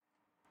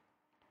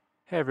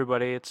Hey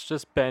everybody, it's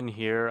just Ben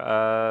here.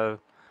 I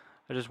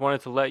just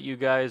wanted to let you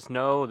guys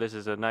know this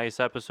is a nice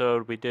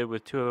episode we did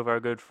with two of our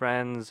good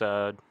friends,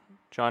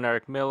 John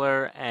Eric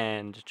Miller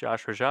and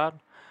Josh Rajat.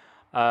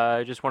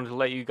 I just wanted to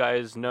let you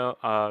guys know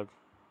a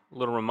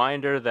little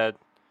reminder that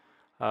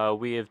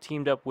we have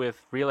teamed up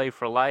with Relay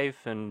for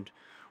Life and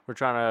we're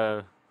trying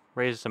to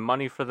raise some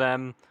money for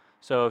them.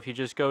 So if you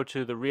just go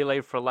to the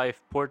Relay for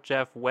Life Port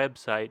Jeff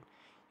website,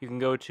 you can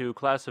go to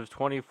Class of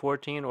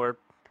 2014 or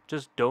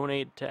just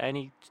donate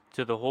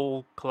to the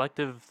whole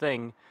collective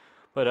thing.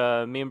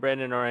 But me and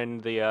Brandon are in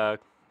the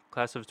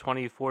Class of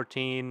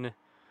 2014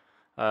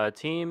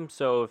 team,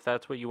 so if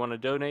that's what you want to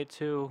donate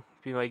to,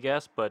 be my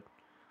guest. But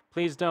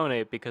please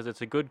donate because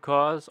it's a good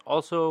cause.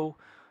 Also,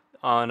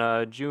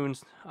 on June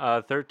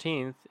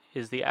 13th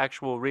is the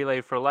actual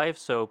Relay for Life,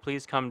 so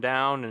please come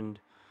down and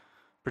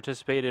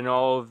participate in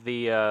all of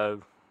the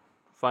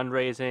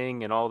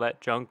fundraising and all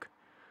that junk.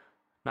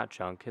 Not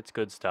junk, it's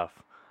good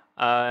stuff.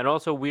 And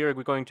also, we are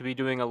going to be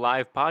doing a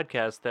live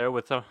podcast there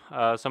with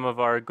some of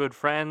our good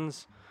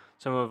friends,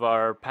 some of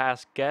our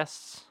past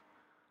guests,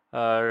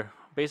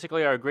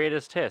 basically our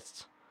greatest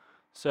hits.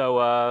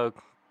 So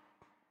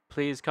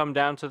please come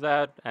down to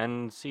that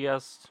and see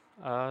us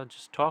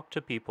just talk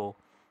to people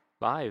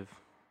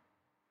live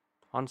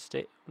on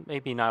stage.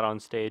 Maybe not on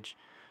stage,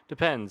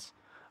 depends.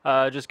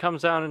 Just come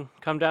down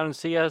and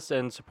see us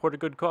and support a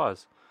good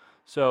cause.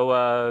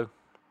 So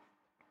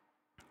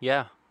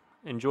yeah.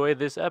 Enjoy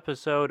this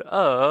episode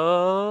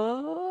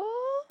of...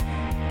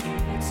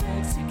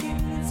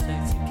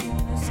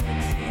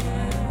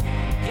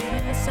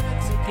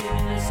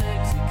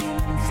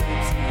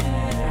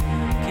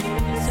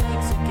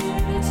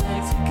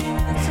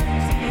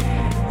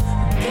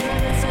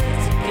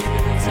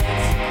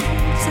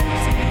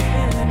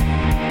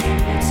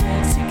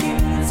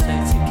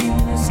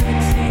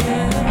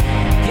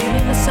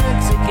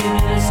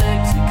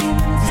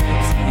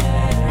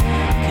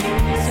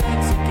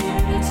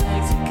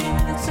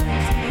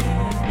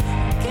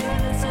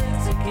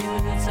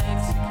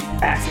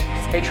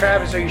 Hey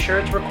Travis, are you sure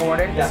it's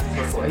recording? Yes,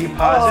 it's recording. Are you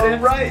positive?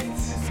 Oh, right.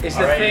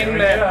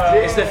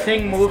 Is the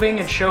thing moving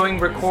and showing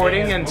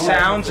recording and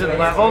sounds and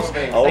levels?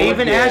 Oh, I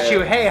even yeah. asked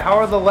you, hey, how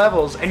are the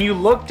levels? And you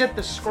looked at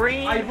the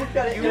screen. I looked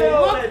at it. You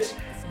looked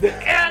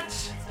at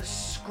the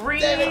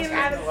screen.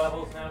 the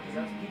levels now because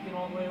that's peaking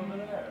all the way over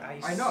there.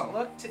 I know.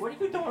 Looked What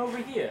are you doing over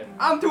here?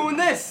 I'm doing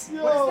this.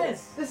 What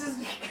is This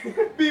is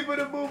beeping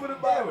and moving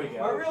about. There we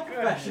go. We're real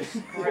professionals.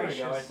 There we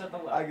go. I set the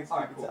I level. can speak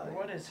Alright, cool. Italian.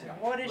 What is it?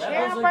 What is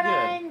Levels are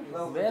happening?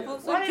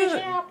 Levels What is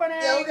happening?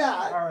 Oh,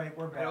 God. All right,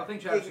 we're back. I don't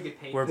think Travis should get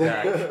paid. We're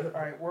back.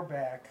 All right, we're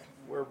back.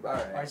 We're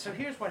All right, so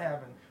here's what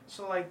happened.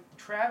 So like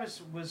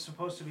Travis was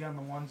supposed to be on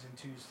the ones and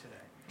twos today.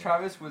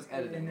 Travis was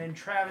And editing. then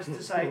Travis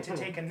decided to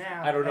take a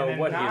nap. I don't and know then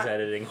what not- he's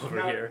editing over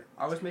not- here.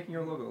 I was making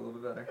your logo a little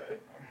bit better.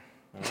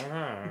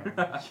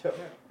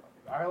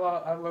 Our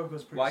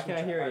logo's pretty Why can't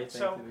I switch hear up. anything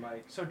So, through the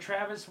mic? so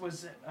Travis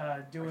was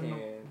doing I the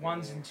can't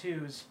ones hear and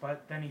twos,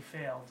 but then he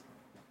failed,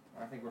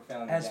 I think we're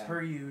failing as again.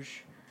 per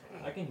usual.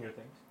 I can hear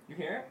things. You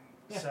can hear it?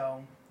 Yeah.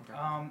 So,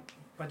 Okay.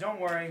 but don't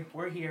worry,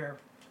 we're here,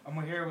 and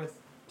we're here with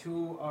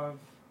two of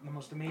the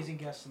most amazing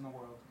guests in the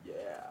world, Yeah.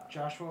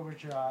 Joshua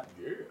Rajat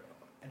Yeah.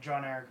 and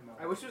John Eric Miller.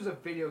 I wish there was a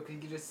video because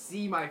you could just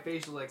see my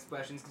facial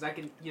expressions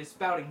because you're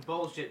spouting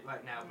bullshit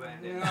right now,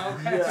 Brandon.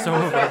 Yeah. Some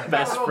of our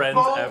best friends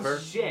ever.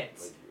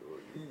 Bullshit.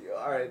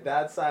 All right,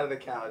 that side of the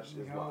couch is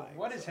You know, mine.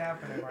 what is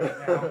happening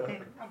right now?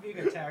 I'm being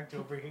attacked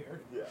over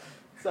here. Yeah.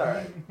 It's all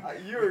right.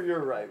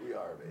 You're right. We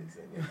are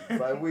amazing.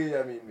 By we,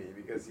 I mean me,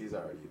 because he's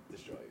already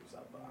destroyed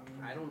himself.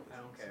 I don't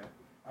care.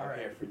 All I'm right.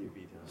 here for you,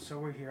 Vito. So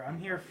we're here. I'm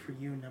here for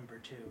you, number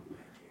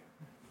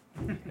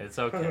two. It's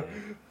okay.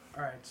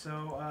 All right. So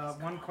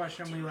one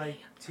question we like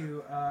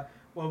to,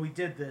 well, we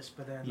did this,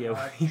 but then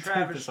Yeah, we did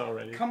Travis this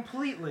already.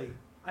 completely.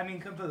 I mean,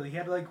 completely. He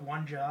had like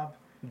one job.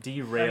 And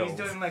Derailed. he's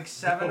doing like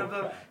 7 of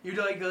them. You're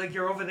like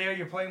you're over there.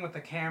 You're playing with the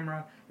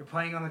camera. You're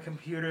playing on the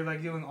computer.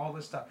 Like doing all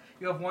this stuff.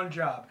 You have one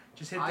job.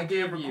 Just hit the I damn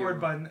gave record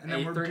you button, and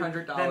then a we're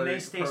 $300 then they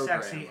stay program,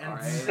 sexy, and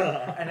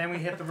alright? and then we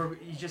hit the.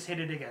 You just hit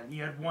it again.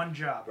 You had one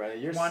job.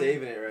 Brandon, you're One-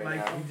 saving it right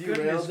like, now. You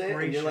goodness derailed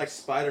it, and you're like gracious.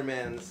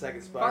 Spider-Man in the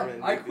second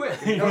Spider-Man. I movie. quit.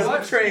 He You know was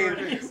what? trained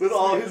with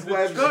all his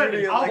webs Good.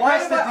 shooting. I'll Like, Why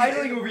watch am the I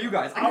idling over you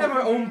guys? I can have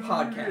my own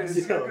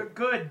podcast. Yo.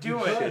 Good. Do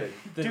You it.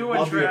 should. Do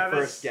I'll it, be your Travis.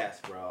 first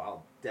guest, bro.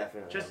 I'll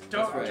definitely. Just have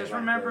don't. that's right. Just My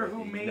remember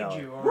ability, who made know.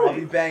 you. I'll All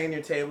be right. banging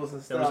your tables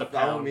and There was stuff. a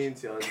I don't pound. mean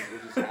to. We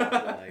just have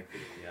to like,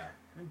 yeah.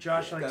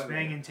 Josh likes Definitely.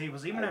 banging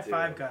tables, even I at do.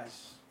 Five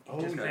Guys. He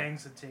Oh, just okay.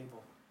 bangs the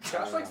table.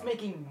 Josh likes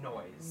making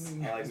noise.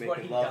 I like Is what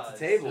making he love does. to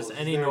tables. Just Is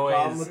any there a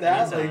problem noise, with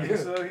that? anytime. Like,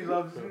 So he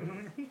loves.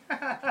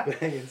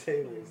 banging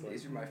tables. Like,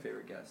 These are my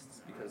favorite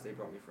guests because they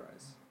brought me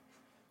fries.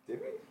 did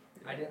we?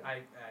 I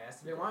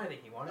asked if they wanted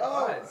anything. He wanted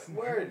Oh, fries.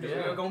 word. We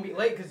were gonna be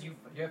late because you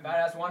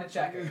badass wanted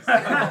checkers. Bro,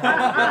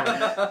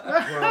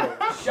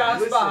 Shots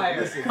listen, fired.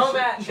 listen, Come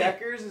at me.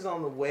 Checkers is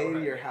on the way to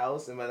Alright. your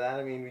house, and by that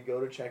I mean we go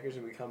to Checkers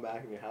and we come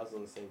back and your house is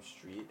on the same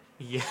street.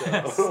 Yes.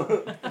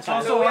 So, It's So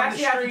also we on the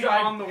actually have to street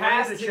drive on the way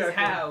past to his Checkers.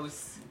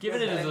 house.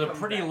 Given it and is then a come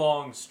pretty back.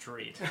 long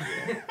street.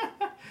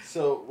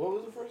 So, what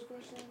was the first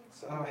question?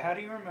 So, How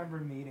do you remember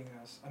meeting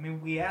us? I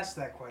mean, we asked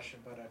that question,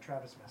 but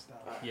Travis messed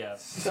up. Yeah,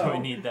 So- so we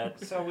need that.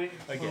 So we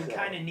Again.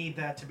 kind of need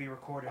that to be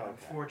recorded, Okay.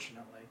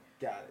 unfortunately.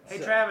 Got it. Hey,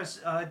 So-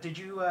 Travis, did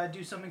you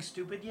do something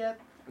stupid yet?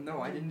 No,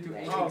 I didn't do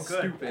anything Oh, good,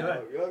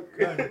 stupid.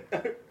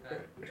 good.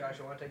 Josh,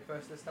 you want to take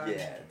first this time?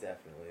 Yeah,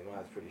 definitely.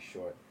 Mine's pretty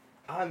short.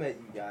 I met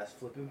you guys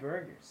flipping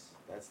burgers.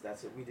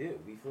 That's what we do.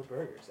 We flip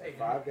burgers at Hey,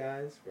 Five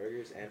Guys,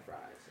 burgers and fries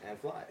and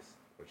flies.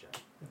 Which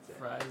that's it.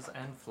 Fries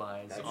and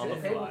flies That's on it.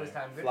 the Table fly. this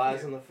time. Good Flies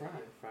for on you. the fry.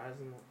 Fries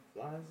on the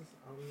flies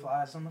on the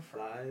Flies on the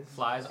front. flies.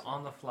 Flies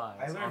on the flies.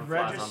 I on learned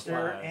flies on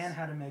register flies. and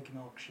how to make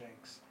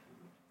milkshakes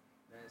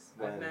Nice.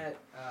 When? I've met.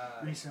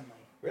 recently.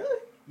 Really?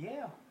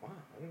 Yeah, Wow.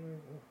 I didn't know.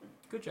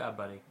 Good job,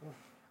 buddy.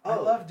 I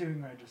Oh, love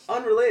doing register.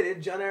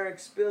 unrelated. John Eric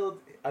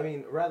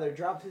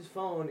dropped his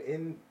phone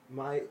in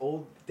my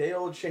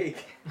day-old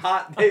shake,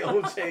 hot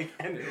day-old shake,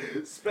 and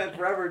spent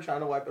forever trying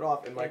to wipe it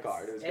off in my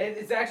car. It was And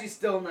it's actually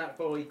still not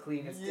fully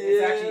clean. It's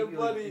Yeah, actually really,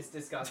 buddy. it's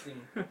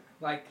disgusting.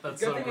 Like That's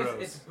the good so thing gross.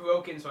 is it's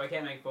broken, so I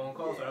can't make phone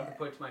calls. So I don't have Yeah. to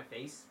put it to my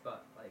face.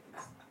 But like,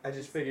 it's, I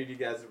just figured you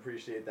guys would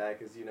appreciate that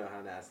because you know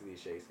how nasty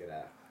these shakes get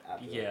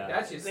after. Yeah.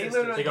 that's just They sisters.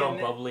 literally They get all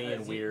get bubbly and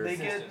That's- weird. They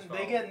Sister's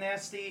get fault.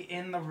 nasty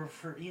in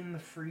the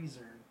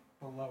freezer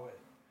below it.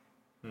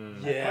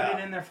 Mm. Yeah. Put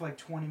it in there for like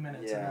 20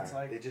 minutes, and it's they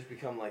like just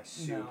become like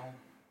soup, no.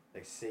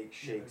 like shake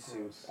soup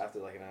gross. after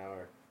like an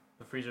hour.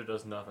 The freezer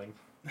does nothing.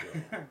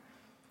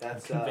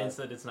 That's I'm convinced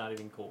that it's not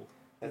even cold.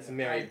 that's Yeah.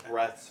 Mary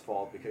Breath's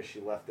fault because she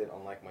left it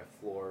on like my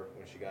floor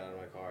when she got out of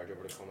my car. I drove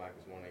her to come back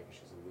this morning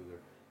because she's a loser.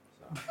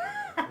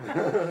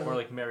 So. Or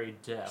like Mary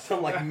Death.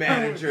 Some like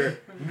manager,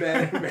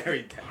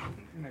 Mary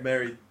Death,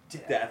 Mary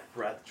Death. Death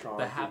Breath Tron.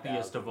 The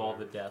happiest 2000, of all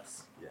the whatever.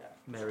 deaths. Yeah.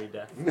 Mary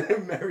Death.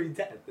 Mary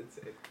Death. That's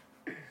it.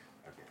 Okay,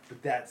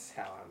 but that's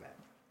how I met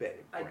Betty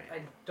I Brant.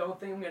 don't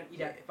think I'm gonna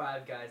eat at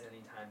Five Guys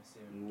anytime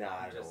soon.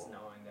 Not at Just all.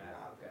 knowing that.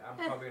 Not Okay,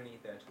 I'm probably gonna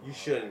eat there tomorrow. You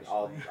shouldn't.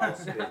 actually. I'll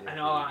spit in I your know,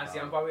 food. honestly,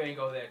 I'm probably gonna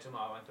go there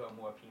tomorrow and throw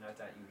more peanuts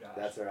at you, Josh.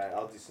 That's alright.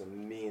 I'll do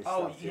some mean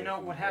Oh, stuff. to you your know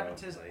food, what bro.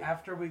 happens is Like,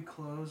 after we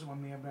close,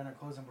 when we have dinner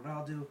closing, what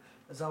I'll do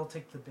is I'll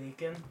take the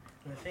bacon.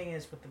 And the thing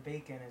is with the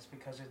bacon is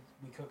because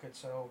we cook it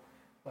so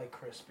like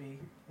crispy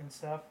and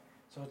stuff,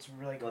 so it's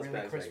really Unless really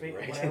Ben's crispy.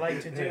 making What I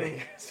like to bacon.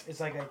 do is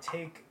like I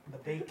take the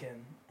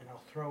bacon and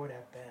I'll throw it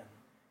at Ben,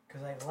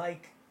 because I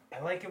like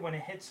it when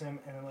it hits him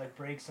and it like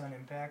breaks on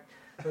impact.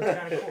 So it's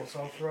kind of cool. So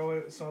I'll throw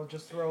it. So I'll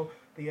just throw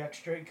the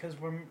extra because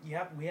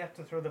we have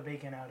to throw the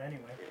bacon out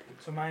anyway.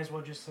 So might as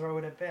well just throw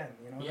it at Ben.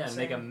 You know? What Yeah, I'm and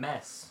make a saying?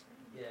 mess.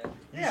 Yeah.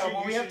 Yeah,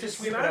 well, we have to The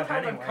sweep it amount of up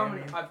times anyway. I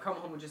mean. I've come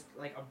home with just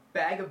like a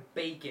bag of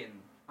bacon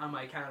on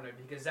my counter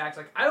because Zach's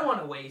like, I don't want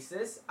to waste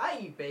this. I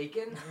eat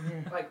bacon.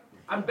 Like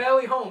I'm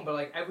barely home, but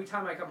like every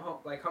time I come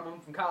home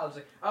from college,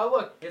 like, oh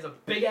look, here's a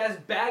big ass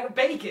bag of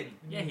bacon.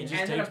 Yeah, he just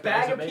and then takes a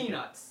bag bags of bacon.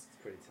 peanuts.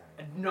 It's pretty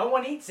tight. And no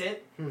one eats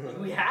it.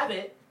 We have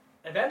it.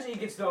 Eventually, it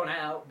gets thrown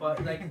out,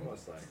 but like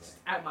Most likely.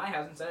 at my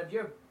house instead of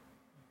your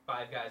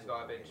Five Guys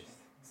garbage.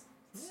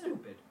 It's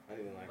stupid. I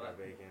didn't like our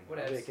bacon. What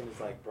Our else? bacon is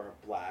like burnt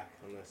black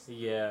unless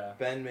Yeah.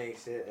 Ben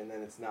makes it, and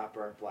then it's not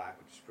burnt black,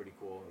 which is pretty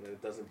cool. And then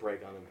it doesn't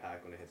break on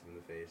impact when it hits him in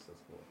the face. That's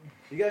cool.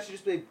 You guys should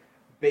just play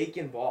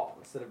bacon ball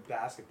instead of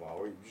basketball,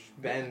 where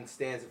Ben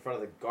stands in front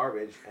of the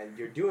garbage, and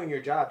you're doing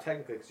your job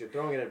technically because you're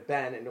throwing it at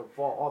Ben, and it'll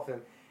fall off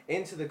him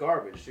into the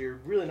garbage. So you're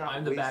really not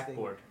I'm the wasting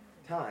backboard.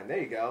 time. There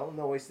you go.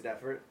 No wasted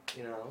effort.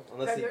 You know,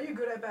 unless Patty, it, are you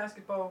good at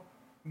basketball?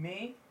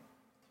 Me?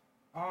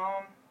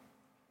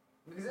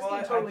 Because this Well,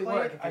 can totally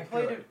work. I if you're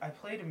played good. it. I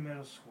played in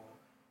middle school,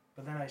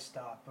 but then I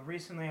stopped. But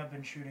recently, I've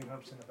been shooting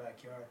hoops in the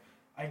backyard.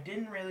 I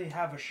didn't really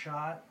have a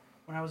shot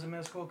when I was in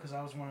middle school because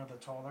I was one of the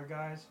taller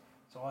guys.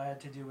 So all I had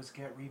to do was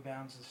get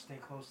rebounds and stay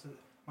close to.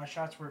 My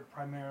shots were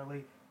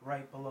primarily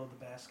right below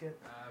the basket.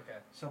 Okay.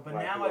 So, but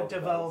Right now below I've the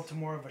developed belts.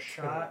 more of a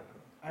shot.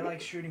 I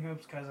like shooting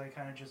hoops because I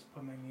kind of just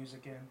put my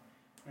music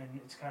in, and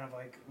it's kind of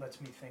like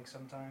lets me think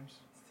sometimes.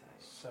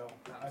 So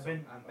I'm my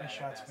bad at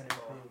shots been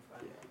basketball.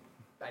 improved.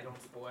 I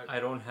don't sport. I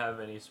don't have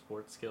any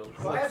sports skills.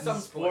 Well, I have some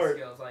sports Sport.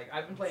 skills. Like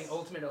I've been playing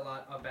Ultimate a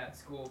lot up at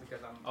school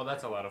because I'm. Oh,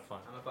 that's a lot of fun.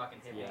 I'm a fucking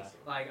hippie. Yeah.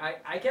 Like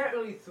I can't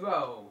really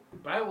throw,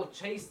 but I will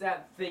chase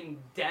that thing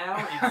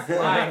down and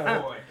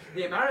fly for it.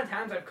 The amount of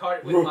times I've caught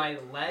it with my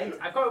legs,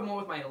 I've caught it more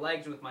with my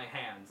legs than with my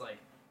hands. Like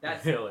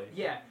that's Really?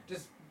 Yeah,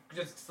 just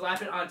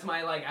slap it onto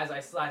my leg as I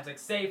slide. It's like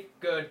safe,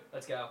 good,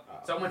 let's go.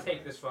 Someone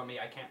take this from me.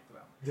 I can't throw.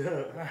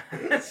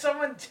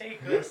 Someone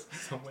take this.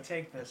 Someone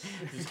Take this.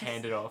 just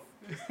hand it off.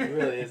 He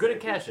really is. Good a at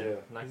good catching, too.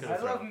 not good I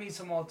at love throwing. me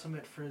some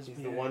ultimate frisbee.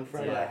 He's the one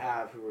friend Yeah. I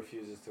have who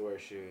refuses to wear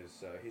shoes.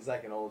 So he's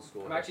like an old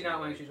school. I'm actually not hippie.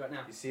 wearing shoes right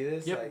now. You see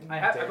this? Yep.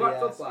 Like, I brought dirty-ass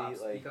flip flops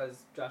feet, like, because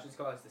Josh's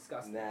car is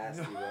disgusting.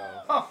 nasty,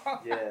 bro.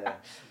 Yeah,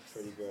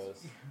 pretty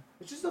gross.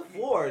 It's just the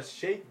floor is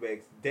shake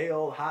mix, day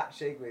old hot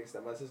shake mix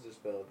that my sister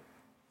spilled.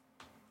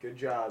 Good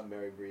job,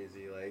 Mary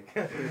Breezy. Like,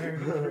 Very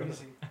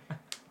breezy.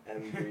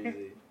 and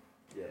Breezy.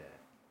 Yeah.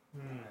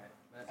 Alright,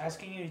 that's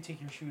Asking you to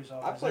take your shoes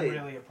off I is played-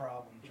 really a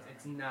problem, John.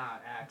 It's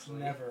not It's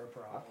actually. never a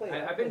problem. I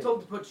played- I've been told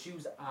to put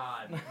shoes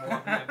on more than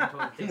I've been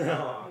told to take them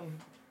No. off.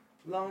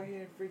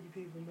 Long-haired freaky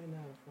people may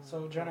not.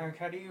 So, John Eric,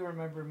 how do you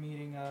remember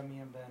meeting me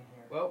and Ben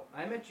here? Well,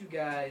 I met you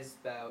guys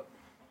about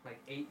like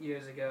 8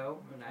 years ago,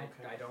 and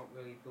Okay. I don't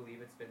really believe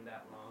it's been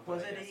that long. but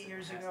Was I it guess 8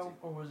 years has ago,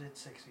 to. or was it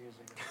 6 years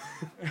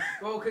ago?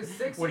 Well, because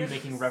 6 What are you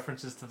years. making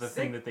references to the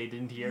thing Six- that they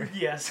didn't hear?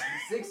 Yes.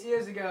 6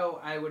 years ago,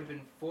 I would have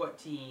been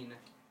 14,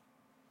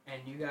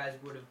 and you guys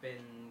would have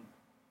been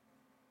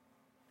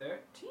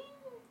 13.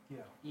 Yeah.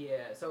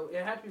 Yeah, so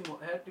it had to be more,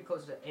 it had to be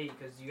closer to 8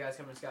 because you guys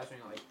come to Scouts when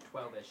you're like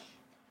 12ish,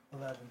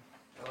 11.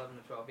 11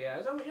 to 12.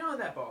 Yeah, so in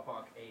that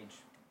ballpark age.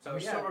 So We're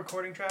yeah. still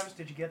recording, Travis?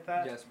 Did you get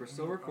that? Yes, we're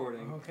still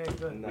recording. Okay,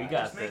 good. Nice. We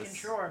got Just making this.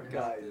 sure. We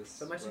got Guys. this.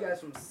 So I met you Right. guys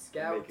from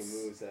Scouts Making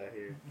moves out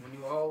here. when you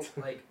were all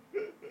like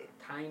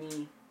tiny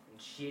and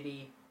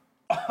shitty.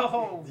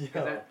 Oh.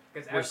 Yo.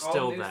 We're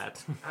still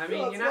that. I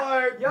mean, Shots you're not.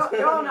 fired.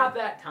 Y'all not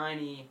that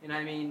tiny, and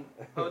I mean,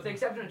 with the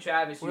exception of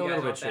Travis, We're you a guys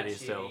little aren't bit that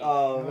shitty still. shitty.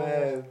 Oh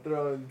man,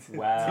 throwing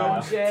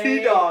Wow. Shade,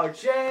 T-Dog.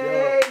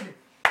 Shade.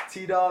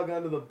 T-Dog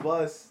under the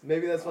bus.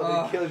 Maybe that's why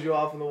Oh. they killed you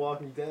off in The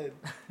Walking Dead.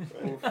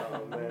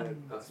 Oh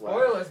man, that's whack.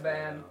 Spoilers,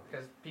 man,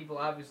 because people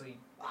obviously.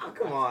 Oh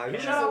come on, who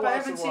Shut doesn't up, I watch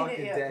haven't The seen it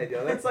Walking yet. Dead,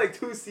 yo? That's like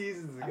 2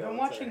 seasons ago. I've been It's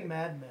watching alright.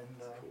 Mad Men,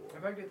 It's though. cool.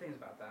 I've heard good things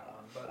about that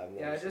one, but I've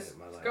yeah, never seen just it in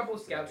my a life. couple of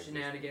It's scout very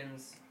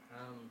shenanigans.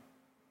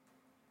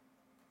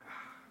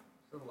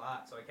 It's a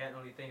lot, so I can't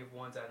really think of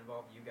ones that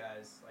involve you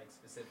guys like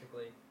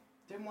specifically.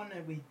 Then one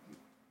night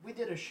we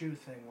did a shoe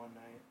thing one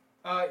night.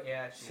 Oh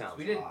yeah, jeez. Sounds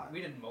we did hot.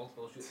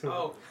 multiple shoots.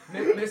 Oh,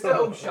 Mr.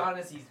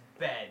 O'Shaughnessy's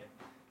bed.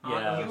 on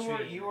Yeah. the You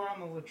were latrine. on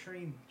the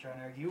latrine, John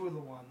Eric. You were the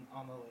one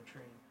on the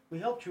latrine. We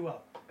helped you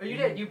up. Oh, you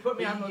did. You put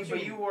me on the But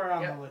latrine. you were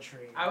on Yep. the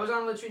latrine. I was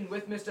on the latrine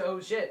with Mr. O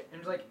shit, and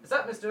was like, "What's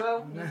up, Mr.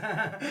 O?"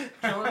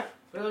 Chilling.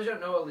 For those who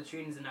don't know, a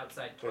latrine is an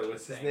outside Wait, toilet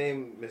what's his thing.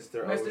 name?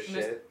 Mr. Oh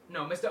shit.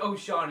 No, Mr.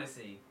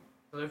 O'Shaughnessy.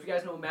 So if you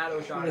guys know Matt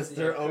O'Shaughnessy,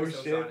 Mr. or Chris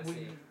O shit.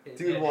 O'Shaughnessy,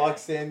 Dude yeah.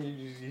 walks in,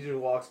 he just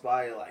walks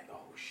by, you're like, oh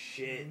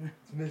shit,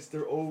 it's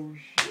Mr. Oh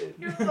shit.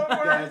 You're the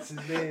That's worst.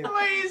 his name.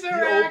 Laser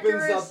He opens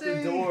up accuracy.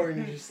 the door and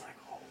you're just like,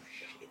 oh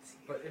shit. it's here."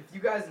 But if you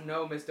guys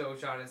know Mr.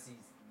 O'Shaughnessy,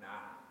 nah,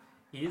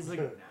 He's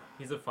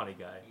nah, a funny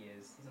guy. he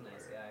is. He's a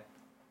nice guy.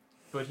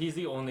 But he's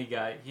the only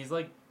guy. He's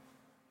like,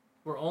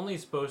 we're only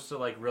supposed to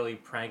like really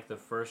prank the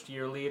first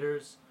year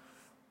leaders,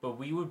 but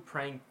we would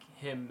prank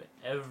him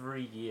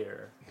every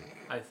year,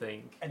 I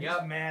think. And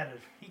Yep. he's mad.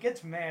 He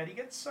gets mad. He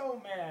gets so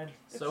mad.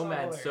 It's So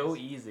mad, so hilarious.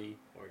 easy.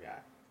 Poor guy.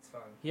 It's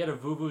fun. He had a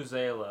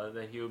vuvuzela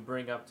that he would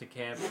bring up to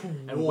camp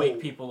and Whoa.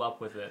 wake people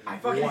up with it. I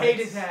fucking What?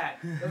 hated that.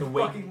 That's The the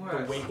wake, fucking the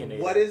worst.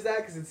 wakening. What is that?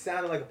 Because it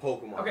sounded like a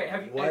Pokemon. Okay,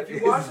 have you What if you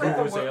is watched like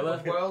the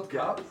Vuvuzela? World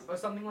Yes. Cup or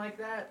something like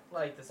that,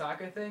 like the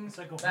soccer things, It's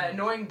like a that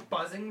annoying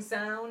buzzing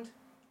sound,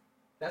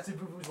 that's a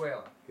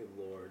vuvuzela. Good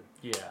lord.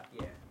 Yeah.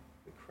 Yeah.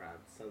 The crab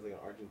sounds like an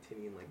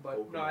Argentinian like But,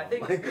 Pokemon. no, I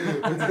think-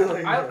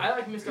 Like- I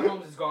like Mr.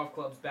 Holmes' golf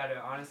clubs better,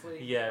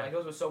 honestly. Yeah. Like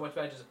those were so much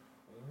better, just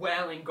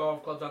wailing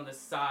golf clubs on the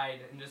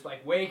side and just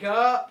like wake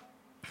up.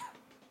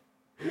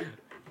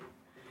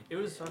 It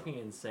was fucking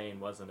insane,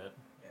 wasn't it?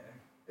 Yeah.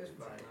 It was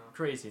fun though.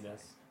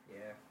 Craziness. Yeah.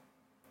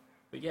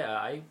 But yeah,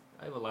 I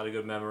have a lot of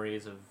good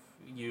memories of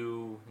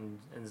you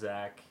and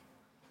Zach.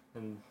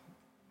 And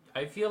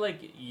I feel like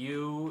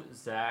you,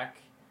 Zach,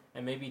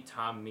 and maybe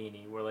Tom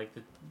Meany were like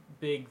the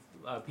big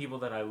people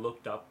that I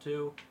looked up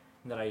to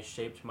and that I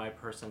shaped my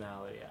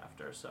personality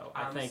after. So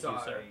I I'm thank sorry.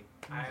 you, sir.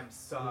 I am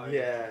sorry.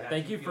 Yeah. that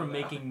Thank you feel for that.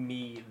 making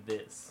me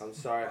this. I'm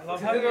sorry. I love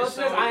To how the you're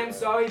listeners, so- I am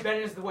sorry.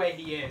 Ben is the way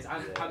he is.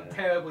 I'm Yeah.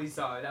 terribly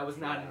sorry. That was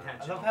not Yeah. I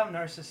intentional. love how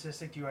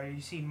narcissistic you are.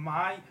 You see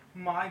my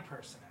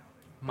personality.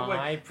 My the way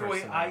I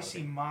personality.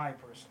 see my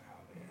personality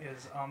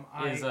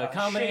is Is a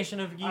combination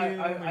of you I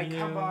and you.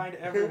 combined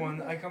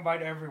everyone. I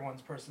combined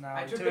everyone's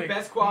personality. I took to the make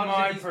best qualities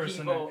my of these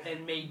personality. people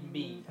and made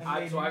me. And I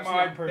made so I my feel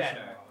better.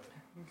 personality.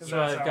 'Cause So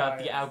that's I've how got I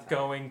the am.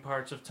 outgoing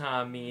parts of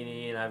Tom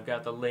Meany, and I've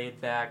got the laid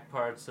back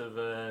parts of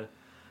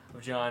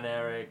John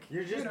Eric.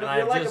 You're just And you're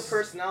I've like just- a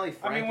personality.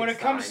 I mean, when it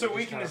comes to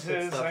Frankenstein. You just weaknesses,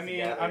 kinda put I stuff mean,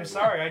 together I'm and,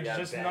 sorry, like, yeah,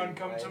 just bang, none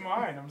come to right?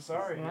 mind. I'm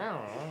sorry.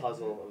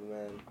 Puzzle of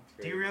man.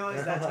 It's Do you great.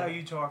 realize that's how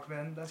you talk,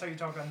 Ben? That's how you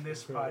talk on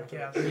this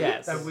podcast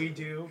Yes. that we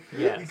do. You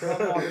Yes.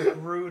 come off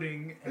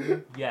brooding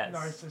and Yes.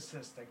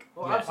 narcissistic.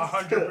 Well, Yes.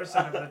 obviously,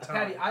 100% of the time.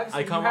 Patty,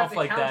 obviously I come you have off to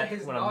like counter that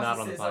his when I'm not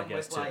on the narcissism podcast,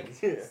 with, like,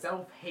 too.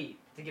 self-hate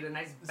to get a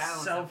nice balance.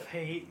 of it.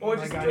 Self-hate. Or oh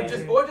my just, God, or I just,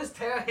 hate- or just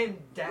tear him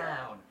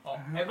down.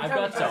 Every I've time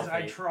got he tries, I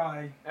self-hate.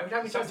 try. every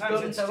time he tries to Sometimes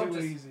build it's himself up, too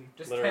just, easy.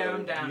 just Literally. tear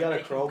him down. You got a make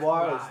him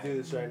crowbar? cry. Let's do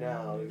this right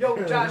now.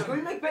 Yo, Josh, can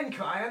we make Ben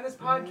cry on this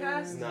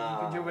podcast? Nah.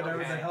 You can do whatever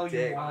the Okay. hell you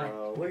Dick, want.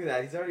 bro. Look at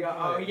that. He's already.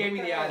 Oh, he gave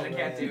me the eyes. I Oh, can't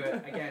man. do it.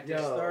 I can't do Yo.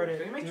 it. Start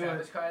it. Can we make Do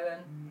Travis it. cry then?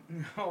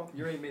 No.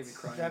 You already made me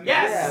cry. That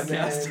Yes!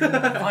 Yeah, Yes.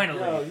 man. Finally.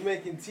 Yo, you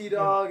making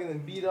T-Dog and then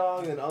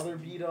B-Dog and then other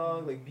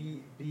B-Dog, like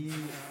B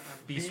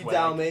B-Swag.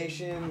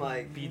 Dalmatian,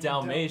 like. B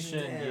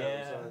Dalmatian, Damn,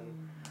 yeah. son.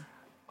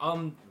 All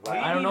you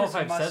I don't need know is if a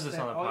I've said this mustache.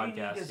 on the All you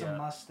podcast need is yet. a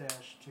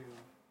mustache to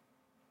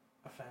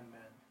offend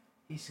Ben.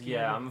 He's scared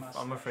Yeah, of I'm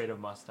mustache. afraid of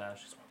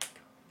mustaches.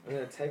 I'm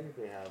gonna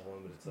technically have one,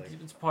 but it's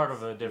like. It's part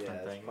of a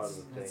different Yeah, it's thing. part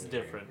of the It's thing.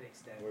 different. It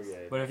extends. We're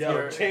good. But if Yo,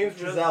 you're-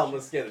 James Rizal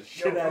must scare the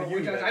shit out of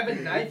you. Josh, I have a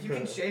man. knife. You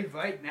can shave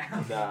right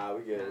now. Nah,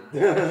 we good.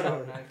 Nah,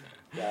 sharp knife.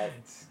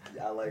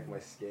 I like my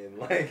skin.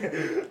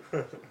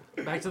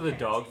 Like. Back to the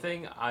dog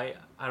thing. I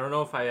don't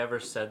know if I ever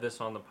said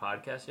this on the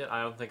podcast yet.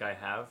 I don't think I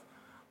have,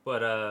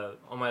 but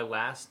on my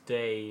last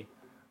day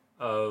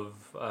of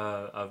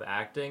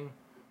acting,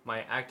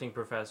 my acting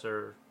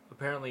professor,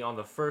 apparently on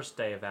the first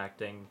day of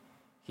acting,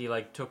 he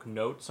like took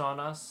notes on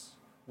us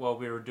while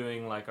we were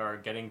doing like our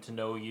getting to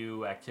know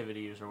you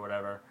activities or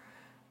whatever.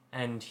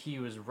 And he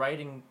was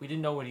writing, we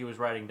didn't know what he was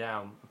writing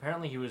down.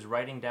 Apparently he was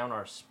writing down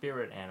our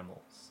spirit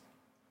animals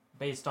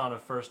based on a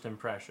first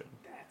impression.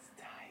 That's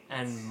tight.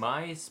 And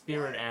my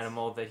spirit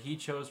animal that he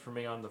chose for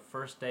me on the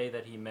first day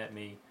that he met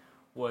me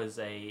was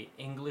a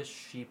English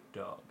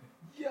sheepdog.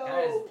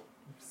 That is Yo,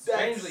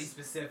 strangely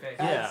specific.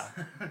 Yeah.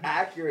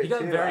 accurate. He got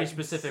too. I very can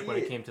specific see when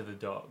it came to the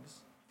dogs.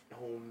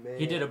 Oh man.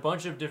 He did a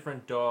bunch of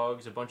different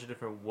dogs, a bunch of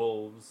different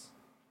wolves,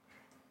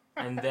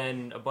 and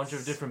then a bunch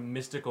of different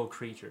mystical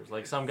creatures.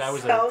 Like some guy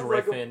was a Sounds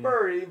griffin, like a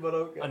furry, but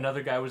okay.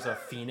 another guy was a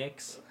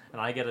phoenix, and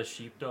I get a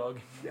sheepdog.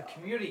 Yeah.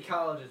 Community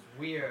college is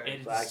weird.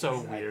 It's But I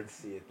so can weird.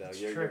 see it though.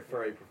 It's Your tricky.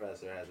 furry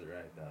professor has it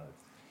right though.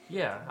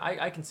 Yeah,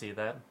 I can see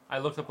that. I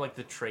looked up like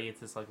the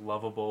traits. It's like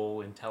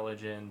lovable,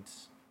 intelligent.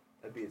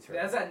 That'd be a turn.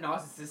 That's that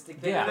narcissistic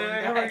thing. Yeah.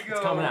 There we go. It's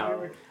coming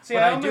out. See,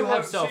 But I only do have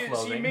looked- see-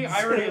 self-loathing. See, me,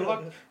 I already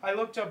looked. I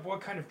looked up what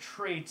kind of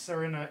traits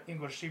are in an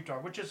English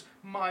sheepdog, which is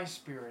my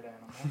spirit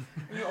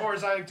animal, or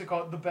as I like to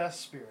call it, the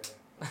best spirit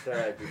animal. It's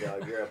alright, big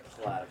dog. You're a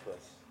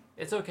platypus.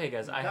 It's okay,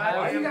 guys. I God, have.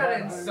 Why you gotta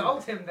Yeah.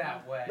 insult him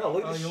that way? No,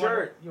 look at the you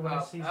shirt. Want, you want Oh,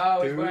 to see?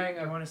 oh, he's dude. wearing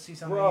You a. want to see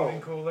something Bro.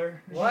 even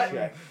cooler? What?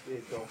 Check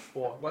it the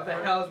fuck What the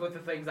out. hell is with the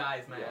thing's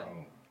eyes, man?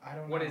 Oh, I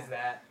don't know. What is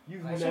that?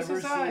 You've It's never just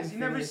his eyes. seen You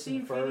never Phineas seen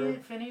and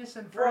Ferb? Phineas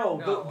and Ferb? Bro,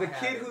 No, the I kid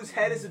haven't. whose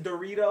head is a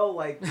Dorito,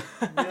 like. You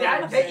know what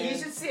I'm He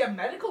saying? should see a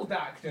medical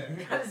doctor.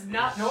 That is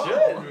not Should.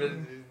 normal.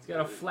 He's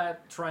got a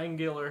flat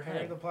triangular Harry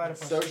head. the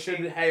platypus. So should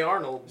Hey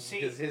Arnold,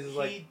 See, because his is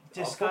like. he a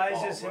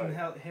disguises football,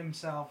 right?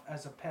 himself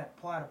as a pet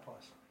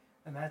platypus,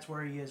 and that's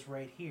where he is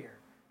right here.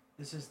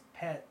 This is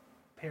pet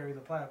Perry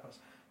the platypus,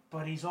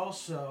 but he's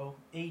also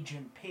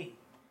Agent P,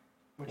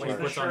 which When is he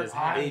the puts on shirt his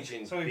hat.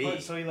 Agent So he B.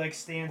 so he like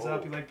stands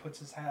up, he Oh. like puts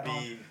his hat on.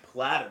 Be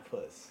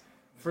platypus.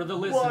 For the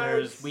What?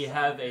 listeners, we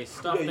have a Yeah,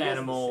 stuffed he has the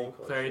animal, same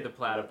color Perry shirt. the Wait,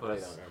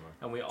 platypus, no, never mind.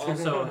 and we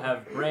also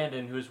have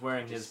Brandon, who's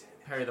wearing his Just say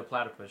that. Perry the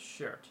platypus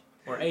shirt,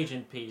 or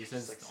Agent P,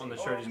 since like on the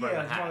saying- shirt Oh, he's wearing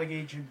yeah, a it's more hat. like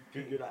Agent P.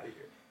 You're not here.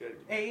 You're not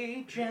here.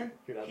 Agent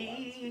You're not allowed to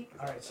P. speak.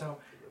 All right, so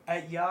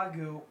at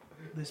Yagu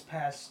this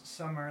past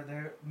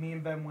summer, me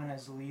and Ben went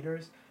as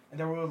leaders, and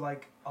there were a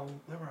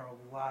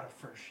lot of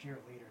first year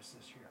leaders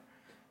this year.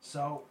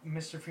 So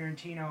Mr.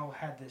 Fiorentino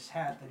had this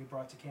hat that he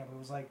brought to camp. It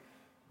was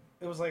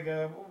like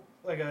a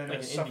Like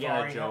an safari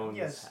Indiana hat. Jones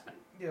Yes, hat.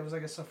 yeah, it was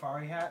like a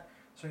safari hat.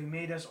 So he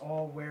made us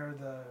all wear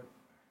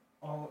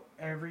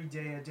every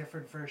day a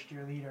different first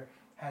year leader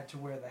had to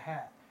wear the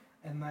hat.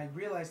 And I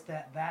realized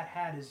that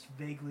hat is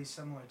vaguely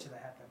similar to the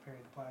hat that Perry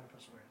the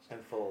Platypus wears.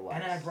 And full of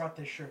lights. And I brought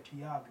this shirt to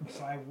Yagu,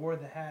 so I wore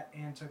the hat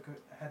and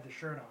had the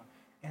shirt on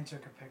and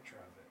took a picture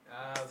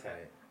of it.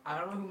 Okay. I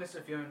don't know who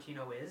Mr.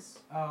 Fiorentino is.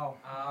 Oh,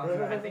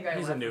 I think I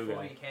He's a left new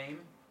before guy. he came.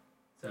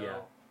 So. Yeah.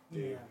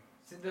 Dude. yeah.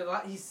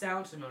 So he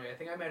sounds familiar. I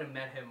think I might have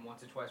met him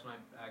once or twice when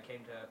I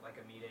came to like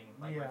a meeting,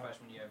 like Yeah. my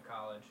freshman year of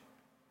college,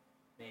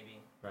 maybe.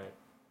 Right.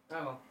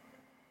 Oh well.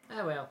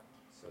 Oh well.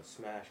 So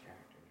Smash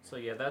character. So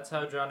yeah, that's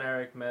how John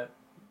Eric met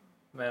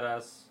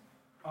us.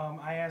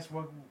 I asked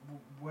what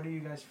are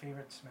you guys'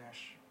 favorite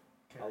Smash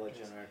I'll let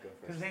characters? John Eric go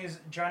Because first. the thing is,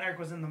 John Eric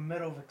was in the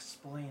middle of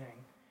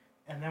explaining,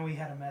 and then we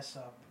had a mess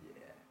up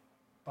Yeah.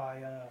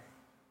 by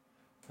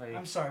Like,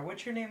 I'm sorry,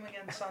 what's your name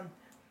again, son?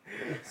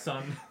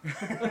 son.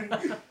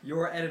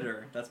 Your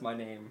editor. That's my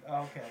name.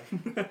 Okay.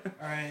 All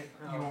right,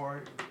 Oh.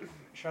 Yor.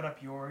 Shut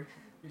up, Yor.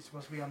 You're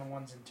supposed to be on the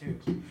ones and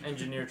twos.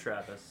 Engineer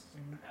Travis.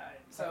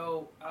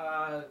 So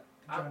John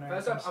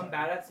first Eric, off, I'm I'm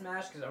bad at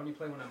Smash because I only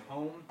play when I'm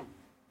home,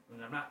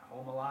 and I'm not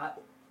home a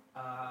lot.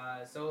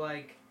 So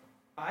like,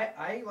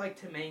 I like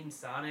to main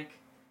Sonic,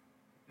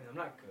 and I'm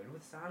not good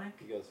with Sonic.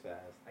 He goes fast.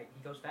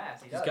 He goes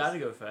fast. He He's does. got to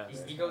go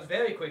fast. He goes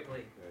very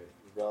quickly. Right.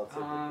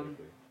 Relatively Um,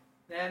 quickly.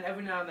 Then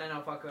every now and then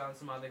I'll fuck around with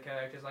some other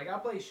characters. Like I'll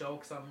play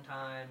Shulk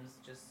sometimes,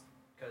 just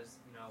because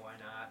why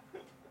not?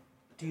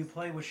 Do you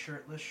play with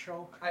shirtless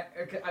Shulk?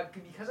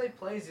 Because I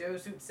play Zero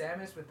Suit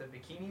Samus with the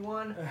bikini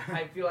one,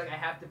 I feel like I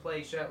have to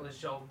play shirtless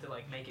Shulk to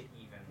like make it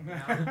even. You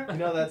know? You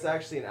know, that's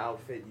actually an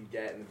outfit you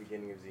get in the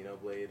beginning of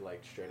Xenoblade,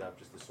 like straight up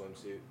just a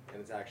swimsuit,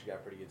 and it's actually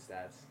got pretty good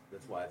stats.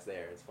 That's why it's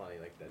there. It's funny,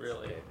 like that's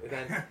Really? And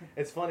then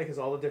it's funny because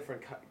all the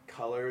different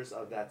colors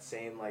of that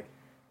same like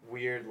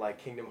weird like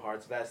Kingdom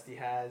Hearts vest he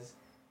has,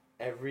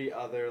 every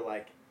other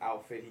like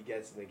outfit he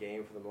gets in the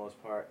game for the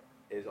most part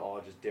is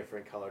all just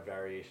different colored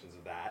variations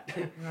of that.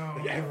 No.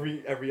 Like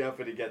every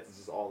outfit he gets is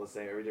just all the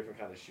same. Every different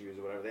kind of shoes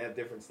or whatever. They have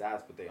different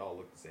stats, but they all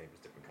look the same,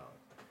 just different colors.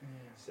 Yeah.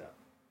 So,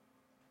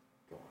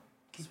 go on.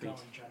 Keep Sweet. going,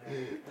 John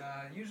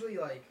Eric. Usually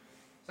like,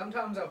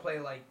 sometimes I'll play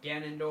like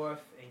Ganondorf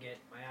and get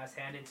my ass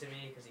handed to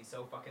me because he's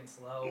so fucking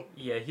slow.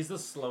 Yeah, he's the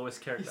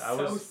slowest character. He's I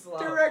so was slow.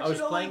 I was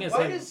playing as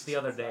Why him does- the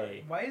other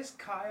day. Why does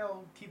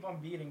Kyle keep on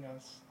beating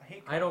us? I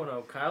hate Kyle. I don't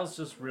know. Kyle's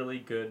just really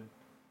good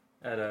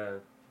at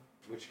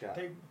Which cat?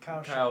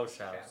 Kyle Kyle Schaus. Schaus.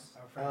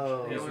 Our friend Oh.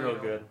 Schaus. He's don't real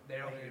even good. know- They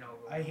don't even know.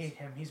 who I it is. hate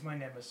him. He's my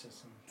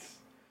nemesis.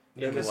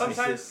 Yeah, Nemesis.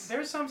 Sometimes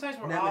there's sometimes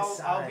where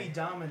I'll be Nemesis.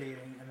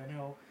 dominating, and then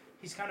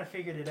he's kind of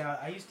figured it out.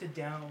 I used to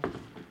down.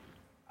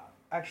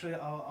 Actually,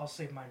 I'll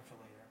save mine for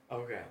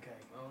later. Okay. Okay.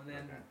 Well, and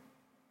then Okay.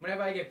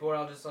 whenever I get bored,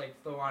 I'll just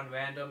like throw on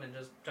random and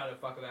just try to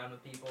fuck around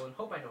with people and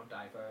hope I don't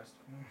die first.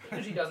 It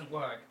usually doesn't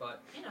work,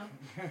 but you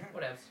know,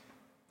 whatevs.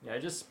 Yeah, I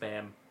just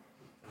spam.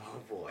 Oh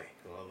boy,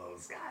 one of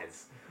those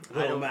guys. I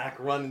Little don't- Mac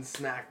running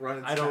smack,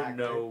 running I smack. don't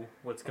know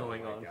what's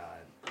going Oh my on. God,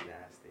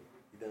 nasty.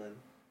 You done?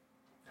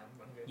 I'm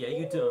good. Yeah,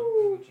 you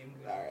do. Gucci, I'm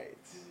good. All right.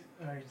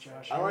 All right,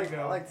 Josh. I here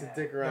we like go. to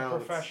dick The around.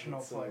 with- professional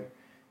with some player.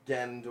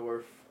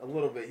 Ganondorf a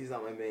little bit. He's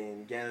not my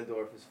main.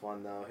 Ganondorf is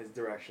fun though. His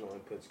directional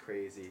input's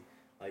crazy.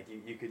 Like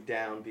you could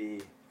down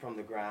B from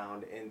the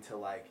ground into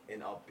like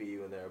an up B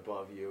when they're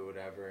above you or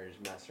whatever, and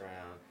just mess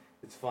around.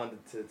 It's fun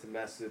to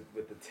mess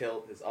with the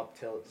tilt, his up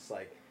tilt, just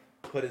like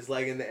put his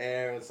leg in the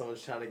air when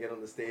someone's trying to get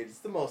on the stage. It's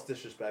the most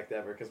disrespect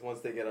ever because once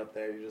they get up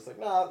there, you're just like,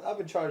 nah, I've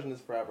been charging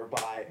this forever,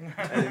 bye.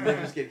 And then they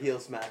just get heel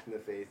smacked in the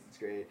face. It's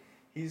great.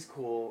 He's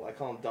cool. I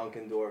call him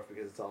Dunkendorf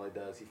because it's all he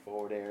does. He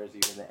forward airs you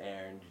in the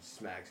air and just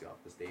smacks you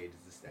off the stage.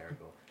 It's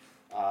hysterical.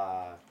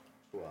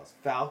 Who else?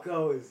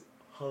 Falco is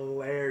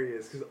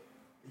hilarious because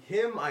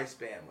him I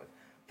spam with.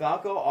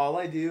 Falco, all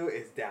I do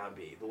is down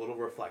B, the little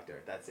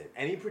reflector. That's it.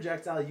 Any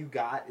projectile you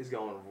got is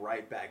going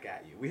right back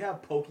at you. We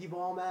have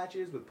Pokeball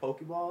matches with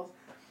Pokeballs,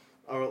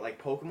 or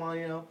like Pokemon,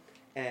 you know,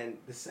 and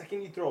the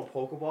second you throw a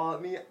Pokeball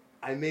at me,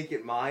 I make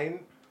it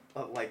mine.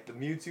 Like the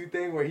Mewtwo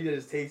thing where he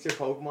just takes your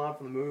Pokemon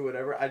from the movie,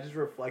 whatever. I just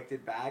reflect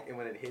it back, and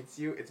when it hits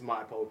you, it's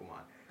my Pokemon.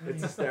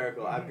 It's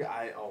hysterical. Oh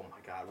my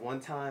god. One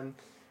time,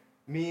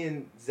 me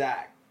and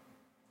Zach,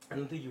 I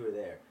don't think you were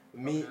there.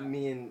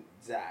 Me and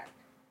Zach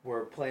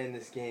were playing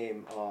this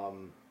game.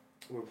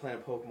 We were playing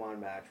a Pokemon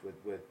match with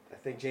I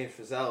think James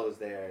Frizzell was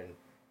there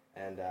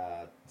and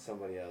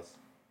somebody else,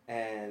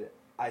 and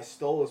I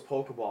stole his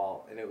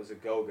Pokeball and it was a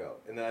Go-Go,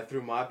 and then I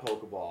threw my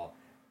Pokeball,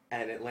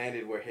 and it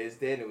landed where his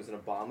did, and it was an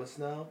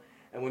Abomasnow.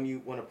 And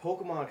when a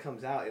Pokemon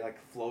comes out, it like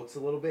floats a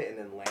little bit and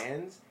then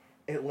lands.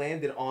 It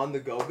landed on the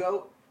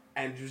Go-Go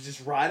and was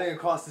just riding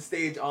across the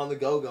stage on the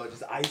Go-Go,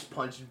 just ice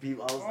punching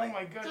people. I was Oh like,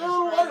 my goodness. dude,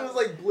 what? It was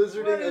like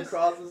blizzarding What is-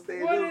 across the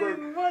stage. What It was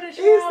like, what is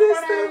this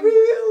the happening?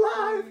 real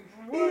life?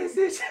 What- Is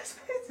it just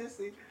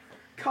fantasy?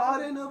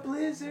 Caught in a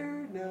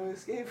blizzard, no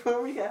escape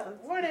from reality.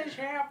 What is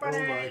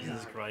happening? Oh my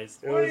Jesus God. Christ.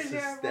 It What was is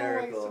happening?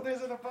 hysterical. So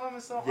there's an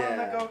Abomasnow Yeah, on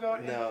the go-go.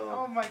 no.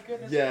 Oh my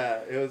goodness. Yeah,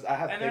 it was. I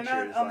have And they're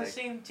pictures. not on like, the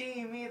same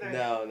team either.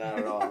 no, not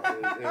at all.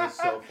 It was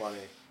so funny.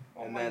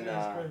 Oh And my then,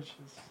 goodness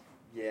gracious.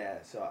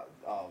 Yeah, so,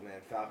 oh man,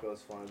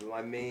 Falco's fun. But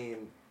my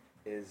main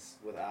is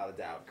without a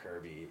doubt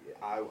Kirby.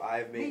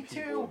 I've made Me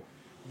people. too.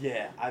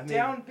 Yeah, I've made.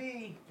 Down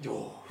B.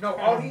 Oh, No,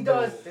 all he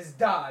does is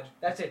dodge.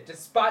 That's it.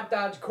 Just spot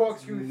dodge,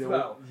 corkscrew, no,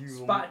 throw. you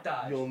will- Spot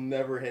dodge. You'll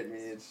never hit me.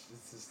 It's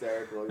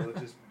hysterical. You'll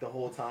just the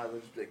whole time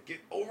you'll just be like, get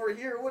over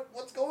here.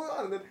 What's going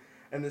on?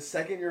 And the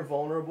second you're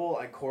vulnerable,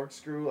 I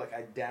corkscrew, like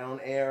I down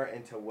air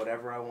into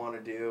whatever I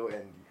want to do,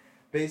 and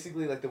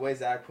basically like the way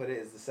Zach put it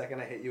is the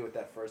second I hit you with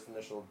that first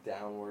initial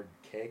downward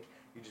kick,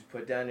 you just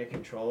put down your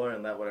controller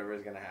and let whatever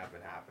is gonna happen.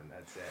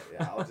 That's it.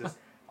 Yeah,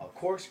 I'll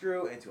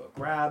corkscrew into a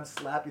grab,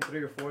 slap you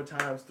 3 or 4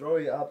 times, throw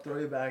you up, throw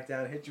you back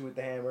down, hit you with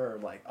the hammer, or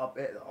like up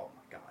it. Oh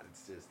my god,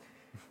 it's just,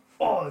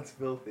 oh, it's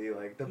filthy.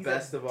 Like the He's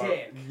best a of our,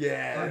 dick.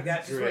 yeah, Like, it's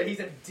that's just great. what he's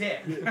a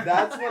dick.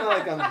 That's when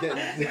I'm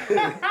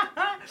getting.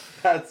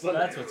 That's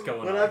That's what's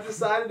going when on. I've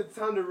decided it's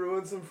time to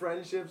ruin some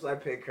friendships. I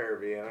pick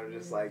Kirby, and I'm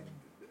just like,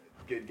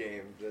 good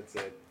game. That's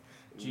it.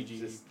 GG.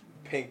 Just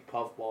pink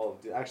puffball.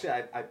 Actually,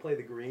 I play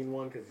the green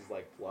one because he's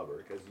like flubber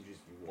because you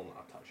will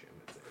not touch him.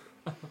 That's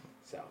it.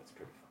 So it's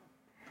pretty fun.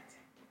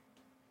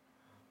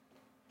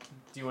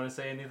 Do you want to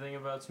say anything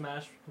about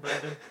Smash,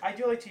 Brandon? I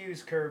do like to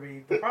use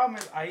Kirby. The problem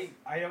is I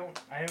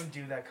don't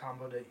do that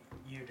combo that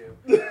you do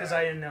because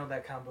I didn't know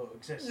that combo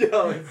existed.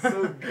 Yo, it's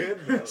so good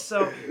though.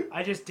 So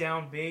I just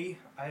down B.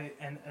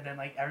 And then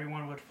like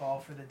everyone would fall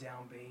for the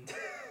down B,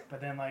 but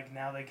then like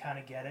now they kind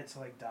of get it, so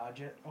like dodge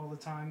it all the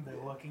time.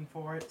 They're looking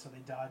for it, so they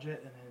dodge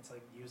it, and then it's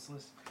like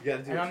useless. You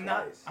gotta do And it I'm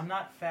twice.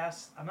 not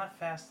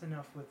fast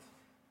enough with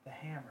the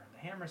hammer.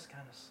 The hammer's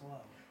kind of slow.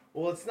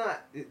 Well, it's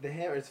not the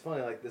hammer. It's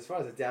funny. Like as far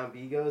as the down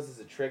B goes,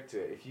 there's a trick to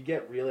it. If you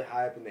get really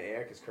high up in the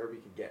air, because Kirby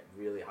can get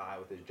really high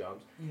with his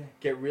jumps. Yeah.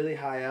 Get really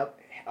high up,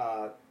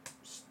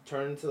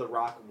 turn into the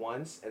rock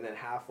once, and then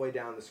halfway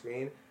down the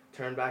screen,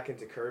 turn back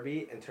into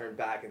Kirby and turn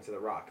back into the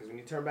rock. Because when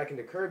you turn back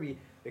into Kirby,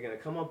 they're gonna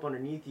come up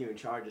underneath you and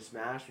charge a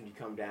smash when you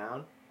come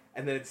down.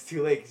 And then it's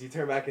too late because you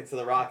turn back into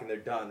the rock and they're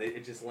done.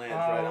 It just lands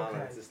right on them.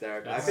 okay. It's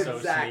hysterical. That's I bet so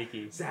Zach,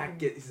 sneaky.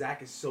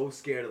 Zach is so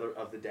scared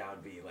of the down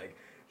B. Like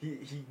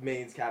he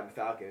mains Captain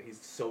Falcon. He's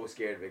so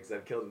scared of it because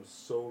I've killed him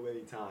so many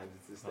times.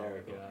 It's Oh my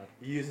hysterical. god.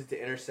 You use it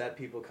to intercept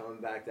people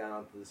coming back down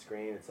onto the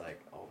screen. It's like,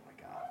 oh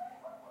my god.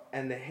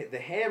 And the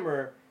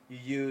hammer you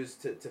use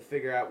to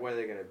figure out where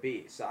they're gonna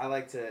be. So I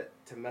like to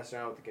mess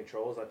around with the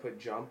controls. I put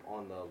jump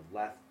on the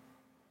left.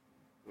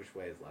 Which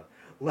way is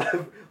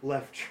left?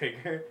 Left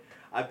trigger.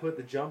 I put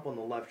the jump on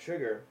the left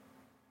trigger,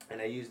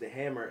 and I use the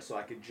hammer so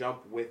I could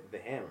jump with the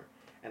hammer.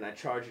 And I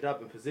charge it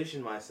up and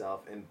position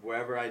myself, and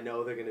wherever I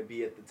know they're gonna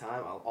be at the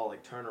time, I'll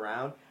like turn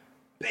around,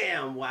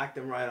 bam, whack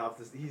them right off.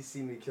 He's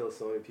seen me kill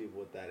so many people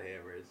with that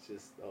hammer. It's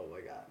just, oh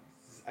my god.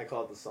 I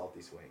call it the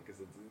salty swing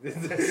because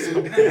it's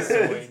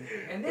swing.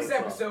 In this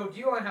episode,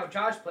 you learn how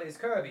Josh plays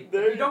Kirby.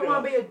 There If you don't you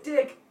want go. to be a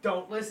dick,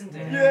 don't listen to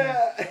him.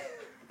 Yeah.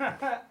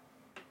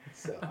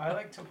 So. I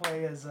like to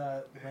play as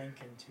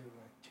Link in Toon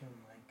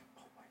Link.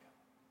 Oh my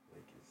god.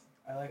 Link is.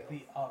 I like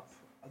the up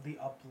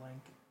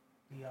Link,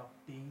 the up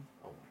B.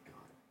 Oh my god.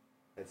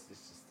 That's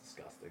just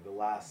disgusting. The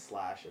last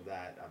slash of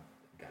that, I've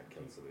gotten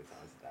killed so many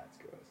times that that's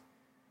gross.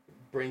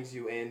 It brings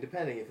you in,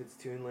 depending if it's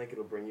Toon Link,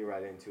 it'll bring you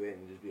right into it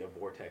and just be a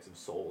vortex of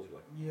souls.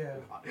 You're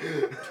like,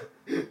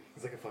 Yeah.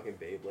 it's like a fucking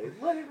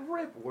Beyblade. Let it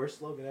rip. Worst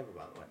slogan ever,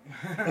 by the way.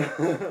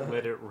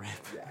 Let it rip.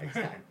 Yeah,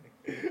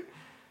 exactly.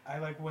 I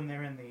like when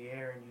they're in the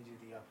air and you do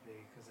the up B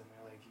because then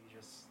they're like you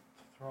just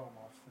throw them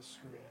off the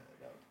screen. Yeah,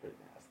 that was pretty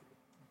nasty.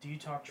 Do you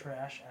talk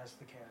trash as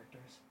the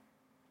characters?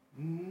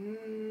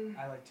 Mm,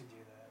 I like to do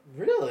that.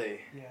 really?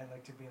 Yeah, I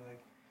like to be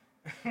like,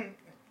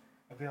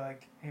 I'd be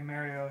like, hey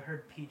Mario, I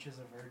heard Peach is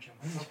a virgin.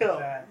 What's up with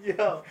that?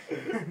 Yo.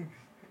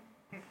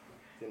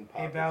 Didn't pop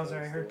Hey his Bowser,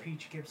 I face heard there.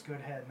 Peach gives good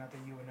head. Not that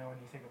you would know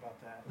anything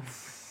about that.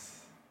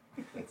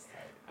 That's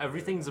tight.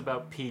 Everything's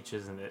about Peach,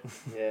 isn't it?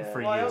 Yeah.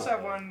 For Well, I you. also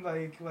have one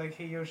like,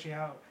 hey Yoshi,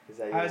 how Is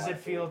that how your does it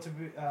wife? feel to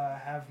be,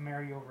 have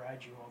Mario ride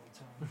you all the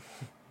time?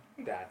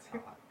 That's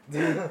hot.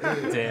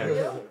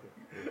 Damn.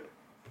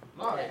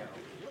 Mario.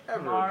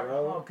 Whatever, Mar-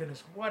 bro. Oh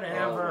goodness,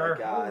 whatever. Oh my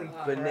god.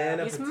 Holy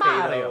Banana It's potato,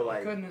 Mario.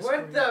 like. Goodness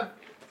What gracious. the?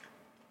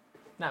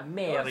 Not Go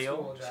Mario. to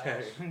school,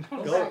 Josh.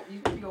 Go- You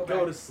can go Go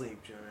back. to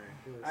sleep, John.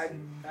 Go to I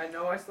sleep.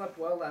 know I slept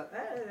well that.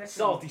 That's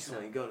Salty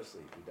swing. Go to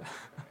sleep.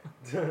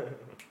 You die.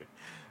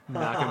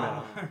 Knock him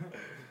out.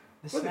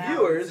 The For the snap-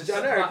 viewers, the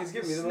John snap- Eric is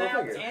giving me the middle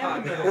snap finger.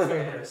 and the middle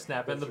finger.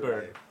 Snap and the That's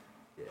bird. right.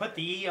 Yeah. Put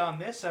the E on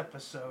this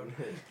episode.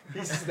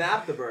 He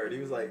snapped the bird. He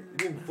was like, he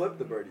didn't flip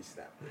the bird. He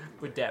snapped it.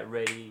 With that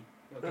ready.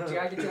 You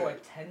gotta get your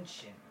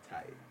attention.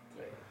 Tight.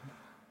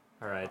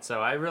 All right,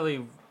 so I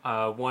really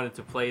wanted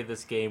to play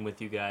this game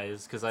with you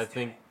guys because I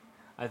think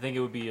it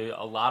would be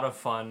a lot of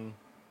fun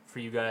for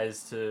you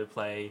guys to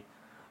play.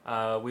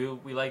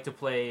 We like to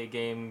play a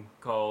game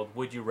called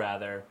Would You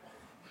Rather.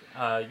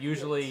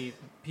 Usually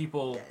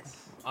people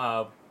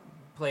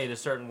play it a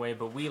certain way,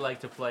 but we like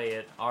to play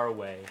it our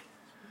way.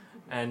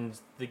 And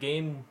the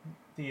game,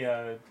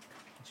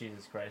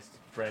 Jesus Christ,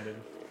 Brandon,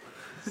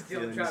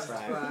 Steal the Travis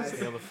fries.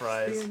 steal the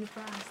fries.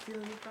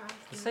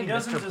 Just say He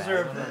doesn't Mr.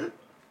 deserve Bad. them.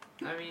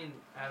 I mean,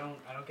 I don't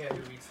care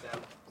who reads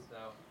them, so.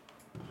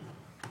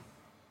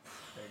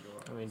 There you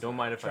go. I mean, don't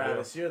mind if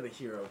Travis, you're the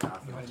hero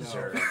Gotham I know.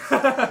 deserves.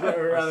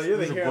 Or rather, you're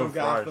the He's a hero blue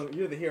fries. Gotham.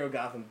 You're the hero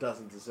Gotham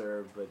doesn't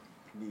deserve, but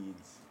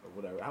needs or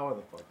whatever.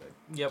 However the fuck that I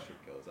do. Yep.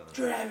 shit goes on.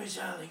 Travis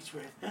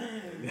Hollingsworth.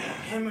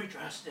 Henry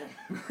trust him.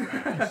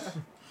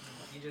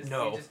 You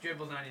No. just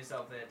dribbled on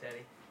yourself there,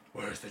 Teddy.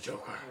 Where's the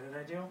Joker? What did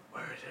I do?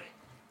 Where is he?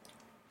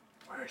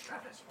 Where is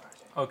Travis? Where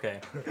is he? Okay.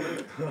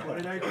 What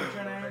did I do,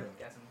 John Aaron?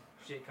 Got some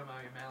shit come out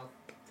of your mouth.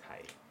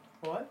 Tight.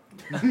 What?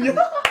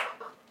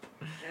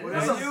 And What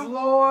this did I is do?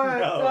 Lord No.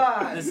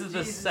 God, This is the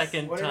Jesus.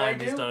 second What did I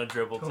time he's do? done a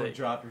dribble Don't take.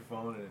 drop your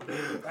phone in.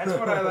 That's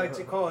what I like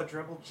to call a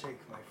dribble take,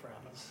 my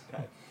friends.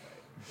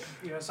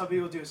 You know, some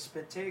people do a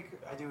spit take.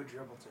 I do a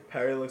dribble take.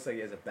 Perry looks like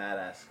he has a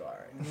badass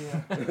scar.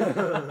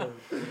 Yeah.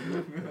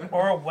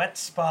 Or a wet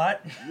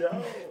spot.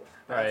 Yo.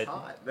 Alright,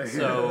 That's hot.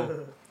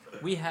 so-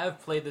 We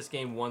have played this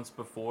game once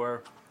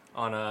before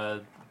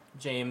on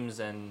James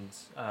and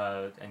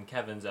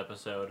Kevin's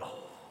episode,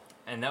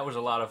 and that was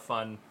a lot of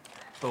fun.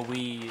 But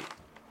we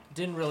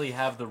didn't really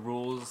have the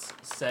rules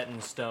set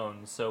in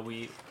stone, so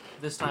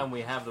this time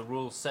we have the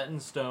rules set in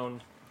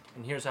stone,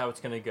 and here's how it's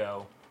gonna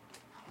go.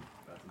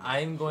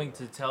 I'm going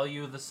to tell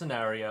you the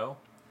scenario,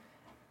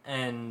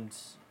 and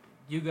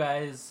you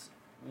guys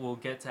will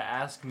get to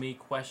ask me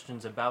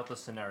questions about the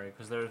scenario,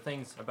 because there are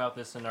things about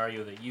this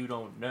scenario that you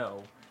don't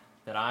know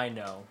that I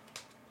know.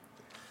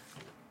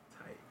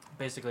 Tight.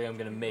 Basically, I'm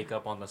going to make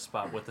up on the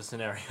spot what the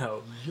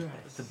scenario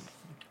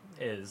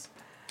is.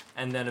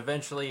 And then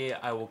eventually,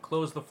 I will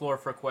close the floor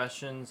for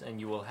questions, and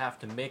you will have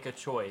to make a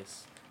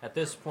choice. At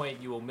this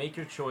point, you will make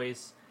your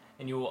choice,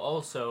 and you will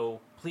also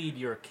plead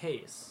your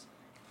case.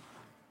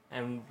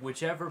 And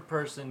whichever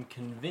person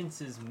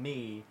convinces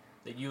me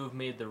that you have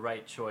made the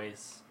right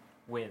choice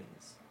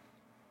wins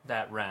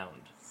that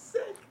round.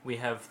 Sick. We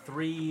have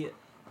three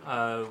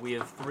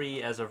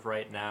as of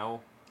right now,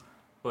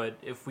 but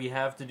if we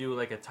have to do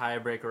like a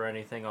tiebreaker or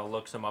anything, I'll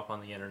look some up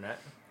on the internet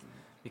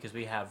because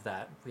we have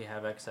that. We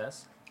have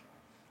excess.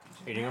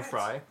 Eating a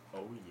fry.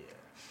 Oh yeah.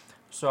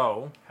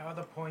 So How are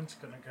the points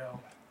gonna go?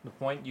 the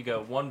point, you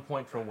get 1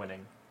 point for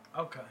winning.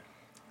 Okay.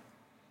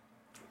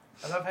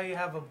 I love how you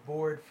have a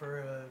board for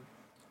a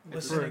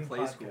It's a listening play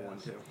podcast. school one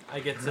too. I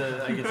get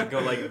to go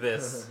like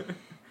this.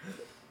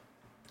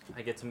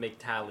 I get to make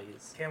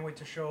tallies. Can't wait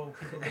to show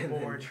people the And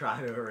then board.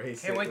 try to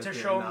erase Can't it wait with to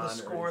your show them the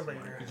score non-erase later.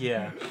 marker.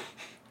 Yeah.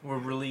 We'll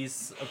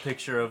release a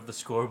picture of the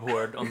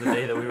scoreboard on the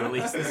day that we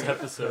release this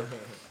episode.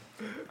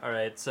 All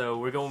right, so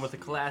we're going with a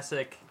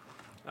classic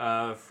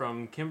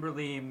from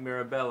Kimberly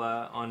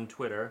Mirabella on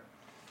Twitter.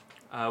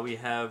 We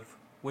have,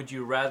 would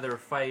you rather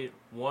fight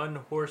one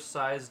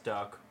horse-sized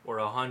duck or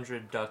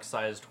 100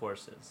 duck-sized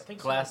horses? I think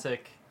so.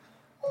 Classic.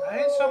 I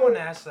think someone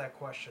asked that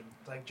question,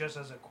 like just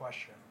as a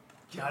question,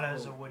 not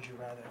as a would you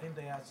rather. I think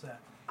they asked that.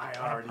 I On a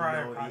already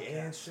prior know the podcast.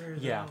 answer.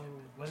 Yeah.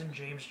 Wasn't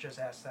James just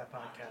asked that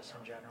podcast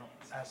in general?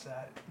 Asked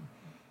that.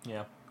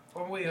 Yeah.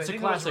 Or wait, It's I a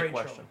think it was classic Rachel.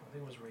 question. I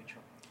think it was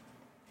Rachel.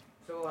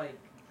 So like,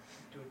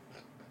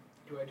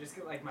 do I just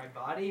get like my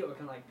body, or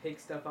can I like pick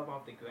stuff up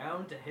off the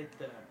ground to hit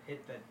the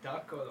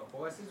duck or the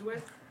horses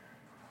with?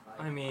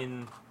 Like, I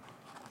mean,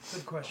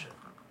 Good question.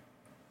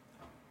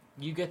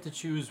 you get to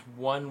choose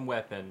one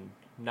weapon,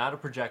 not a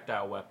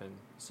projectile weapon.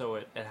 So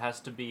it has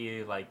to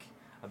be like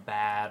a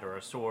bat or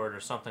a sword or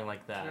something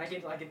like can I that.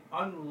 get like an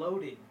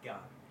unloaded gun?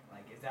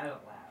 Like, is that allowed?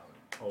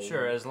 Oh,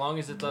 Sure, as long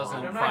as it doesn't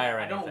I'm not- fire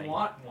I anything. don't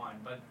want one,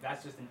 but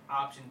that's just an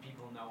option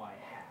people know I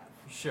have.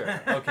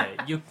 Sure. Okay.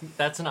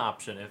 That's an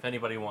option if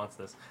anybody wants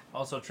this.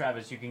 Also,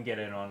 Travis, you can get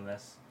in on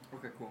this.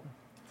 Okay, cool.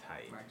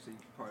 tight. I'm actually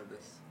part of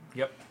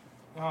this.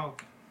 Oh,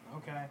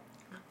 okay.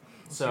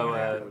 Let's see So, what Go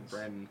happens. with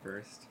Brandon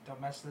first.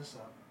 Don't mess this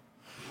up.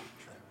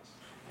 Travis.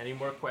 Any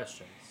more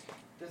questions?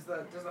 Does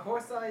the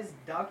horse-sized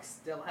duck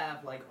still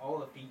have like all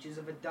the features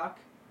of a duck?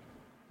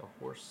 The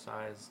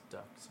horse-sized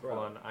ducks. Bro.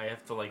 Hold on, I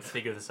have to like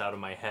figure this out in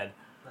my head.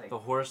 Like, The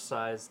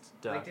horse-sized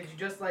duck. like did you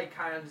just like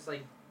kind of just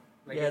like?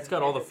 Yeah, it's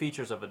got all the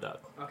features of a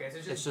duck. Okay, so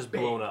it's it's just just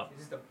big. blown up.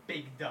 It's just a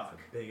big duck.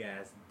 Big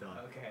ass duck.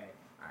 Okay,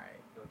 all right.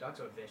 Yo, ducks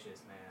are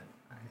vicious,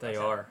 man. They Ducks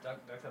are. Have,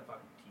 ducks have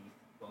fucking teeth.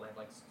 Well, they have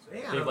like. They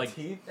They have, like,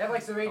 teeth. They have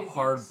like A serrated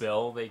hard teeth.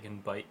 bill they can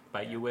bite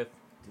you with.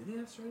 Do they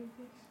have serrated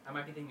teeth? I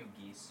might be thinking of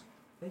geese.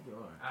 I think you are.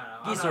 I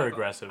don't know. Geese I'm not are a bi-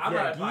 aggressive. I'm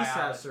yeah, not a geese have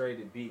biologist.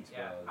 serrated beaks,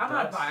 Yeah, bro. I'm not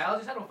a Ducks-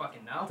 biologist. I don't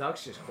fucking know.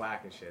 Ducks just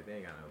quack and shit. They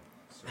ain't got no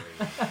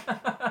serrated.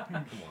 Come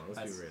on, let's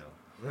That's- be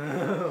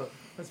real.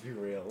 Let's be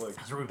real. Look,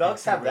 That's rude.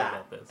 ducks Be have real that.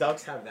 about this.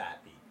 Ducks have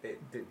that beak.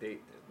 They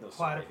no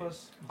serrated.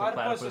 Platypus. The Platypus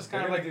platypus. is They're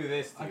kind of gonna like do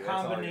this to a you. That's all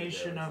you're gonna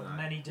combination do. of It's not-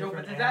 many Yo, different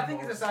but if that thing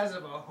is the animals. size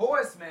of a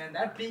horse, man,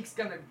 that beak's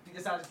gonna be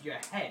the size of your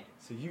head.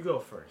 So you go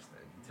first,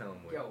 then. You tell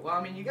them what. Yo, well,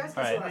 I mean, you guys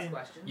can Alright. still I ask mean,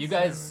 questions. You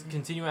guys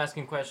continue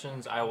asking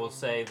questions. I will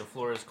say the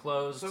floor is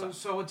closed.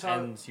 So it's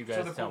and you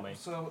guys so tell me.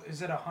 So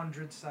is it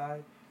 100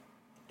 side?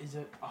 Is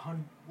it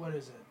 100? What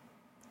is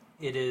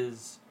it? It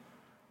is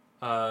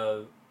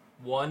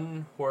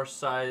one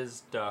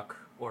horse-sized duck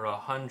or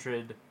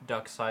 100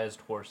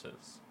 duck-sized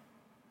horses.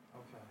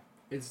 Okay.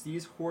 Is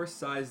these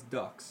horse-sized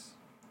ducks,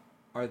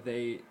 are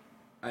they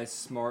as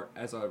smart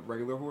as a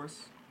regular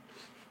horse?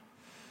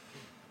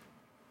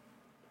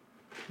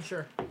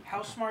 Sure.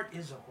 How smart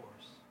is a horse?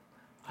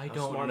 I How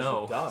don't smart is a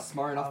know. duck?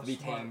 Smart enough How to be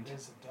smart tamed.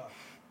 is a duck?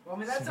 Well, I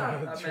mean, that's not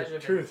a measure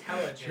of Truth.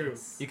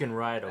 intelligence. You can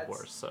ride a That's-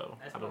 horse, so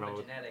That's I don't more know.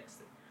 of genetics.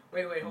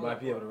 Wait, You hold might on.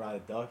 be able to ride a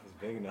duck if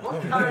it's big enough.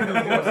 What kind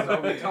of horses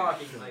are we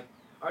talking? Like,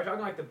 are we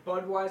talking like the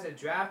Budweiser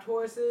draft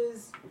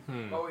horses?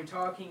 Hmm. Or are we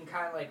talking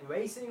kind of like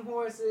racing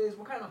horses?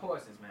 What kind of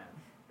horses, man?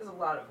 There's a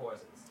lot of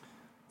horses.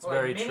 It's Or,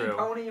 very like, mini true.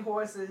 pony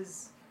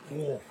horses.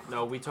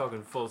 No, we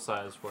talking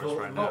full-size horse Full,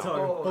 right I'm now.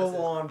 talking Full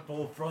full on,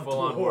 full frontal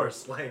Full-on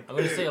horse. Like, I'm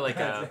gonna say like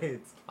that's a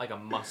it. like a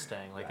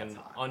Mustang, like That's an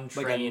hot.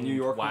 untrained New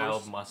York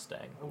wild horse?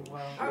 Mustang. Oh wow.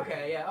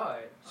 Okay, yeah,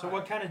 alright. So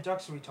what kind of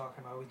ducks are we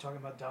talking about? Are we talking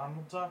about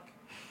Donald Duck?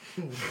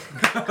 Talking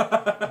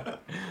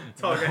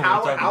We're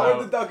Howard, talking Howard the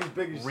about Duck is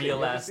big as shit. real You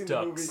ever ass seen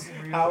the movie? ducks.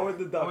 Howard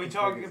the Duck. Are we is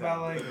talking big as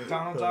about hell. like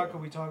Donald Duck? Are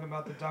we talking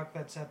about the duck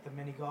that's at the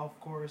mini golf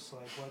course?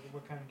 Like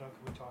what kind of duck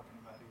are we talking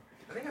about here?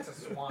 I think that's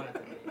a swan at the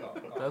mini golf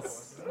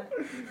That's-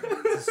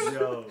 course, isn't it?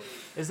 Yo.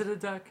 Is it a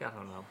duck? I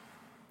don't know.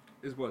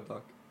 Is what a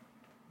duck?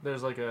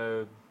 There's like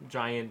a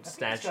giant I think it's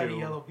got a statue.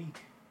 yellow beak.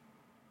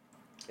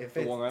 If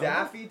The it's Long Island?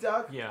 Daffy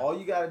Duck, Yeah. all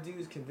you gotta do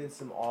is convince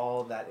them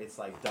all that it's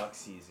like duck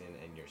season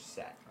and you're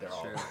set. They're That's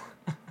all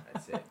true.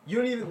 That's it. You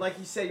don't even, like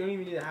you said, you don't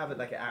even need to have it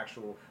like an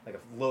actual, like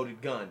a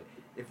loaded gun.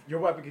 If your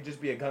weapon could just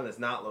be a gun that's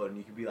not loaded, and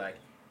you could be like,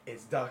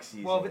 it's duck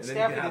season. Well, if it's and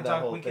then you Daffy can the have that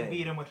Duck, whole we can thing.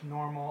 beat him with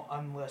normal,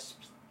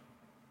 unlisped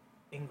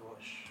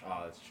English.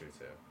 Oh, that's true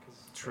too.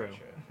 'Cause True.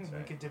 That's we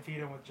right. could defeat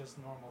him with just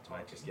normal talking.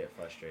 Might just get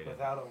frustrated.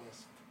 without a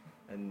lisp.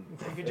 And You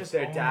could if just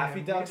they're own Daffy him.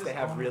 You Ducks, could they just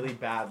have own really him.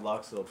 bad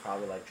luck, so they'll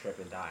probably like trip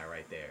and die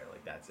right there.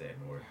 Like that's it,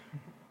 or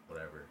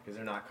whatever. Because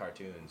they're not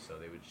cartoons, so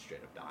they would just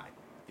straight up die.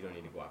 You don't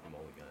need to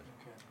guacamole gun.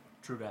 Okay.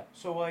 True that.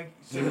 So like,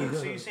 so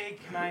you say,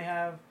 can I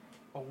have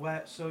a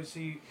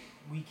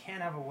we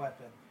can have a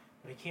weapon,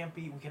 but it can't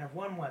be. We can have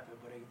one weapon,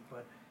 but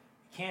it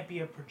can't be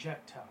a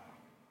projectile.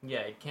 Yeah,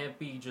 it can't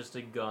be just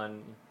a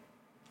gun.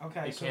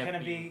 Okay, It so can't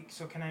can it be- be?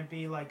 So can I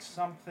be like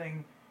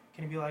something?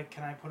 Can it be like?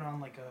 Can I put on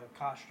like a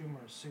costume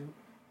or a suit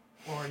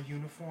or a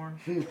uniform?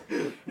 He's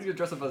gonna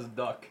dress up as a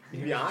duck.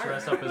 You Be can iron.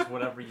 dress up as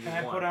whatever you Can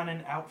I want. put on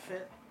an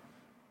outfit?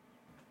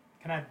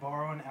 Can I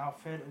borrow an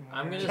outfit? And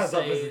I'm wear it? gonna Dress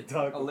up as say- a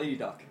duck. A lady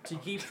duck. To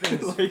keep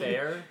things Like-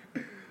 fair,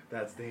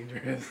 That's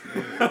dangerous.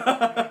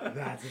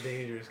 That's a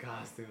dangerous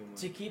costume.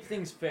 to keep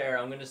things fair,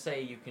 I'm gonna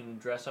say you can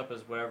dress up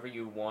as whatever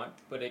you want,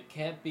 but it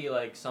can't be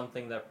like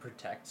something that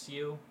protects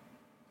you.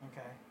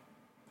 Okay.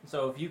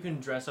 So if you can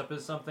dress up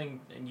as something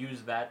and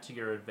use that to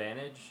your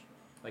advantage,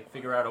 like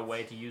figure out a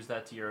way to use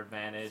that to your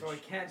advantage. So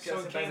it can't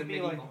So dress it up as a can't be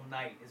medieval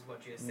knight, is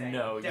what you're saying.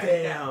 No,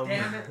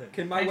 Damn it.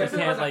 Can my I You just weapon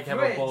it can't was a like have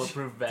a fridge.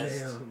 bulletproof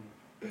vest.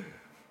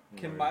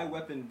 can my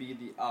weapon be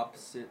the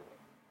opposite?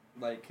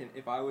 Like,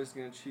 if I was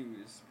gonna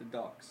choose the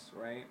ducks,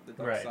 right? The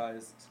Right.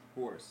 duck-sized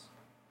horse.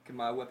 Can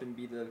my weapon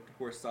be the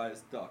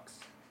horse-sized ducks?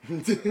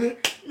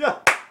 Yeah.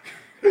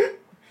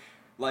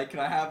 Like, can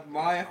I have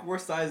my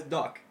horse-sized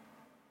duck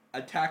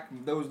attack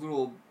those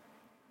little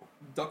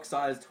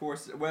duck-sized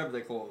horses, whatever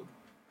they're called?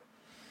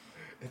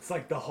 It's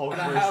like the Hulk Can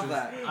I versus. have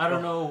that? I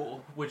don't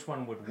know which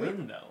one would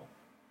win though.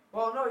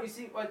 Well, no, you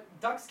see,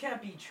 ducks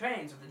can't be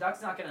trained, so the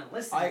duck's not gonna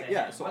listen I- to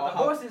yeah, him. so But I'll the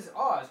have- horse is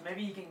ours.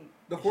 Maybe he can.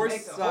 The you should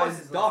make the horses horse-sized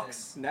listen.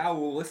 ducks now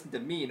will listen to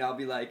me, and I'll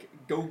be like,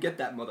 "Go get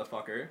that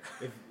motherfucker."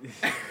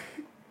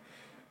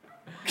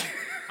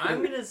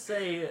 I'm gonna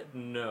say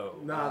no.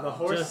 Nah, the Just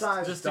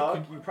horse-sized to duck,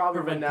 con- you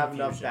probably prevent wouldn't have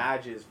enough confusion.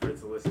 badges for it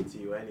to listen to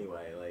you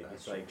anyway. Like, That's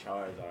it's like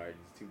Charizard,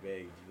 it's too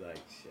big. You like,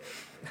 shit.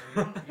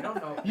 You don't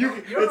know. You,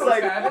 you don't it's know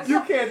like, Travis.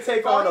 you can't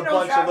take All on a you know,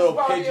 bunch of Travis little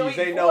probably pidgeys. Elite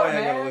They know Four, they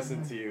ain't gonna man.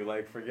 listen to you.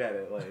 Like, forget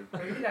it. Like,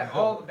 You can have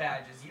all the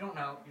badges. You don't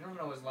know. You don't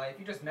know his life.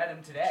 You just met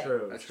him today.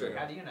 true, That's true. true.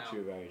 How do you know?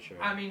 True, very true.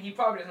 I mean, he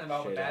probably doesn't have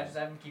all the Straight badges. I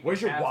haven't keep.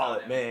 Where's your tabs on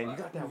wallet, him, man? but- You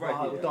got that Right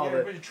wallet here. with all the,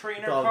 with the trainer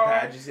with all the card.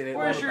 badges in it.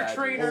 Where's all the your badges.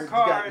 trainer You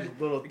got card? this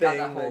little You got thing.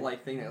 that whole like,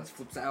 like thing that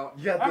flips out.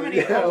 you got How the, many,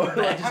 yeah,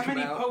 badges how come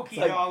many out? Poke It's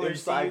like dollars do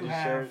inside you your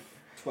have? shirt.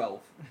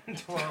 12.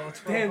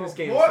 12. Damn, this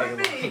game is More taking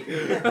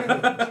than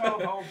long. me.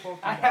 12 whole Poke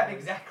I have dollars.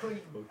 exactly.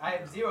 I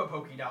have 0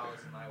 Poke dollars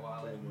in my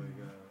wallet. Oh my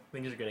god.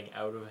 Things are getting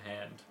out of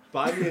hand.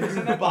 Buy me Isn't a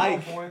that the whole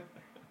bike. point?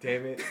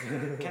 Damn it.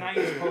 Can I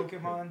use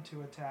Pokemon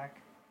to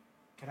attack?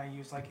 Can I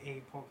use like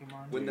a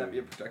Pokemon? Wouldn't that be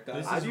a projectile?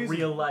 This I'd is use-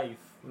 real life,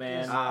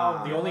 man.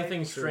 Ah, The only right.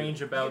 thing True.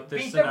 strange about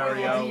this Beat them with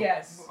scenario.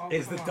 yes. Oh,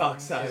 Is the come duck on.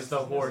 size. Is the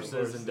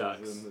horses and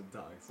ducks. And the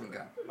ducks.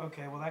 Okay.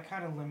 Okay, well that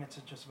kind of limits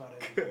it just about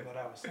everything that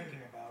I was thinking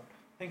about.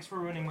 Thanks for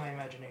ruining my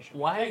imagination.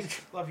 Why?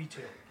 Love you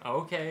too.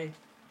 Okay.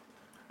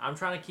 I'm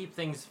trying to keep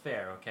things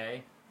fair,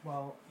 okay?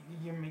 Well,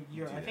 you're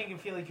Do I think that. you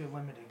feel like you're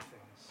limiting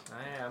things.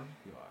 I am.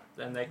 You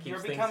are. And that keeps You're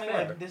things becoming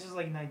fair. like this is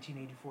like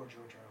 1984 George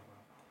Orwell.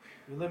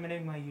 You're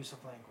limiting my use of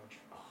language.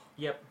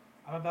 Yep.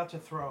 I'm about to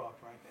throw up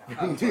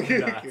right Do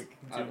not.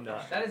 I- Do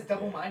not. That is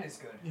double minus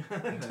good.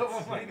 now.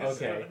 Double minus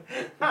Okay.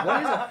 one.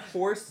 What is a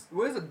horse?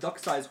 What is a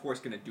duck-sized horse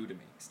gonna do to me?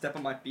 Step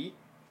on my feet?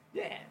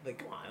 Yeah, like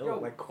come on, Yo,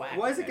 like quack.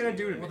 what is it gonna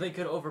do to me? Well, they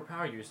could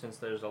overpower you since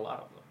there's a lot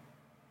of them.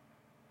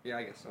 Yeah,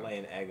 I guess so. Lay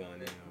an egg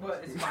on it.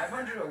 What is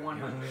 500 or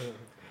 100?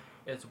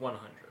 It's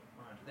 100.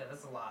 Yeah,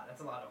 that's a lot.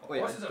 That's a lot of Wait,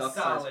 horses a are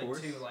duck-sized solid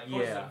horse? too. Like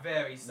horses Yeah. are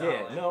very solid.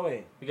 Yeah, no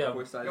way. You got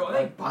Horse-sized Yo, duck.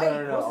 they bite.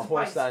 No, a Horses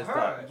horse-sized bites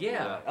duck. hurt.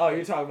 Yeah. Oh,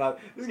 you're talking about.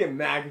 This is getting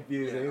mad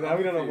confusing. Yeah, Now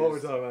we don't know what we're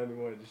confused. talking about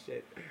anymore. Just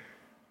shit.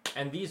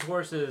 And these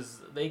horses,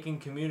 they can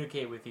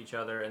communicate with each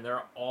other, and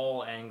they're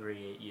all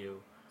angry at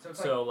you. So it's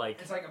So like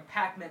like, it's like a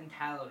pack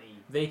mentality.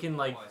 they can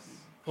like horse.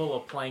 pull a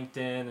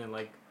plankton and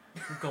like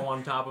go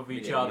on top of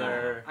each Yeah.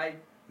 other. I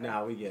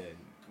Nah, we get it.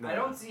 I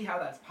don't see how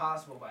that's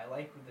possible, but I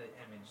like the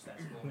image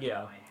that's going Yeah.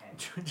 in my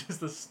head.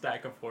 Just a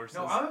stack of horses.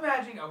 No, I'm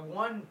imagining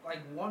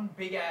one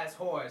big ass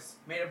horse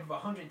made up of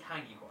 100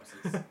 tiny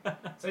horses.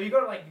 So you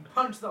go to like you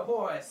punch the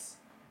horse,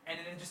 and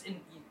then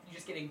you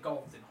just get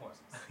engulfed in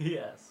horses.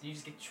 Yes. You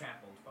just get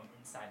trampled from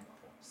inside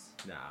the horse.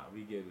 Nah,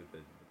 we good with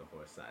the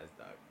horse-sized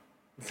duck.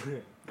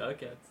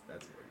 Okay.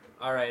 That's what we're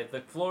good. All right.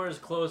 The floor is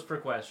closed for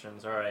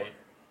questions. All right.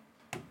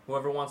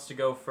 Whoever wants to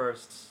go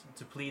first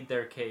to plead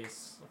their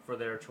case for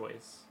their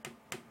choice.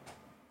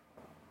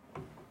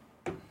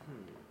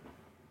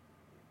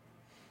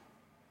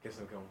 Guess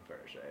I'm going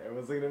first, right?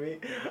 Everyone's looking at me.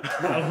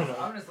 I don't know.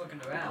 I'm just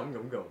looking around.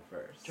 I'm going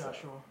first. so.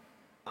 Joshua.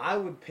 I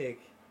would pick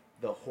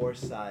the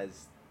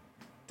horse-sized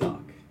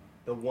duck.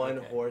 The one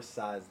Okay.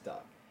 horse-sized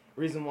duck.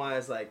 Reason why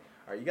is like,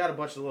 alright, you got a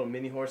bunch of little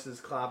mini horses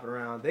clopping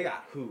around. They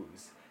got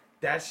hooves.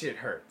 That shit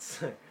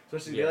hurts.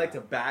 Especially Yeah. they like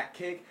to back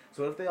kick.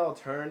 So what if they all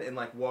turn and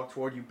like walk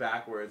toward you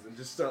backwards and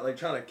just start like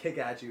trying to kick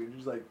at you and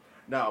just like,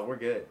 no, we're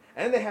good.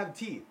 And they have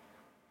teeth.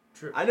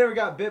 True. I never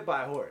got bit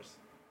by a horse.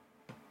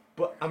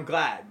 But I'm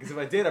glad, because if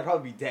I did, I'd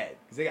probably be dead.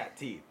 Because they got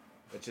teeth.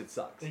 That shit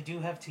sucks. They do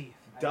have teeth.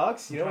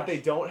 Ducks, you know what they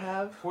Josh. don't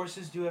have?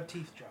 Horses do have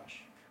teeth,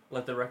 Josh.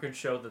 Let the record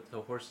show that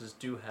the horses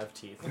do have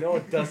teeth. You know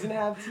what doesn't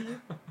have teeth?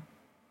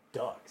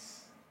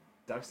 Ducks.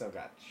 Ducks don't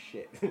got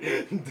shit.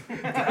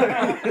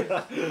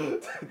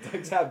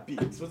 Ducks have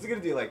beaks. What's it gonna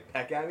do? Like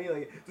peck at me?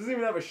 Like it doesn't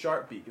even have a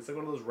sharp beak. It's like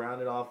one of those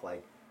rounded off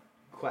like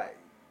quite.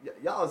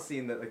 Y'all have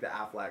seen the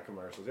Aflac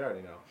commercials. You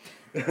already know.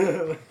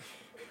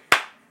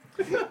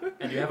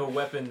 And you have a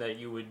weapon that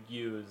you would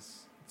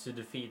use to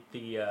defeat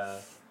the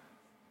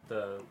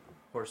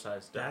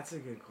horse-sized duck. That's a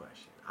good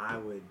question.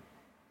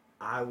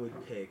 I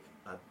would pick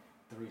a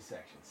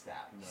 3-section staff.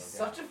 No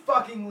Such a doubt.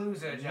 fucking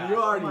loser, Josh. You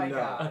already oh my know. A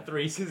God.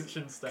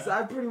 3-section staff. Cause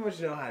I pretty much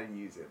know how to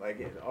use it.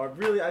 Or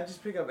really, I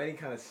just pick up any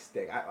kind of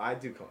stick. I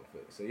do kung fu,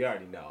 so you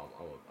already know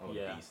I'm a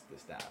Yeah. beast with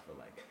the staff.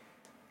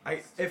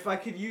 But if I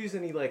could use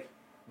any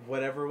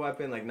whatever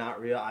weapon,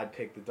 not real, I'd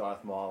pick the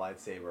Darth Maul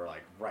lightsaber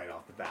right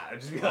off the bat. I'd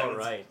just be like, All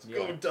right, let's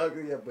go yeah. duck,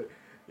 yeah. But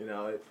You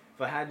know,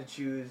 if I had to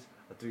choose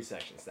a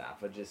 3-section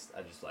staff, I just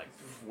like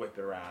whip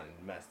it around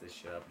and mess this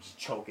shit up, just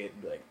choke it,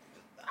 and be like,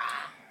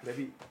 ah,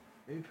 maybe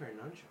a pair of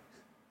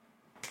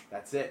nunchucks.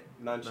 That's it,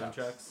 nunchucks.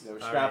 Nunchucks? They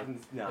were All strapping.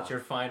 No, That's your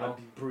final.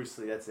 Bruce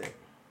Lee. That's it.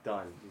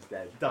 Done. He's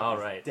dead. Duck All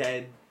is right.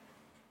 Dead.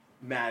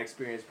 Mad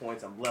experience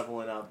points. I'm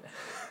leveling up.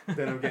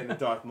 Then I'm getting the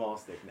Darth Maul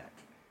stick next.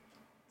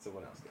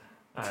 Someone else.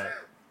 All right.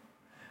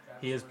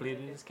 He has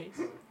pleaded his case.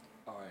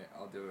 Alright,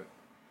 I'll do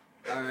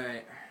it.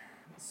 Alright,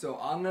 so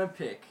I'm gonna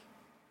pick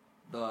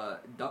the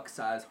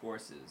duck-sized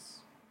horses.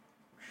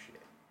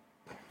 Shit.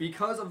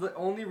 Because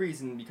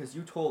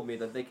you told me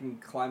that they can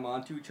climb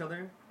onto each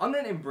other, I'm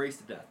gonna embrace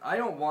the death. I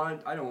don't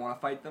want to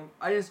fight them.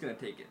 I'm just gonna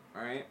take it,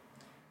 alright?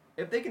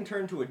 If they can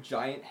turn into a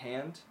giant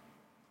hand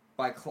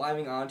by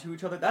climbing onto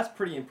each other, that's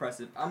pretty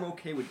impressive. I'm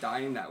okay with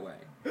dying that way.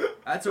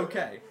 That's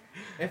okay.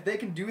 If they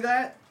can do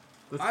that,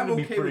 That's I'm gonna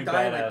be okay pretty with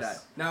dying badass. like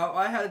that.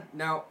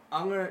 Now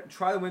I'm gonna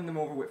try to win them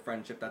over with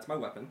friendship. That's my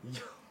weapon.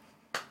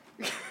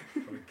 What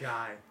a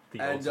guy. The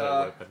And,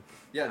 ultimate weapon.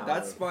 Yeah, Power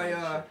that's of my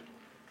friendship.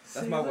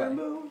 that's my Sailor way.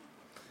 Moon.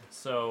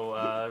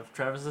 So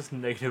Travis is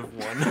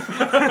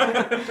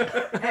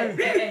 -1.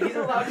 Hey, he's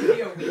allowed to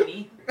be a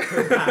weenie.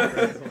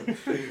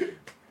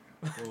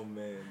 Oh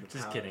man. the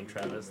Just power kidding, of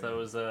Travis. man. That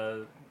was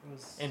It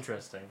was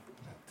interesting,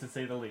 to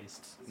say the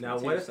least. Now,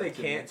 what if they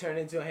can't turn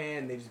into a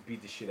hand? They just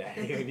beat the shit out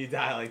of you and you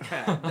die like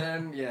that.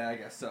 Then yeah, I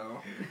guess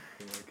so.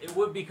 It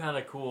would be kind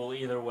of cool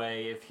either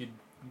way if you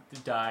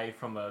die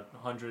from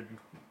 100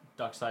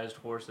 duck-sized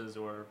horses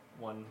or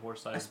one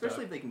horse-sized Especially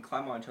duck. if they can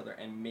climb on each other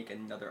and make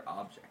another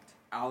object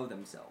out of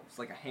themselves,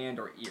 like a hand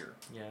or ear.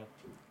 Yeah.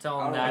 Tell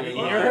I him don't that know.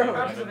 in Ear? your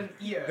Perhaps with weapon.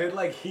 an ear. They'd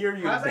like hear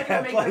you. How's that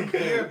gonna make like,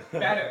 the ear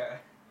better?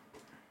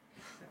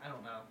 I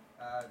don't know.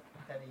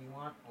 Teddy, you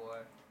want or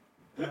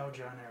no,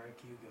 John Eric,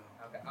 you go.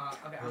 okay?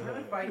 Okay, I'm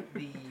gonna fight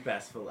the.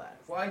 Best for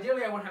last. Well,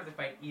 ideally, I wouldn't have to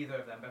fight either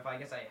of them, but if I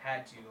guess I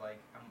had to, like,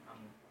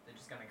 they're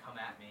just gonna come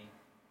at me.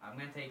 I'm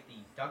gonna take the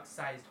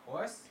duck-sized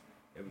horse.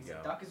 There we Because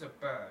go. a duck is a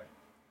bird,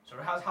 so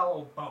it has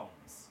hollow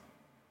bones.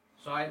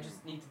 So I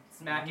just need to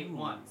smack it Ooh.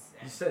 once.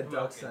 And You said broken.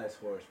 duck-sized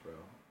horse, bro.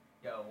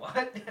 Yo,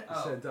 what? You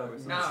Oh. said duck.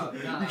 No,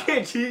 You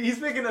can't cheat. He's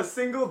picking a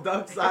single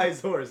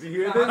duck-sized horse. You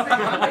hear No, this?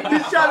 I'm thinking-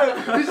 He's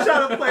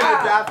trying to play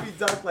the Daffy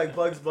Duck like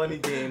Bugs Bunny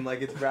game,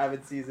 like it's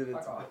rabbit season.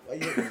 It's, Fuck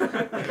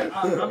you-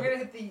 I'm gonna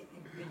hit the.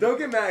 Don't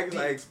get mad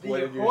because I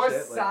exploited the your shit.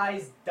 Like,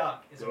 horse-sized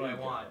duck is There what I you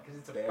go. want because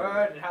it's a There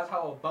bird. you It has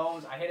hollow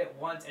bones. I hit it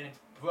once and it's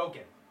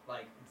broken.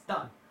 Like it's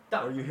done.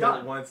 Done. or you hit done.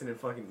 it once and it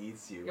fucking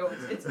eats you. Yo,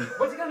 it's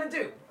what's it gonna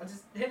do? I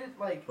just hit it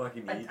like.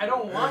 Fucking eat I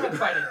don't you. want to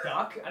fight a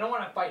duck. I don't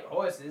want to fight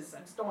horses. I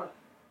just don't want.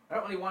 I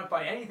don't really want to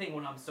fight anything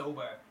when I'm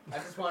sober. I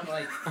just want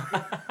like.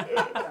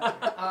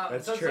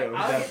 That's so it's true,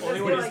 Like, I'll definitely. get Only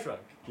this when guy, he's drunk.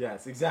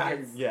 Yes,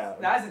 exactly. Yeah.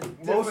 That's a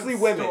different Mostly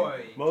women.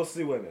 story.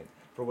 Mostly women,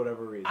 for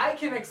whatever reason. I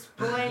can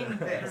explain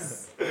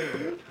this,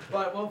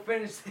 but we'll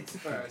finish this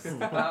first.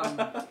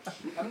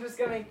 I'm just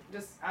gonna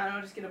I don't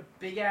know, just get a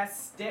big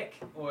ass stick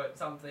or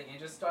something and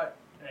just start.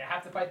 I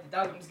have to fight the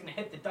duck. I'm just gonna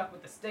hit the duck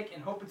with the stick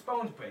and hope its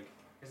bones break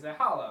because they're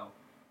hollow.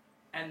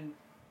 And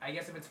I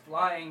guess if it's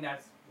flying,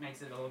 that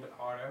makes it a little bit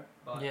harder.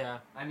 But Yeah.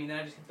 I mean, then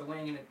I just hit the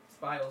wing and it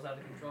spirals out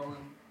of control. And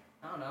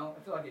I don't know.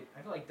 I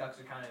feel like ducks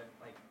are kind of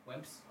like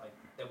wimps, like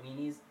they're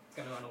weenies. It's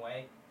gonna run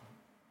away.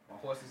 While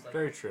horses like.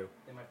 Very true.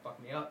 They might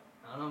fuck me up.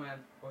 I don't know, man.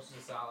 Horses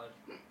are solid.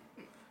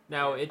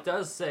 Now, it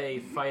does say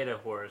fight a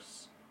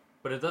horse,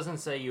 but it doesn't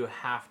say you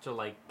have to,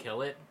 like,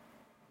 kill it.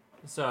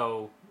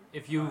 So,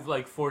 if you,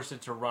 like, force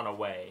it to run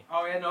away,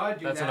 Oh yeah, no, I'd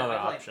do that's that. another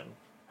I'd, like, option.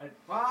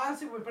 well,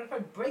 honestly, but if I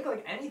break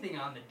like anything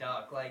on the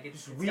duck, like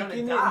it's Just gonna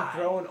weaken it die. and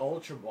throw an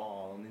ultra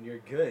ball, and then you're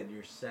good.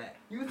 You're set.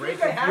 You break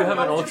think I it. have, You have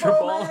an Ultra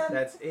Ball? Man?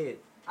 That's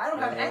it. I don't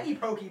have Uh, any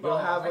Pokeballs. You'll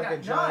have I like got a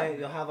giant. none.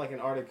 You'll have like an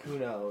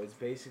Articuno. It's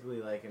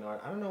basically like an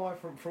art. I don't know why.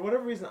 For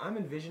whatever reason, I'm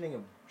envisioning a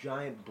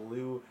giant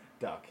blue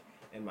duck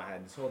in my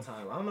head this whole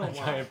time. I don't know A why.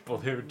 giant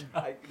blue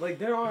duck. Like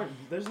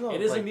there's no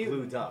It is a like, mutant,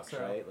 blue ducks, so-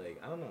 right?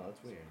 Like I don't know.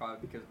 It's weird.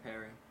 Probably because of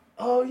Perry.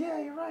 Oh yeah,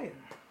 you're right.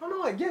 I don't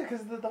know. Like, yeah,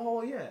 because the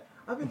whole yeah.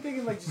 I've been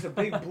thinking like just a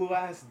big blue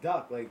ass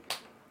duck. Like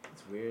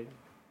it's weird.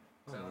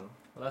 I don't know.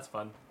 Well, that's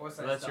fun.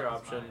 Horse-sized So that's your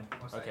duck is option. mine.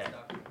 Horse-sized Okay.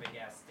 duck, big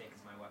ass stick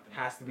is my weapon.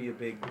 Has to be a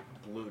big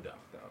blue duck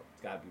though.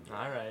 It's gotta be blue.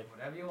 All right.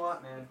 Whatever you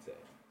want, man. That's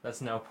it.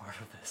 That's now part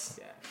of this.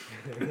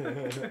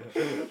 Yeah.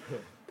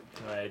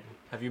 All right.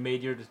 Have you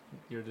made your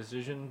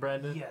decision,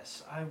 Brandon?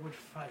 Yes, I would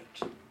fight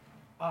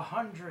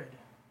 100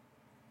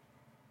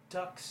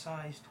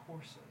 duck-sized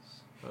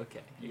horses.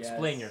 Okay. Yes.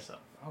 Explain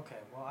yourself. Okay,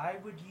 well, I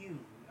would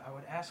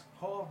ask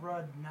Paul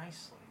Rudd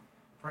nicely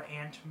for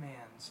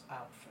Ant-Man's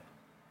outfit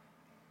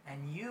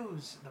and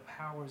use the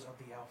powers of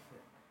the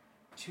outfit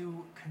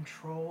to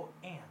control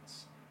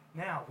ants.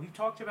 Now, we've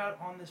talked about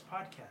on this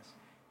podcast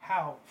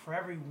how for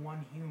every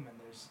one human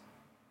there's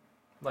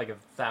Like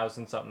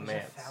 1,000-something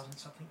there's ants.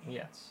 1,000-something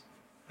Yeah. ants.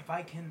 If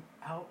I can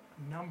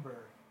outnumber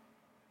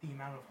the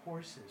amount of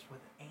horses with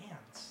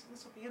ants,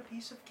 this will be a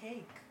piece of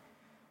cake.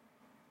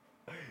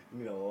 You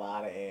need a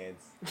lot of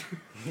ants.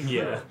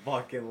 Yeah. A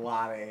fucking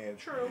lot of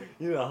ants. True.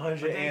 You need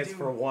 100 But they ants do-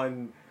 for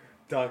one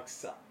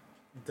duck's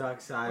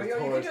duck-sized Well,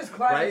 you horse. can just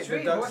climb right? a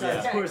tree. The Horses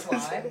duck-sized can't horse.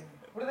 climb.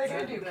 What are they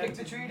gonna do? Kick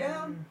the tree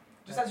down?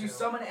 Just as you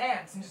summon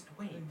ants and just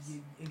waves.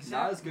 Exactly.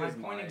 Not as good my as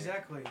point mine.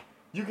 exactly.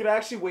 You could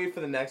actually wait for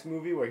the next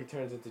movie where he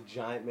turns into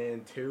Giant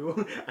Man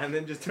 2, and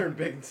then just turn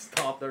big and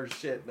stomp their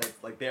shit. That's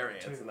like their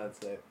ants, and that's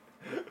it.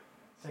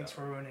 Thanks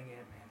for ruining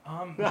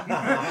Ant-Man.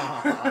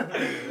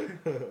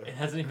 It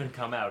hasn't even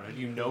come out, and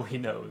you know he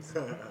knows.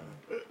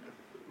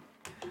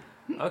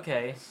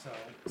 Okay,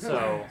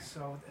 So-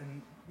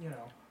 and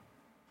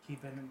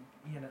keeping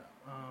yeah.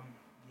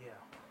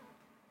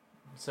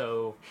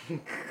 so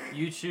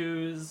you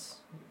choose.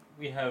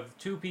 We have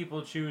two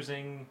people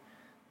choosing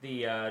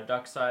the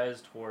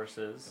duck-sized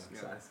horses,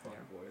 Duck-sized fucking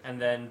boys.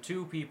 and then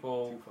two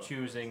people Two fuck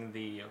choosing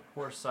the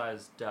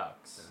horse-sized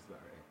ducks. That's about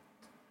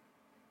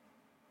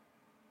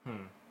right.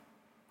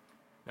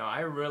 Now, I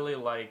really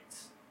liked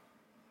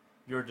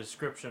your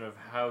description of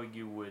how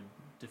you would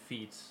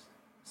defeat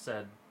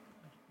said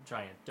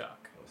giant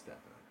duck. Most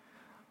definitely.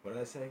 What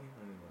did I say again?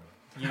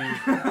 I don't remember. You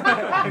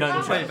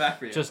I'll play it nunchucks, back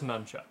for you. just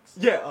nunchucks.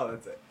 Yeah, oh,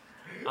 that's it.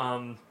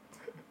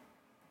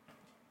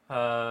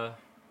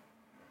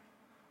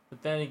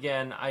 But then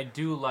again, I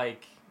do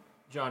like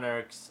John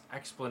Eric's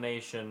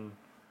explanation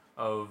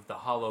of the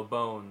hollow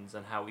bones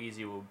and how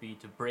easy it will be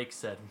to break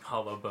said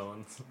hollow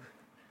bones.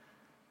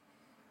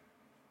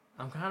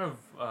 I'm kind of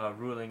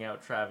ruling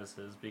out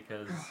Travis's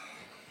because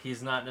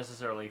he's not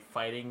necessarily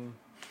fighting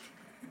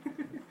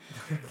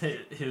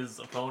his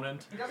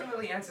opponent. He doesn't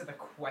really answer the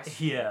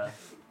question. Yeah,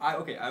 I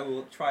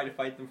will try to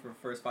fight them for the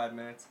first 5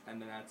 minutes, and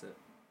then that's it.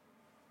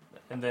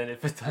 and then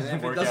if it And doesn't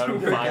if it work doesn't out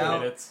in work 5 out,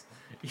 minutes,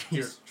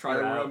 Just try to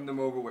you're out. rub them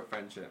over with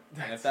friendship.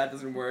 And if that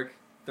doesn't work,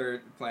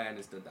 third plan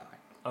is to die.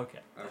 Okay,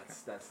 Okay.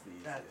 That's the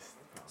easiest.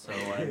 so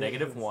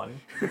 -1.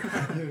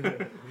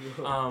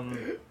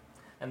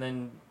 And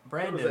then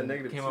Brandon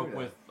negative came 2 up now?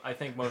 with, I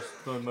think,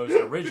 the most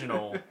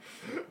original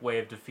way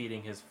of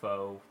defeating his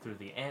foe through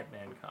the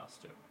Ant-Man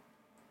costume.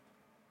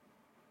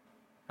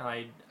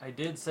 And I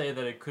did say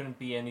that it couldn't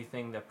be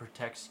anything that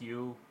protects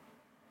you,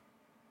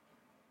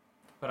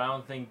 but I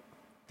don't think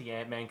the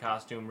Ant-Man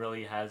costume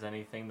really has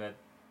anything that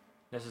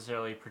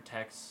necessarily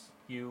protects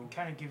you. It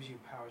kind of gives you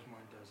powers more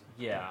than it doesn't.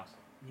 Yeah.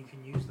 You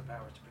can use the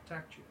powers to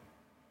protect you.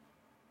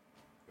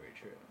 Very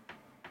true.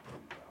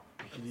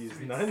 You could use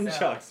Sweet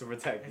nunchucks to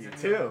protect Is you it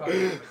too.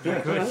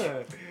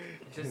 really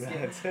Just That's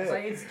it's it.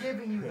 like it's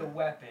giving you the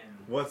weapon.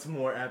 What's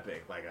more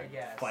epic? Like I a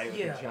guess. fight with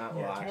Yeah, a giant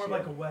yeah, well, it's more actually,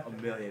 like a weapon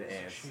A million than it's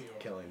a ants shield.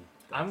 killing.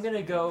 I'm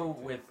gonna go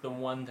with the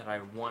one that I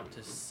want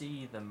to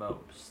see the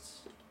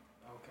most.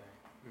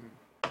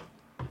 Okay.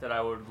 That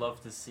I would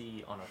love to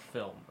see on a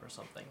film or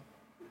something.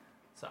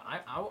 So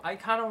I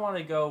kind of want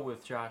to go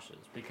with Josh's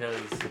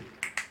because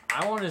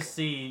I want to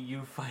see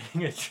you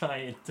fighting a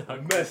giant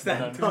duck. Mess with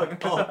that nunchucks.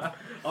 duck up.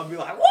 I'll be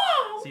like,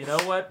 whoa! So you know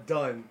what?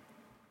 Done.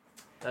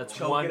 That's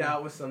Choke one. it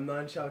out with some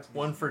nunchucks.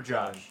 One for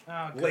Josh.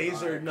 Oh, good.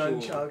 Laser Alright,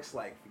 cool. nunchucks,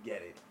 like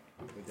forget it.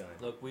 We're done.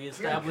 Look, we We're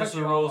gonna established cut the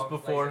you all rules off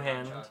with laser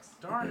beforehand.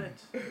 nunchucks. Darn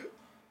it.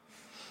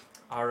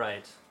 All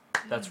right,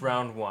 that's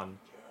round one.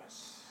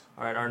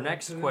 All right, our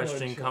next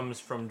question comes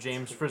from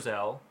James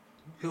Frizzell,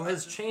 who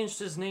has changed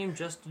his name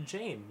just to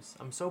James.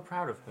 I'm so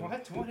proud of him.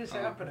 What? What is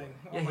happening?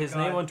 Oh Yeah, my his God.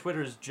 name on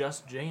Twitter is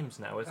just James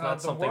now. It's not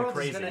the something world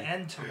crazy. is gonna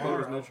end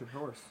tomorrow.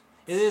 horse.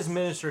 It is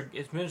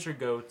miniature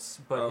goats,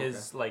 but Oh, okay.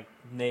 his like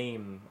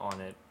name on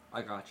it,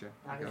 I gotcha.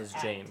 Not Is his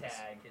at James.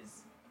 Tag,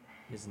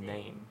 his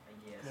name.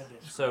 I guess.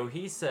 Goodness. So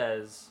he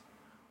says,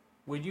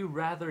 "Would you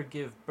rather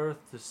give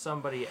birth to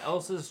somebody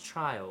else's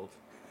child,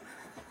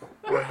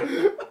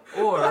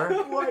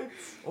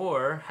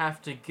 or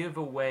have to give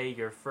away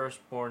your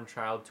firstborn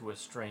child to a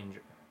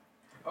stranger?"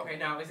 Okay,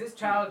 now is this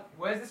child?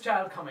 Where's this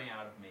child coming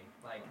out of me?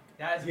 Like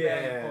that is a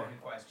very Yeah.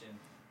 important question.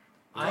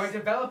 Do I- I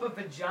develop a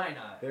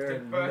vagina There to are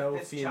birth no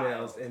this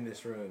females child? in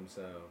this room,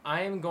 so.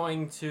 I am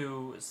going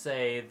to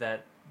say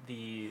that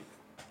the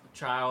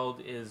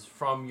child is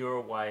from your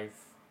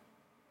wife,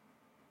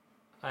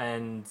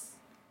 and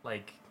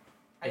like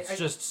it's I-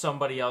 just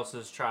somebody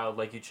else's child.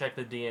 Like you check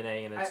the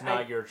DNA and it's I-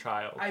 not your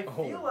child. I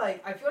feel Oh.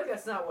 like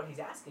that's not what he's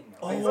asking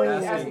though. I Oh. feel like he's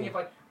Asking- asking if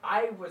like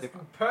I was If-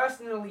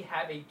 personally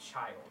have a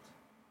child.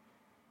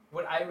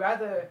 Would I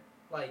rather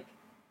like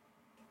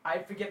I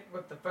forget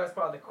what the first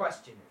part of the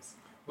question is.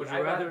 Would Would I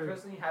you rather rather-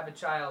 personally have a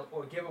child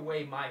or give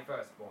away my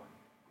firstborn?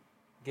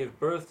 Give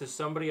birth to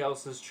somebody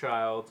else's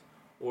child,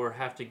 or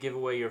have to give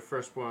away your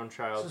firstborn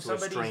child So to a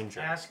somebody's stranger.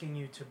 asking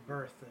you to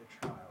birth their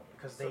child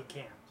because they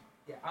can't.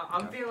 Yeah,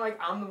 I'm Okay. feeling like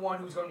I'm the one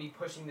who's going to be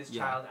pushing this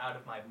Yeah. child out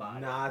of my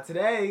body. Not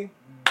today.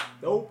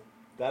 Nope.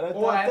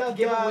 Or I have to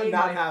give away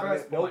Not my having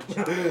it. Nope.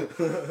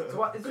 So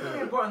what, it's really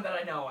important that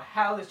I know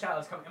how this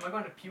child is coming. Am I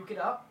going to puke it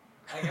up?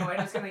 Like, am I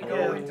just going to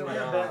go into like,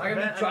 yeah. am I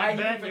going to be dry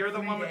Ben, for you're the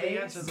 3 one with the days?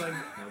 answers. Like,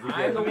 I'm the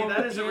I mean, one that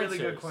with is the a really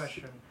good answers.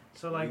 question.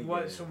 So like, We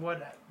what? get So it.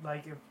 what?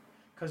 Like, if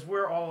because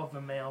we're all of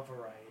the male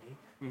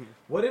variety.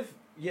 What if?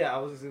 Yeah, I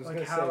was Like,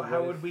 gonna say. how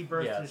What would if, we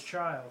birth Yes. this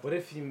child? What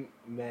if you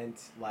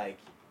meant like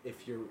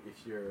if your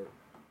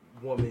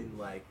woman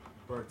like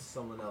births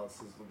someone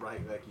else's, right?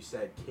 Like you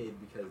said, kid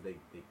because they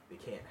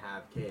can't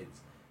have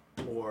kids,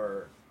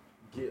 or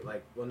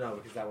well, no,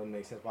 because that wouldn't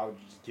make sense. Why would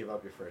you just give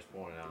up your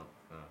firstborn? I don't know.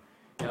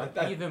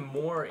 Now, even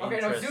more Okay,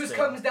 no, interesting. Zeus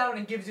comes down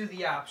and gives you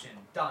the option.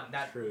 Done.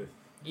 That. Truth.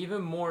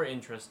 Even more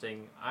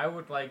interesting. I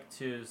would like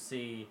to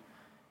see,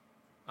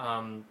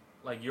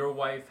 like your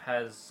wife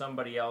has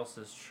somebody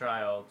else's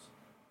child,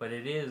 but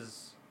it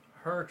is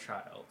her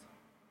child.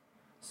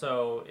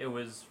 So it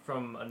was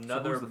from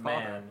another who's the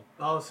father? man,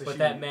 Oh, so but she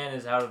that man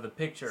is out of the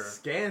picture.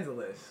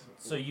 scandalous.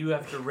 So you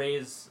have to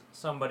raise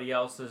somebody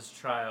else's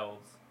child.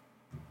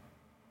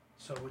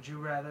 So would you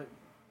rather?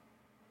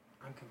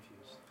 I'm confused.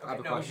 I have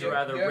a no, Would question. you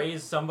rather you're-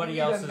 raise somebody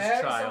you either else's marry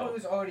someone child?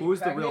 who's already Who's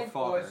the real pregnant,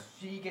 father? Or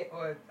she get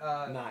or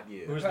Not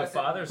you. Who's the person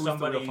father? who's the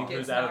Somebody real father?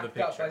 who's gets out of the knocked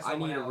out by picture. I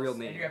someone need a else, real and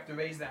name. you have to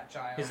raise that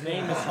child. His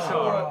name is Or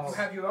Charles. you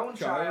have your own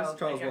Charles? child,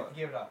 Charles and you have what? to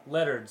give it up.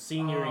 Leonard,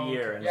 senior Oh,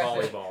 year okay. in Yes,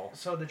 volleyball.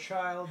 So the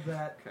child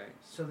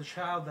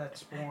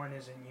that's born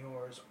isn't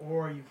yours,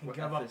 or you can What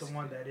give up the ethnicity?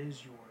 one that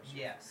is yours.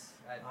 Yes,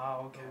 I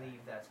Oh, okay.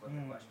 believe that's what the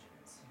Mm. question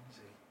is.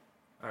 Easy.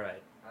 All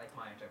right. I like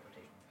my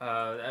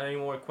interpretation. Any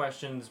more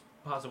questions,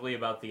 possibly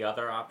about the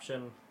other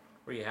option,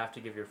 where you have to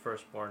give your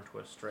firstborn to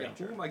a Yeah,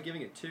 stranger? who am I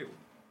giving it to?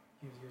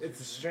 It's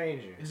a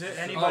stranger. Is it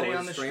Oh, anybody it's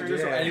on the strangers?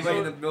 street? Yeah. Anybody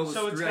in So- the middle of the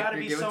so it's street I gotta can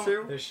be give it some-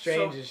 to? They're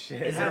strange as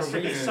shit. It has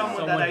to be reason? someone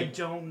Someone that I you-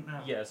 don't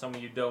know. Yeah,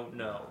 someone you don't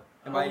know.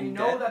 Am But I we in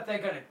know debt? that they're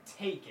gonna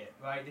take it,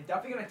 right? They're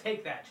definitely gonna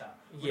take that child.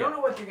 We Yeah. don't know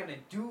what they're gonna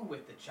do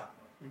with the child.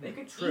 They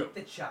could True. eat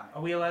the child.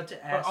 Are we allowed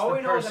to ask all the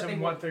we know is that person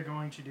they what want- they're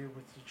going to do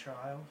with the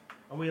child?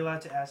 Are we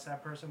allowed to ask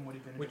that person what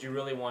he's going to Would do? you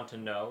really want to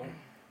know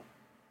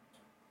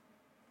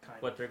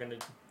Kind what they're gonna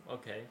do?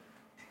 Okay.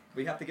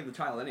 We have to give the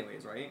child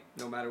anyways, right?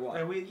 No matter of. what.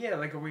 Are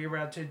we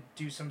allowed to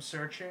do some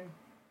searching?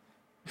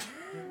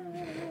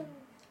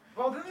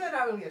 Well, then they're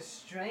not really a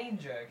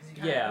stranger because you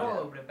kind Yeah. of know a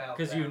little bit about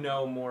Because them. you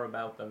know more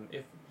about them.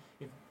 If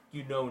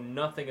you know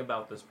nothing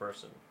about this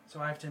person, So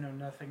I have to know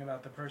nothing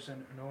about the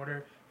person in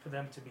order for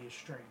them to be a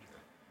stranger.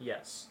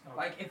 yes. Okay.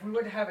 Like, if we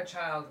were to have a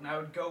child and I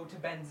would go to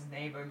Ben's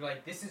neighbor and be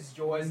like, this is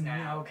yours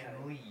now, Okay.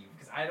 and leave.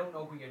 Because I don't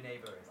know who your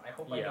neighbor is. I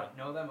hope I Yeah. don't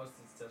know them, or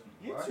since it doesn't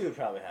You work. two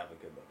probably have a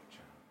good looking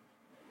child.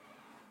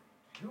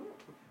 Who?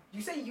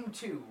 You say you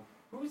two.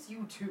 Who's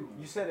you two?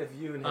 You said if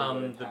you and him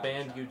would've The had a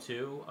band child. U2,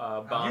 You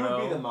Bono,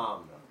 would be the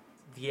mom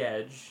though. The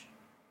Edge.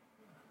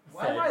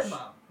 Why am I the Fedge.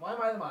 mom? Why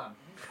am I the mom?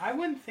 I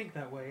wouldn't think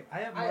that way. I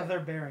have I-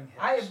 mother-bearing hips.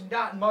 I am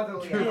not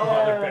motherly at Yeah. all.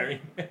 Motherberry.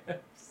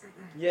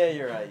 Yeah,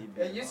 you're right. You'd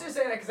be Yeah, the you're mom. just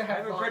saying that because I I have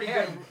have a long pretty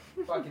hair, good-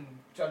 you fucking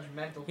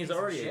judgmental He's piece of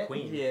already a shit.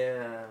 queen.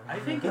 Yeah. I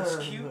think it's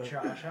cute,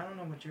 Josh. I don't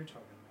know what you're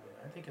talking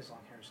about. I think his long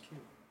hair is cute.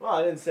 Well,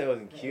 I didn't say it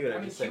wasn't cute. I, I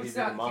mean, just said he'd cute's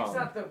be the not, mom. cute's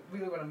not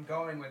really what I'm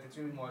going with. It's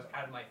really more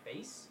out of my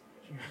face.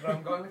 What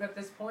I'm going with at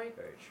this point.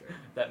 Very true.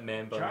 That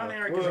man bun. John look.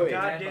 Eric Wait, is a wait.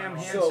 goddamn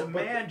So, handsome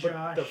but man, but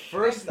Josh. the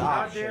first How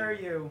option. dare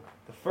you?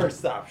 The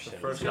first option. The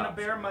first He's gonna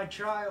option. bear my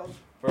child.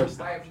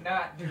 First I option. am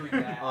not doing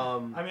that. I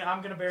mean,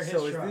 I'm gonna bear his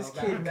So is child. this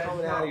kid That-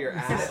 coming out of your no.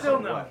 ass? Still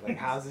or no. what? Like,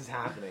 how's this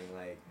happening?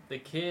 Like, The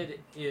kid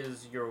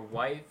is your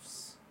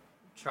wife's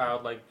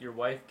child. Like your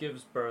wife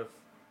gives birth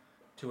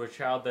to a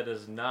child that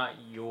is not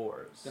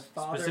yours. The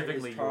father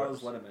Specifically is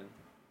Charles yours. Letterman. I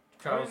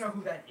don't Charles. even know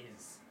who that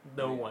is.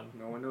 No one.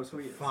 No one knows who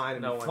he is.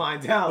 find No one.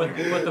 find out.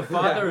 But the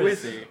father Yeah,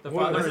 is with- the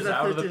Well, father this is is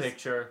out of the just-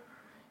 picture.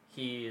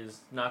 He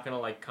is not gonna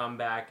like come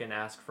back and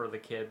ask for the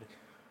kid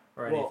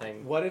or Well,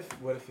 anything. what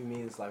if he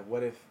means like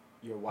what if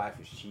your wife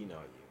is cheating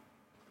on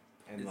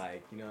you? And Is-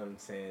 like, you know what I'm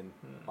saying?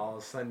 Hmm. All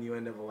of a sudden you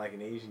end up with like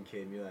an Asian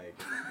kid and you're like,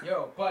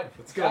 Yo, but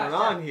what's going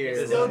on here? You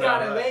This still is not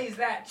gotta right. raise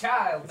that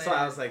child, That's man.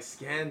 why I was like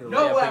scandalous.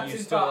 No Yeah, but wax you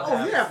still involved. Oh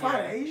have- yeah, fine,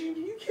 Yeah. Asian?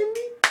 You kidding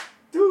me?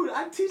 Dude,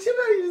 I teach him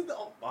how to use the.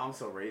 Oh, I'm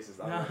so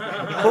racist.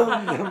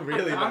 I'm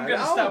really I'm not.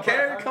 gonna I don't stop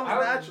care. right- It comes I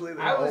was- naturally.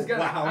 I was Oh, gonna,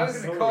 wow, I was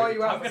I'm gonna so call you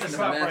racist. out. I'm gonna for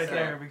stop that. right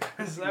there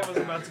because that was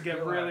about to get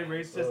You're really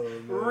right. racist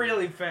Oh, no.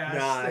 really fast.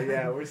 Nah,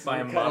 yeah, we're Buy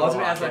him we're a I cutting was bottle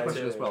gonna off ask that of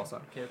question too. as well,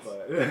 son. Kids.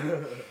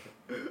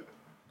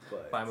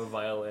 But Buy him a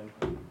violin.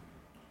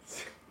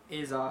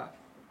 Is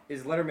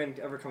Letterman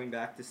ever coming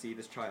back to see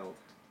this child?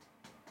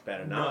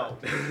 better No.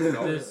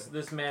 not.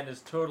 This man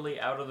is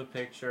totally out of the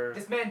picture.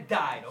 This man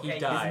died. He Okay,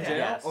 died, He's dead.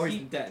 yes. Or He-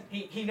 he's dead?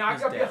 He knocked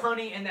He's up your dead.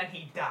 honey and then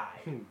he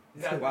died.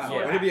 Is that- Wow.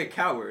 Yeah. Way to be a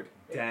coward.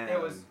 Damn.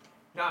 It was.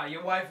 Nah,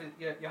 your wife,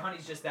 your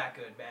honey's just that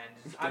good,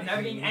 man. I'm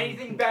never getting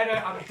anything better.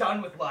 I'm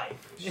done with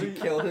life. She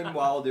killed him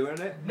while doing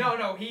it?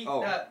 No, he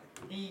Oh.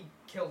 He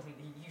killed him.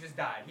 He just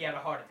died. He had a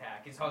heart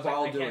attack. His husband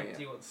While I doing can't it.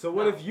 deal with. So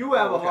what No. if you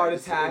have a Okay, heart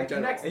just in attack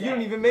general. Next and day. you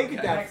don't even make it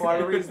Okay. that Next far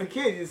to day. raise the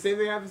kid? The same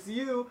thing happens to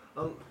you.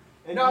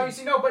 And No, you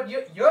see, no, but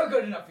you're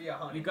good enough for your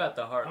honey. You got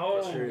the heart.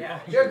 Oh, for sure. Yeah,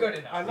 you're good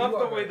enough. I love You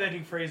the are way good. that he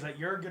phrased that.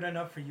 You're good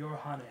enough for your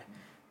honey.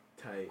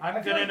 tight. I'm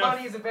I feel good like enough.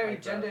 honey is a very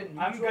like that. gender neutral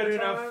I'm good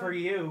enough term, for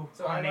you,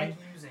 So honey. I like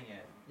using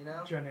it. You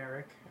know.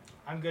 Generic.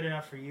 I'm good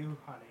enough for you,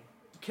 honey.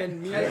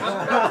 Can me Hey,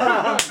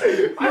 I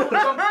will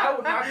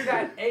knock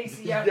that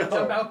AC out and Yo.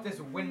 jump out this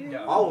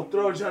window. I will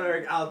throw John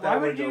Eric out Why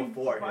that would window you-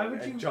 for why him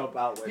would and you- jump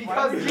out with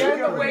Because him.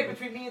 you're in the way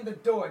between me and the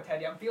door,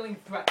 Teddy. I'm feeling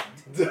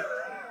threatened.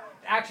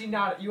 Actually,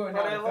 not. You are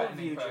But not I a love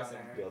threatening you, John person.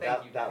 Eric. Yo,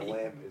 Thank you, that Teddy.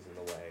 lamp is in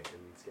the way. And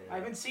it's scary. I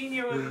haven't seen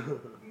you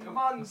in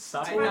months.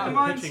 Stop It's with been the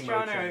months, pitching John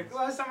motions. Eric.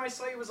 Last time I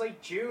saw you was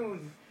like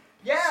June.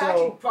 Yeah, So-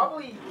 actually,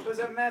 probably. It was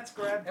at Matt's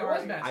grad It was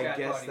party. Matt's I grad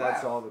guess party.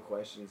 that's Wow. all the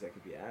questions that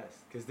could be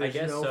asked. Because there's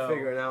guess no so.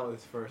 figuring out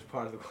this first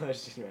part of the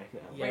question right now.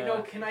 Yeah. Wait,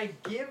 no. Can I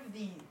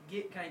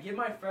give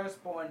my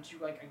firstborn to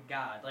like a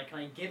god? Like, can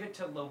I give it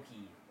to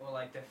Loki or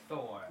like to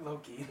Thor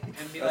Loki.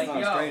 and be That's like, not a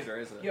yo, stranger,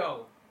 is it?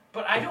 yo?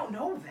 But I don't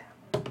know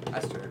them.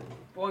 That's true.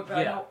 Boy, but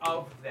I Yeah. know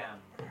of them.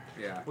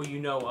 Yeah. Well, you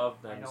know of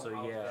I them, know so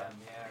of yeah. them.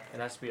 Yeah. It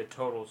has to be a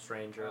total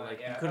stranger. Oh, Like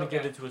yeah, you couldn't give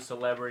okay. it to a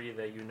celebrity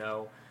that you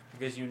know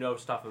because you know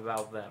stuff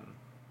about them.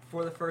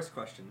 For the first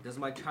question, does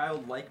my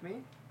child like me?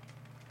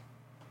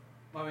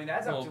 Well, I mean,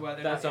 that's up to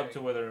whether. That's up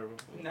to whether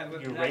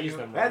you raise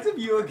them right. That's if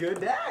you're a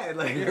good dad.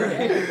 Like,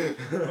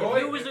 If Or-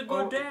 you was a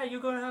good or- dad, you're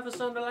gonna have a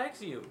son that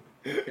likes you.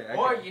 Okay, I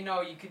Or get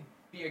it. you could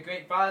be a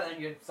great father and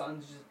your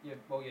son's just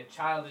your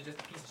child is just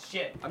a piece of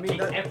shit. I mean,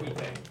 Takes that-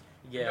 everything.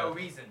 Yeah, No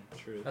reason.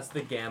 True. that's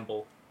the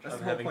gamble That's of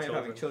the whole having point children.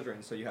 of having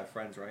children, so you have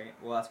friends, right?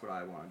 Well, that's what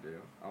I want to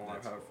do. I want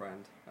That's to have a cool.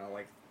 friend. I don't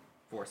like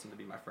force him to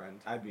be my friend.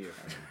 I'd be your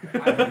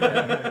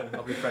friend.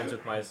 I'll be friends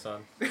with my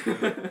son. Yo,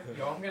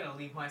 I'm gonna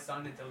leave my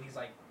son until he's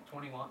like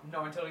 21.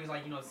 No, until he's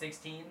like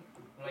 16.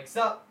 I'm like,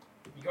 sup?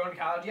 You going to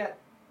college yet?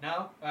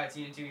 No. Alright,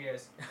 see you in 2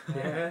 years.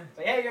 Yeah.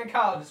 So yeah, you're in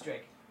college,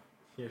 Drake.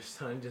 Your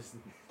son just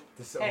Hey,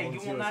 disowns you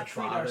will as not a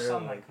treat our father,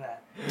 son like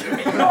that.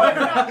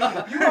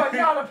 you are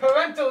not a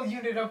parental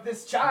unit of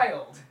this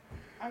child.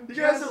 I'm You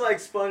guys just- are like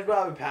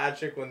SpongeBob and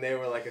Patrick when they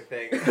were like a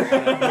thing.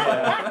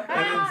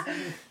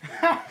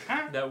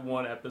 That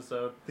one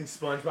episode. I think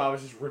SpongeBob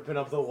was just ripping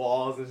up the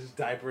walls and just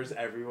diapers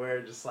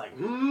everywhere, just like,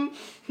 Like,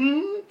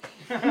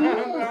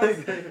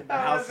 the That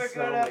house was a is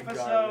good like episode.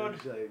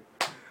 garbage, like,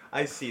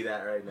 I see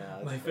that right now.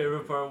 My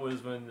favorite part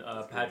was when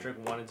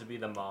Patrick wanted to be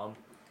the mom.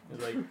 He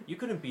was like, "You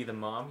couldn't be the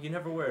mom. You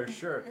never wear a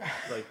shirt."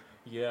 He's like,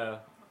 "Yeah.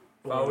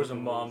 If I was a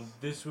mom,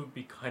 this would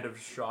be kind of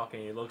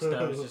shocking." He looks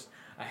down, it's just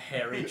a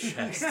hairy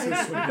chest. This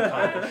would be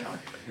kind of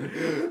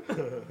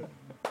shocking.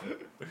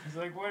 He's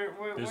like,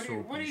 what This do you,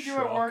 will what do be you do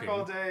at work shocking.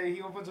 all day?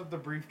 He opens up the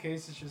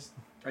briefcase. It's just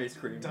Ice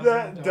cream.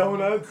 dozen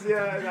Donuts,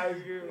 yeah. And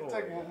It's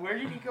like, well, where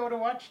did he go to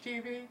watch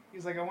TV?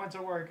 He's like, I went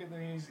to work, and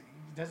then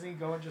doesn't he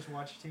go and just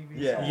watch TV?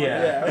 Yeah.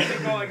 Yeah. Does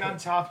he go like on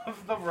top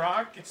of the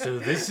rock? So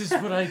this is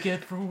what I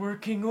get for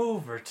working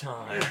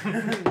overtime.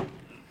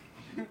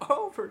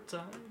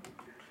 Overtime.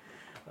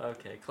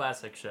 Okay,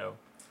 classic show.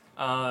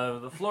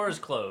 The floor is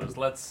closed.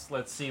 Let's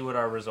see what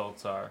our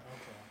results are. Okay.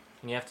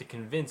 And you have to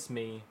convince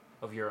me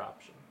of your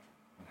option.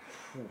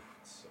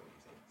 So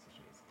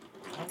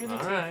easy. I'm gonna All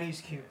take right.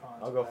 these coupons.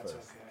 I'll go if that's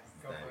first. Okay.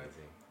 Go That for it.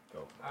 easy.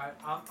 Go. Alright,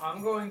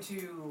 I'm going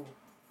to.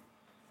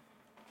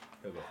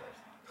 He'll go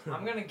first.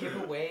 I'm gonna give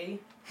away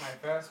my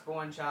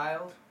firstborn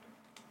child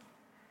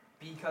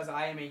because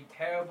I am a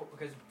terrible.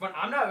 Because when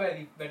I'm not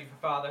ready for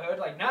fatherhood.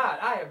 Like, nah,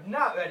 I am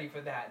not ready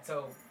for that.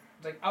 So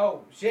it's like,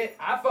 oh shit,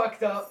 I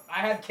fucked up. I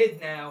have kid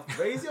now.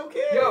 Raise your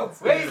kids. Yo,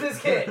 raise this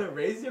kid.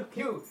 Raise your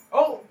kids.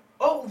 You,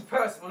 old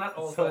person. Well, not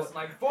old So, person.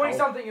 Like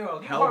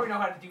 40-something-year-old. You help. probably know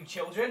how to do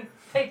children.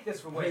 Take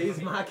this away. Raise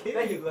from me. my kid,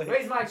 Thank you. like-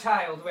 Raise my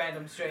child,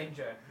 random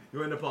stranger.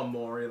 You end up on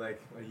Maury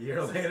like a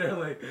year later,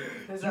 like,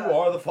 'Cause, you uh,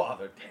 are the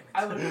father.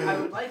 I Damn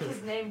it. would like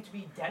his name to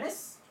be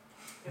Dennis.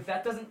 If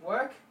that doesn't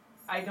work,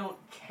 I don't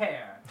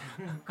care.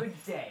 Good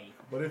day.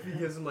 What if he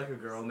gives him like a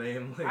girl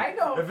name? Like, I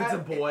don't. If it's a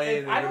boy,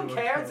 and I then don't he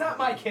care. looks It's not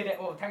my kid.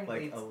 Well,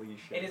 technically, like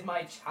Alicia. it is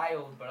my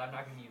child, but I'm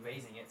not going to be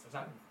raising it, so it's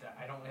not.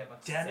 I don't have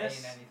much Dennis?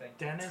 say in anything.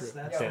 Dennis, True.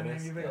 that's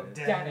Dennis. the name you Dennis.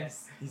 make.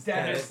 Dennis. He's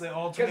Dennis. Dennis, the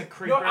ultimate Because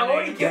creeper I'm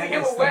already name. giving him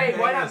Dennis the away.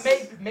 Why not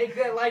Menace. make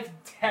their life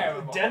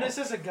terrible? Dennis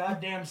is a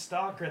goddamn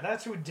stalker.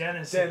 That's who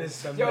Dennis Dennis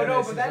is. the Yo, no,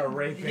 Menace but is that a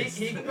rapist.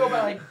 he can go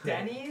by like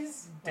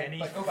Denny's. Denny.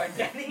 Like go by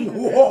Denny.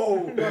 Whoa!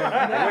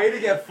 Way to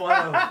get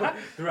fun of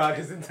throughout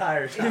his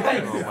entire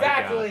childhood. Oh my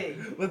Exactly.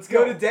 Let's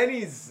go to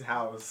Denny's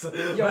house.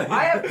 Yo,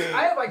 I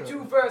have like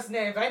two first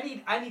names.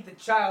 I need the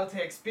child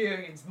to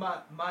experience my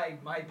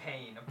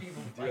pain of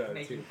people Yeah, like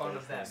making two fun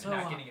of first them names. and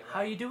So not getting it how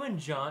right. you doing,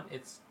 John?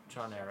 It's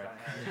John Eric.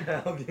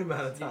 Hell, the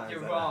amount of times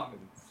You're that wrong,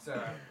 happens.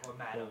 sir or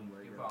madam. Oh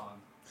my You're God. wrong.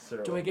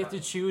 Sir, Do I get to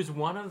choose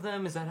one of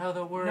them? Is that how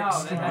that works? No, No,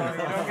 that's you not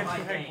don't get my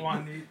to pick name.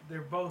 one.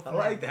 They're both. I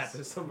like names. that.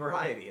 There's some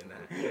variety in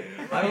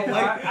that. I I don't mean,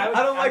 like. I, would-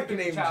 don't like would the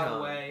give name child John.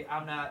 away.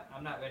 I'm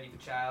not ready for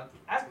child.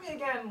 Ask me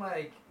again,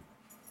 like.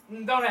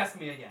 Don't ask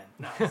me again.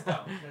 No, just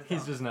don't. Just He's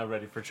don't. just not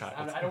ready for child.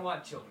 I don't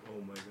want children.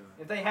 Oh my god.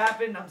 If they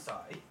happen, I'm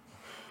sorry.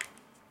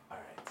 All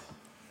right.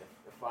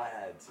 If I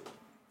had to,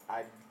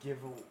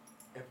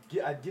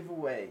 I'd give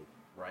away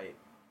right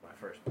my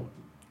firstborn.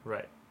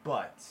 Right.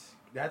 But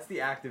that's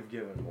the act of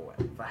giving him away.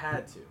 If I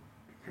had to,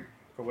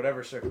 for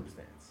whatever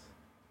circumstance.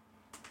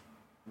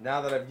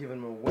 Now that I've given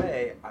him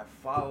away, I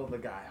follow the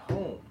guy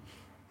home,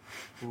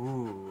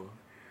 Ooh.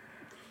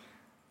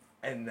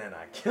 and then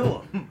I kill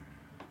him,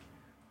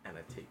 and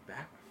I take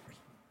back my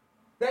firstborn.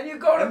 Then you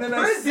go to And then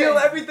prison. I steal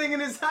everything in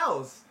his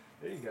house.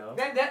 There you go.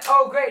 Then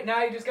oh great,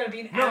 now you're just gonna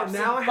be an No, absent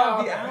now I have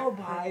father. the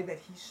alibi that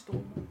he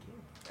stole my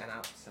kid, and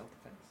I'm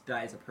self-defense.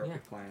 That is a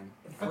perfect plan.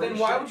 But then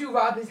why would you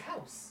rob his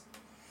house?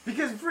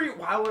 Because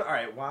why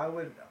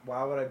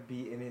would I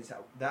be in his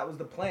house? That was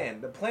the plan.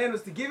 The plan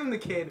was to give him the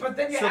kid, But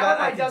then your so that I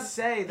alibi could doesn't.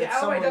 say The that alibi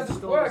someone doesn't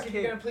stole work his if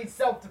you're kid. gonna plead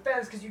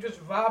self-defense because you just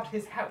robbed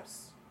his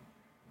house.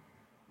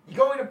 You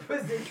go into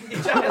prison.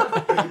 Your child.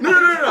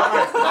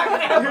 No. It's not gonna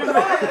happen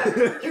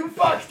fire. You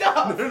fucked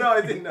up. No,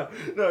 I didn't know.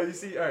 No, you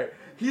see, all right,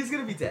 he's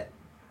gonna be dead,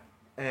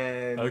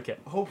 and Okay.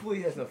 hopefully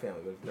he has no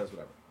family, but if he does,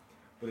 whatever.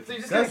 But if So he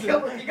you're just gonna doesn't,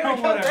 kill. You're gonna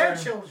kill their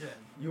Whatever. children.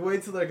 you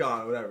wait till they're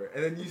gone, whatever,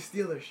 and then you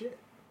steal their shit,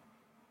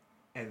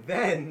 and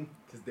then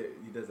because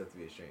he does have to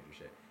be a stranger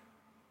shit,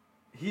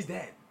 he's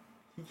dead.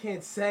 He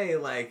can't say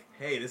like,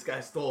 "Hey, this guy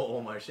stole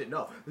all my shit."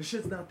 No, the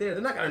shit's not there.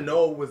 They're not gonna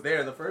know it was there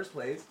in the first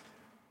place.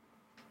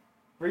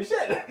 Free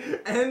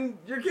shit, and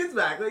your kid's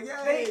back. Like,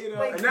 yay, you know.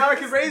 Like, and now I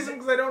can this- raise him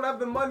because I don't have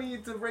the money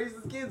to raise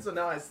this kid. So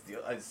now I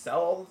sell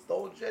all the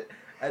stolen shit,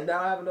 and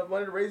now I have enough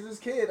money to raise this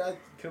kid. I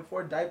can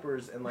afford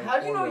diapers and like. How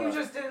do you know formula. you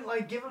just didn't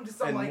like give him to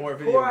some And like more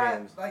video poor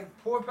games.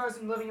 poor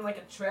person living in like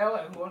a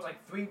trailer who owns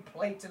like 3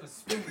 plates and a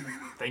spoon?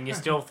 Then you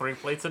steal 3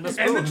 plates and a And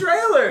spoon. the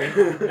trailer.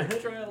 And the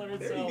trailer There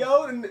itself. you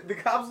go, and the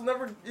cops will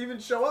never even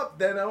show up.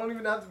 Then I won't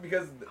even have to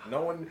because no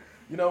one,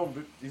 you know,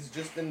 he's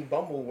just in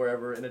Bumble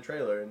wherever in a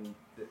trailer, and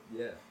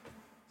yeah.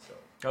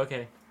 So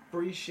Okay,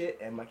 free shit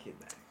and my kid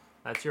back.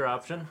 that's your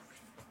option.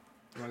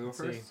 You wanna go Let's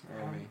see. first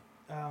or me?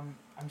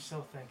 I'm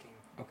still thinking.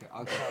 Okay,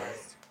 I'll go Sorry.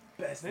 first.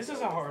 Best. This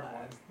is a hard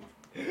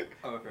one.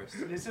 I'll go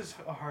first. This is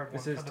a hard one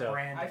This for is the tough.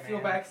 brand. I feel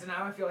man. bad because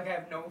now I feel like I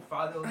have no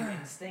fatherly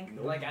instinct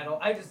Nope. like at all.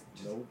 I just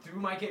Nope. threw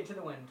my kid to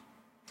the wind.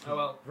 Oh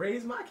well.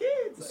 Raise my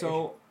kids.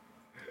 So,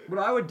 what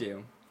I would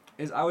do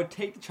is I would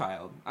take the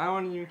child. I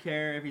don't even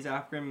care if he's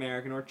African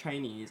American or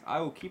Chinese. I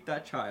will keep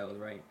that child,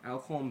 right? I'll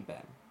call him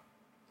Ben.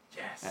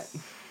 yes.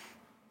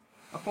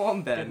 I'll call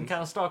him Getting Ben.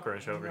 kind of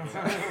stalkerish over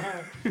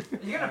here.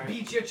 You're gonna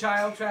beat your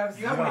child, Travis.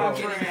 You're not Wow.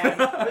 gonna get it.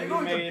 Are you You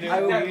going made to it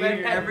I will that be redhead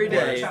here every poor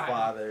day. child?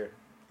 Father.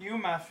 You,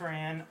 my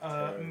friend,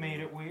 made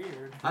it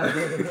weird.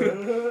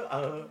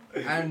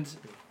 And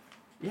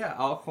yeah,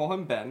 I'll call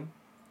him Ben.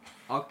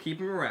 I'll keep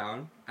him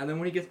around, and then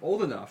when he gets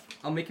old enough,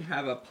 I'll make him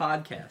have a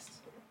podcast.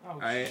 Oh,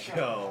 Alright. shut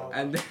Yo. up.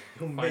 And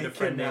Find a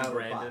friend named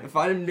Brandon.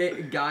 find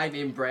a guy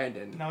named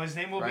Brandon. No, his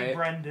name will be Right.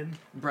 Brendan.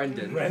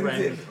 Brendan.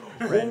 Brendan.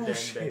 Brendan, Oh,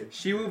 shit.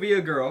 She will be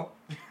a girl,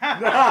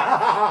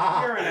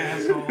 You're an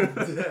asshole.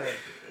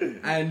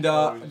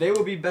 and they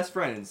will be best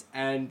friends,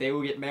 and they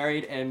will get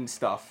married and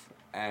stuff.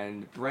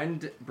 And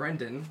Brendan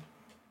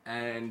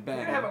and You're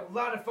gonna have Ben. a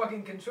lot of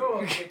fucking control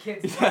over your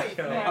kid's Yeah, life,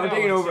 man. I'm no,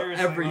 taking over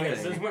seriously, everything.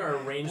 This is where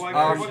arranged Why-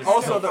 marriage what is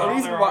Also, kind the of so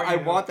reason father why are I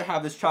you? want to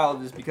have this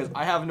child is because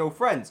I have no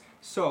friends.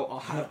 So I'll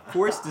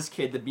force this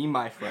kid to be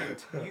my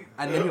friend, You-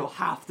 and then he'll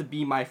have to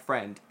be my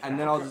friend, and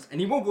then and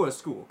he won't go to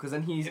school because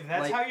then he's If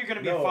that's like, how you're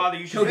gonna be No. a father,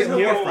 you He'll should get He'll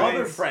give more get away-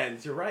 other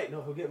friends. You're right.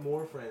 No, he'll get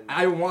more friends.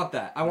 I don't want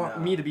that. I want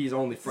No. me to be his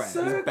only friend,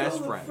 his Circle best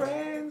of friend.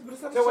 friends, but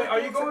it's not So wait, are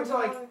you circle, going to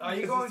like? circle, Are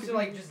you because going it's to too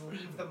like big. just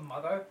leave the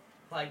mother?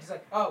 Like just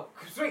like, oh,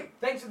 sweet,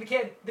 thanks for the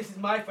kid. This is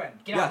my friend.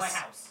 Get out of my Yes.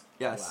 house.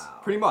 Yes, Wow.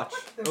 pretty much.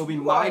 What the It'll be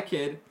fuck? my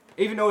kid,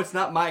 even though it's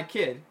not my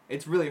kid.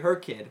 It's really her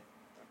kid.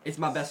 It's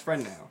my best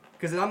friend now,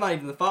 because I'm not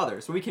even the father,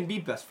 so we can be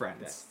best friends.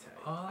 That's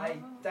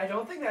tight. I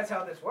don't think that's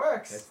how this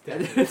works.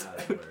 That's definitely how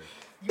that works.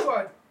 You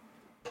are.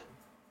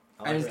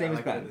 I And his like name where- is I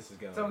like where Ben. This is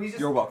going. So he's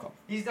just. You're welcome.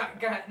 He's not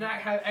gonna not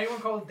have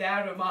anyone called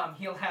dad or mom.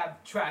 He'll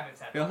have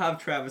Travis. Have He'll have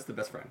Travis the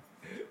best friend.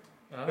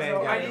 Ben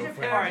So got I need no your friends.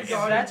 Alright, parents if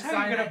on that's and how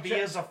you're sign gonna that be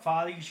check. as a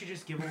father, you should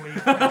just give away your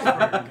first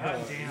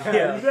God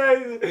damn.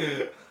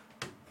 Yeah.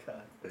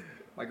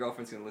 My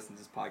girlfriend's gonna listen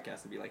to this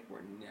podcast and be like, "We're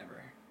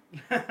never,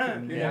 Yeah, you're I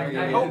never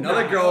gonna hope get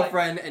another not.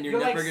 girlfriend, and you're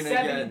You're never like gonna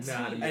get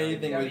 17.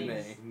 anything with That me."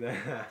 means-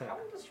 Nah. How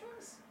old is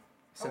Travis?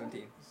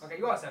 17. Okay,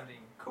 you are 17.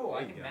 Cool. I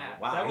There you can go. math.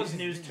 Wow, That he was just-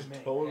 news he to just me.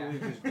 Totally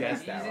Yeah. just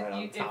guessed that He's- right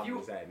on if top you- of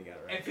his head and he got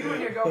it right. If you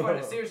and your girlfriend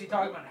are seriously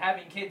talking about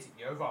having kids,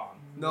 you're wrong.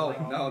 No,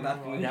 Like, no,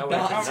 definitely Now not. we're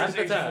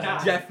Conversation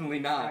not. Definitely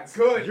not.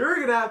 Good. You're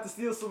gonna have to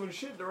steal someone's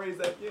shit to raise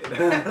that kid.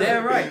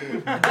 Damn right.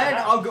 Then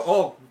I'll go.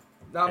 Oh,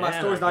 no, my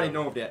Man, story's I not go. even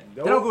over yet.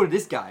 Nope. Then I'll go to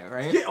this guy,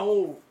 right? Yeah,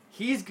 oh,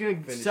 He's gonna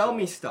Finish sell it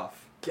me off.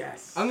 stuff.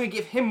 yes. I'm gonna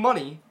give him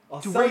money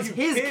I'll to sell raise you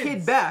his kids.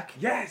 kid back,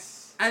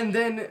 Yes. and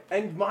then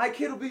And my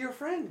kid will be your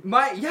friend.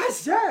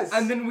 yes, Yes.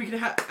 and then we can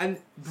have and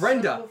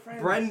Brenda, Circle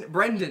friends.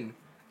 Brendan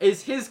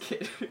is his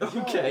kid.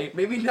 Okay,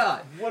 maybe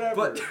not. Whatever.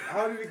 But- I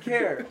don't even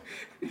care.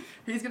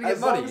 He's gonna get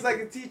As money. long as I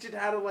can teach it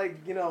how to, like,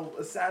 you know,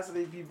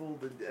 assassinate people,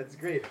 that's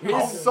great.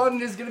 His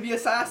son is gonna be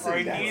assassin.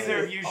 Alright, That's neither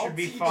it. of you I'll should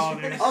be teach-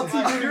 fathers. I'll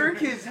teach your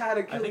kids how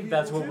to kill I think people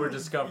that's what too. we're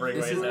discovering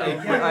This right is now. a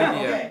good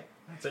idea. Okay.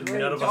 That great.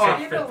 none of us So are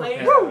any of fit the ladies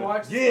prepared. who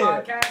watch this Yeah.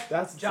 podcast,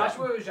 That's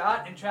Joshua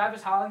Rajat and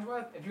Travis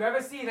Hollingsworth, if you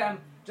ever see them,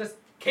 just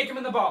kick them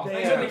in the balls.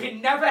 Make sure Damn. they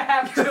can never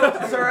have children.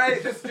 That's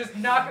alright. Just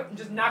knock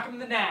them in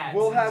the nads.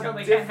 We'll have until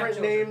they can't have different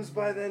children. names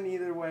by then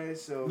either way,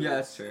 so. Yeah,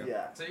 that's true.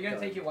 Yeah. So you're gonna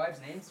take your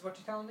wife's names? Is what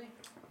you're telling me?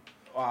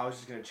 Oh, I was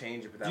just gonna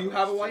change it, but that Do you works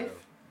have a too.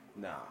 wife?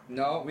 Nah.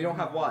 No, we don't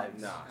have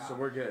wives. Nah. So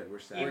we're good. We're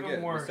set. We're Even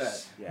good, we're worse.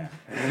 set.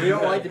 Yeah. We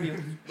don't like to be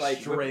like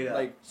Straight up.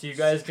 like So you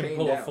guys can chained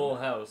pull a down. full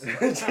house.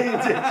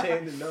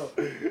 chained. No.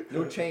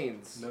 No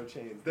chains. No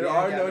chains. We There ain't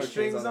are got no no chains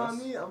strings on on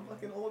us. me. I'm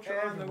fucking Ultron.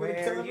 I'm gonna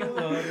Everywhere kill you him.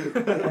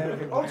 look,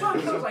 everywhere Ultron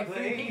there's kills a like 3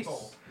 place.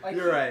 people. Like,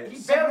 You're right. He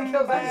barely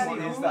kills Somebody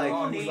anyone. He's who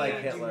like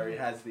needs Hitler. He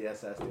has the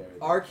SS there.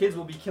 Our kids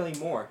will be killing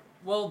more.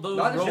 Well, those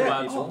Not just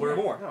robots people, were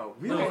more. No,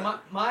 we Okay, don't.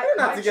 my We're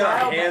not to get our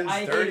child hands that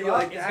I dirty gave up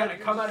like is that. gonna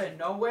come out of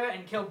nowhere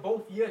and kill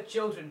both your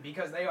children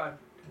because they are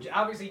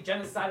obviously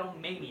genocidal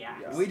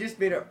maniacs. Yeah. We just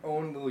made our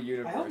own little I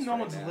universe. hope no right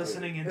one's now.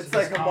 listening into It's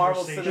this like a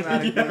Marvel conversation.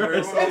 Cinematic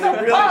Universe. It's only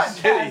a really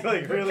podcast. shitty,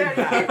 like really Okay,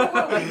 bad.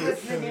 people will be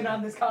listening in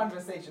on this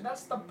conversation.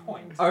 That's the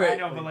point. All right, I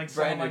know, but like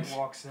someone Brandon. like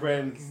walks in.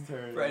 Brandon's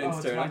turn. Brandon's Oh,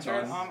 it's turn. my I'm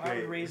turn. John. I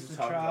Great. would raise the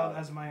Talk child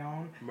about as my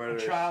own. A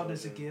murderous child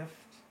is a children. gift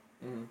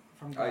Mhm.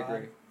 from I God.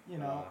 agree. You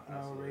know, Oh, and I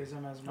will absolutely. raise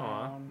him as my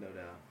Aw. own. No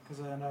doubt.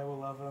 Because then I will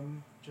love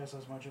him just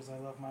as much as I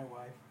love my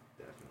wife.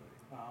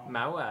 Definitely.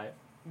 my wife.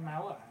 My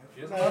wife.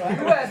 You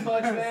as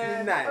much,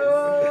 man. Nice.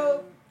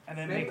 Oh. And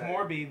then Maybe. make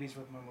more babies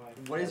with my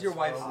wife. What is your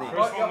wife's So, name?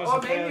 First one was Or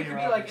a maybe it failure, could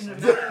be like an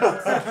obviously. American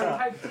Inception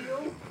type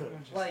deal.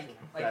 Just Like, kidding.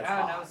 I That's don't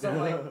know, hot. some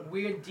like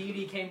weird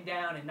deity came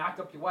down and knocked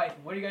up your wife.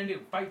 And what are you gonna do?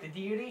 Fight the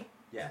deity?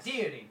 Yes. The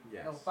deity.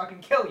 Yes. They'll fucking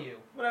kill you.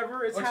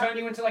 Whatever. It's Or turn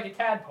you into like a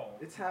tadpole.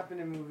 It's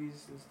happened in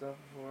movies and stuff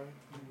before.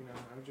 You know,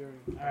 I'm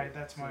joking. Alright,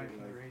 that's my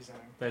Something like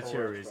reasoning. That's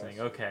your reasoning.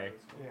 Okay.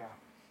 Yeah.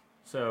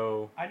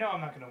 So I know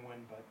I'm not going to win,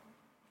 but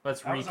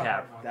let's that was a recap.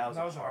 hard one. That was a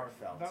hard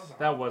heartfelt.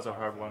 That was a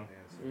hard one.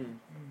 Mm.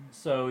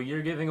 So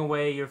you're giving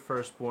away your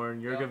firstborn.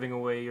 You're Yep. giving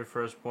away your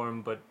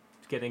firstborn, but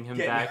getting him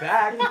Get back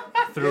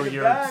back. through Get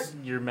your back.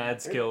 your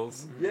mad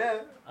skills. Yeah.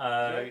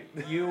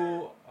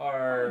 You I'm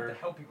are going to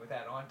help you with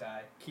that, aren't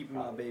I? Keep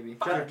my baby.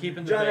 you're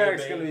keeping the John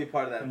Eric's baby gonna be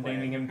part of that and plan.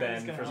 naming him Ben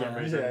He's gonna for help some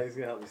me. reason. Yeah, he's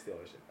gonna help me steal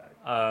his shit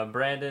back.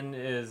 Brandon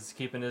is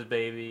keeping his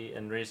baby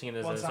and raising it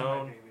as well, it's his not my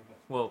own. baby,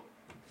 but Well,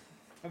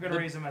 I'm going to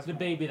raise him as the my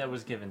baby that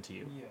was given to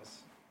you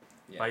Yes.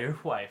 by your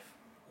wife.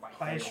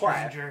 By a Quiet.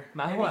 stranger.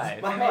 My Maybe-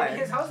 wife. or maybe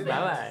his husband.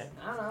 My wife.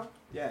 I don't know.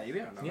 Yeah, you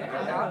don't know. Yeah.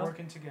 Yeah, Yeah. we're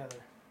working together.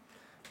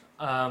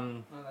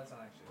 No, that's not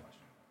actually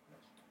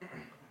a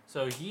question.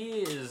 So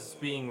he is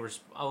being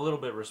a little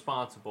bit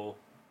responsible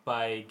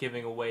by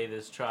giving away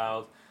this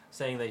child,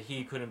 saying that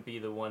he couldn't be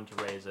the one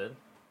to raise it.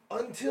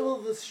 Until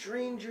the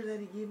stranger that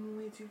he gave him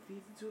away to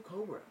feeds it to a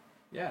cobra.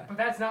 Yeah. But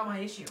that's not my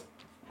issue.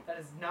 That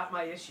is not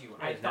my issue.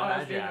 I It's thought not I my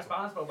was being job.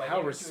 responsible by How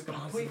giving it to a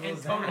complete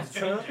responsible and is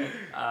total that, stranger.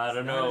 I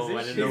don't not know. his I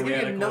issue. didn't know He's we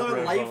had a getting another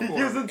cobra life involved. He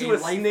gives him A to a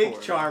life snake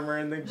form. charmer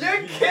and then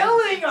You're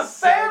killing a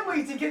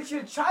family to get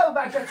your child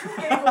back that you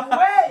gave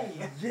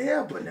away.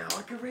 Yeah, but now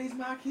I can raise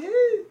my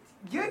kid.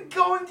 You're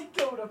going to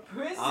go to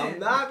prison. I'm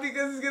not,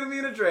 because he's gonna be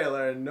in a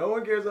trailer and no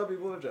one cares about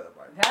people in a trailer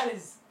park. That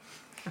is.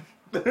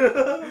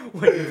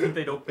 What, you think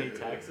they don't pay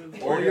taxes?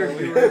 All Yeah, your yeah,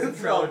 viewers in yeah.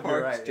 trailer You're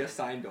parks right. just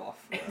signed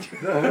off.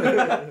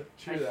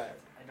 True that.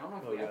 I don't know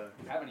if Oh, we yeah.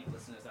 have any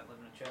listeners that live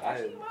in a trailer. I-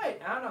 Actually, you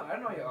might. I don't know. I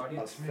don't know your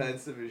audience.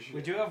 Offensive as shit.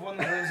 We do have one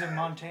that lives in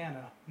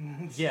Montana.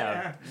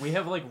 Yeah, we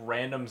have like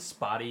random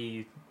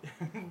spotty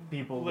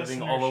people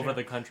living all over Listenership.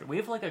 the country. We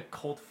have like a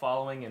cult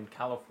following in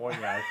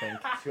California, I think.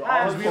 To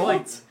all Because we have like,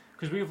 adults.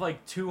 because we have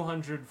like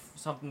 200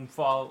 something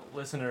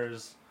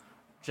listeners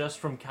just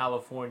from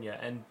California,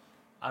 and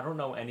I don't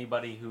know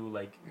anybody who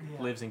like Yeah.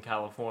 lives in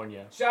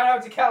California. Shout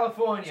out to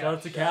California. Shout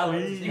out to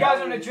Cali. You guys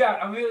are in a drought.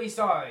 I'm really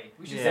sorry.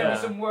 We should send Yeah.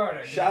 you some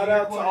water. Shout Your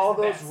out to water's all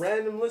the those best.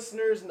 random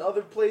listeners in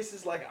other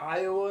places like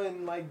Iowa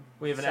and like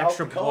We have an South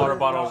extra Dakota. water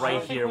bottle I right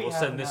think here. we We'll have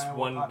send an this Iowa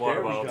one podcast. water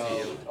There we bottle to go.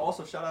 you.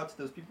 Also, shout out to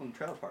those people in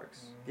trailer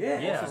parks.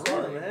 Yeah.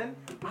 for real, man.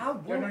 I No,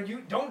 no, won't.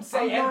 you don't say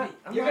I'm anything.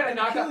 not You're gonna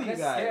knock kill out you this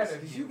guys. scared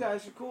of 'Cause you. you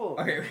guys are cool.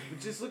 Okay.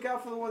 But just look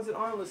out for the ones that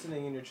aren't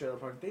listening in your trailer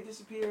park. They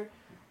disappear.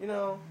 You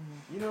know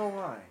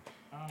why.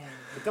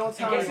 But don't In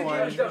tell case you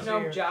anyone. don't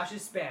know, Josh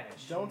is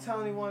Spanish. Don't tell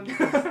anyone.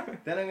 Because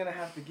then I'm gonna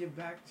have to give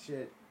back the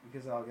shit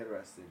because I'll get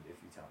arrested if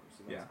you tell me.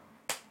 So don't Yeah.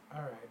 tell.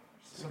 All right.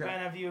 So Okay. Ben,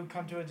 have you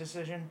come to a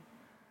decision?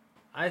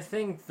 I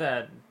think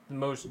that the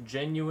most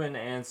genuine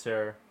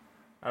answer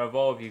out of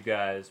all of you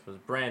guys was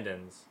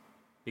Brandon's,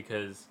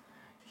 because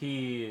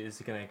he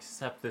is gonna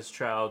accept this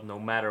child no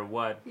matter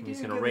what. He and he's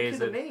didn't gonna give raise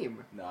the kid it. a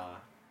name. Nah.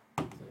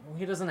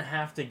 He doesn't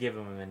have to give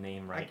him a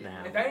name right did.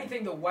 now. If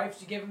anything, the wife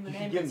should give him the You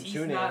name should give because him he's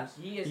two not. names.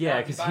 He is Yeah,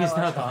 not 'cause the he's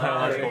not the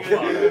biological biological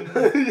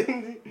father.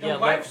 father. The Yeah,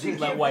 wife should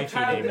let give wifey the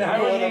child name the it. I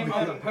wanna name be-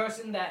 of the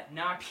person that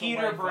knocked the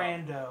Peter wife up.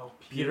 Brando.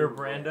 Peter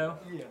Brando?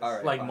 Yes. All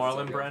right. Like fine, Marlon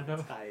so good.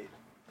 Brando? Tight.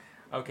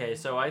 Okay,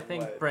 so I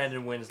think What?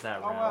 Brandon wins that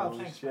Oh wow, round.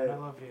 Holy thanks, shit. Ben. I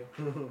love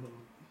you.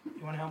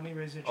 You want to help me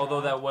raise your child?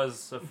 Although that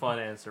was a fun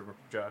answer,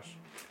 Josh.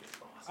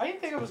 I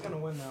didn't think I was gonna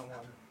win that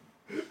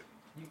one.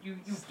 You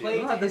Steve.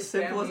 played Not to the his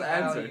simplest family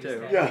answer, values,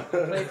 too. man. Yeah.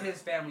 You played to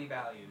his family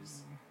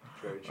values.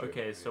 Very true.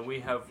 Okay, so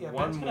we have Yeah,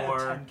 one Ben's gonna have more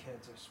 10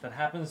 kids, I swear. that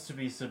happens to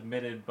be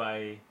submitted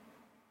by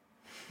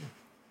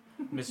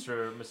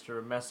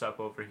Mr. Mess Up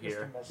over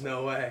here. Mr. Messi.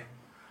 No way.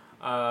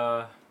 I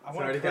Uh, It's wanna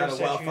already got a curse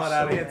at well you thought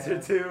out so answer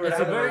bad. too. it's a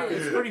right? very,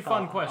 it's a pretty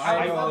fun question.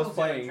 I know I levels was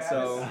there, playing, Travis.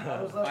 so Those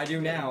levels- I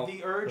do now.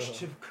 The urge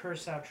to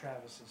curse out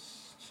Travis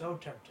is so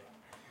tempting.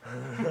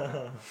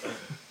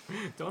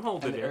 Don't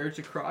hold And it the in. urge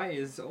to cry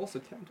is also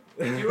tempting.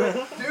 Do it.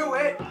 Do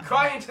it.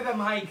 Cry into the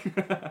mic.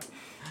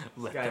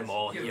 Let Guys, them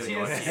all Your hear tears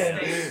your to head.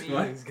 stay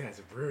me. These guys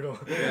are brutal.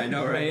 Yeah, I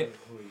know, right?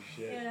 Holy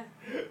shit. Yeah.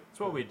 That's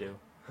what we do.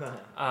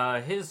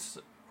 His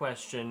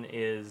question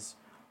is,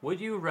 would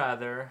you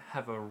rather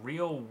have a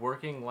real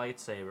working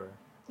lightsaber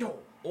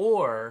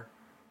or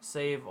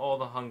save all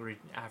the hungry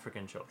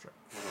African children?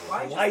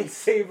 Why just,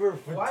 Lightsaber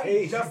for why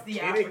days. just the you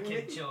kidding African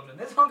me? children?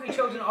 There's hungry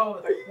children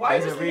all. Why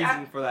There's just a the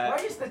reason for that. Why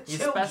just the You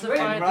children? specified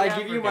And when I the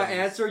give you my Africans.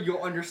 answer,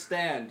 you'll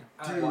understand.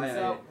 Alright, why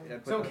so- I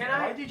put so that. can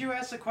Why I? did you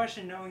ask the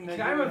question knowing that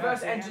Can I you would have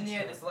reverse to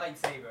engineer answer? this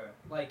lightsaber?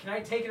 Like, can I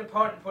take it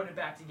apart and put it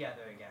back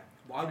together again?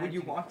 Why would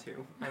you want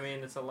to? I mean,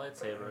 it's a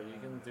lightsaber. You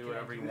can do Can I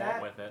whatever do you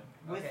that? want with it.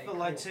 With Okay, the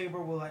cool.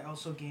 lightsaber, will I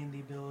also gain the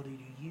ability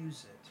to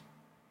use it?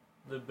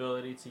 The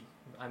ability to,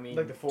 I mean,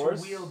 Like the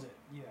Force? To wield it,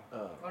 yeah.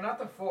 Well, not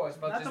the force,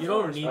 but Not just the you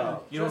don't Force, need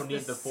but you don't just need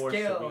the force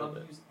skill to wield of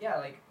it. yeah,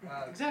 like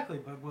Exactly,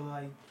 but will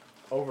I?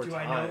 Over Do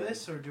time. I know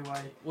this or do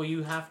I? Well,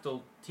 you have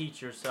to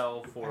teach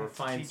yourself I or have to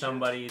find teach it.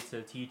 somebody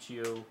to teach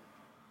you.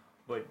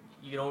 But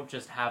you don't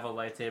just have a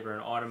lightsaber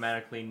and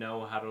automatically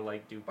know how to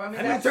like do. But I mean,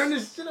 How do you that's, turn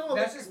this shit on?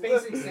 that's just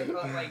basic,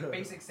 like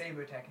basic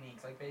saber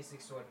techniques, like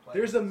basic sword play.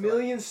 There's a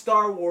million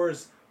Star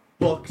Wars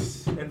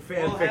books and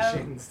fan We'll have-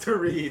 fictions to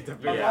read to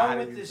figure out how Along to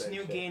with use this that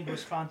new shit. gained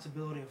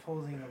responsibility of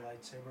holding the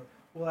lightsaber,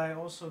 will I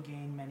also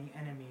gain many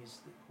enemies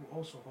who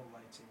also hold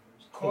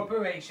lightsabers?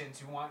 corporations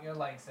who want your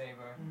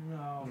lightsaber. No.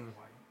 Hmm.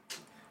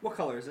 What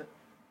color is it?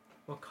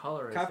 What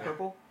color is Kind it? of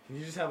purple. Can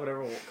you just have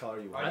whatever color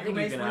you Are want? I you think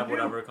you Mace can have Windu?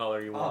 whatever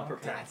color you Oh, want.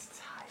 purple. That's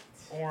tight.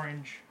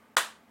 Orange.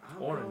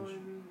 I'm Orange.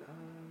 Going,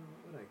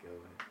 what would I go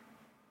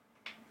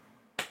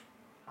with?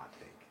 Hot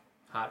pink.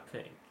 Hot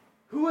pink.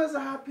 Who has a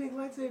hot pink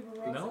lightsaber?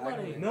 Rob?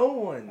 Nobody. No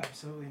one.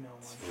 Absolutely no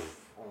one.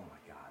 Oh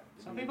my god.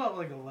 Some people have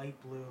like a light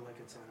blue, like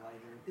it's a lighter.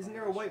 Isn't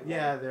there a white one?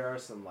 Yeah, there are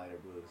some lighter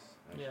blues.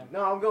 Actually. Yeah.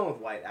 No, I'm going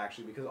with white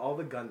actually because all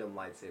the Gundam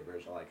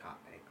lightsabers are like hot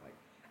pink. Like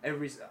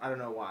I don't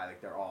know why,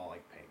 like they're all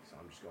like pink. So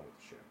I'm just going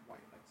with straight white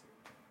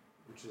lightsaber,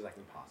 which is like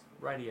impossible.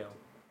 Radio.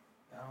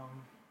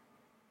 I'm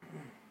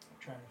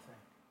trying to think.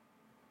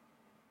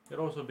 It'd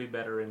also be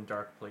better in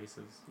dark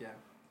places, Yeah.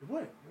 It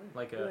would.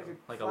 like a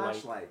light.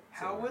 flashlight.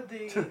 How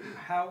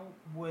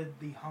would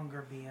the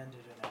hunger be ended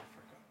in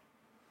Africa?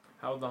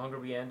 How would the hunger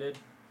be ended?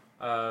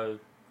 All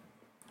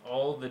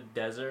the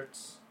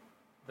deserts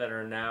that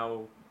are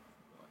now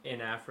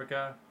in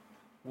Africa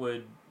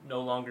would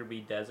no longer be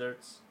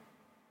deserts.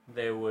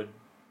 They would,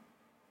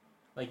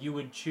 like, you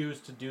would choose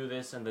to do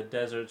this, and the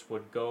deserts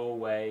would go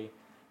away,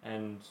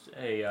 and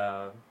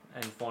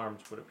and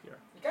farms would appear.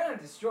 You're kind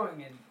of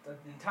destroying the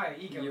entire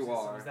You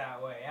are. ecosystems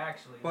that way,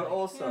 actually. But like,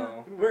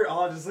 also, We're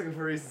all just looking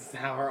for reasons to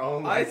have our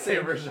own I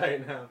think- lightsabers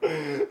right now.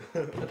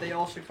 but they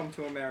all should come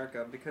to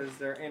America because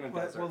they're in a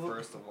Well, desert. well,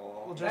 First of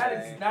all, well, that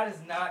okay?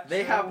 is not.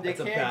 They true. have they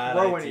That's a can't bad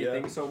grow idea.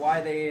 anything. So why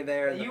they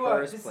there in the You are-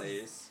 first this is-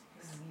 place?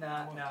 This is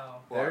not no.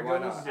 There Why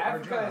goes not? our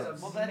Africa is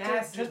jobs. a Well, that's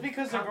massive just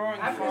because they're con- growing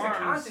Africa's farms. a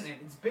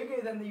continent. It's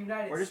bigger than the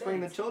United We're States. just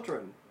bringing the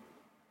children.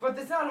 But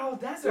it's not a whole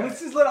desert. Let's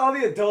just let all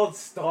the adults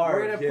starve.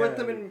 We're gonna yeah. put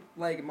them in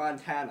like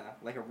Montana,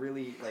 like a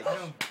really like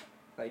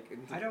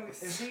I don't.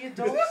 Is the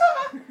adults?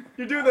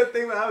 You're doing that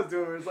thing that I was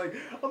doing where it's like,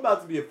 I'm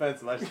about to be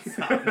offensive, I should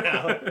stop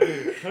now.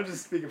 I'm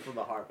just speaking from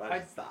the heart, but I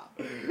should stop.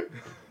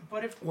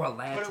 But if Or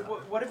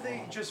what if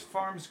they just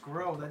farms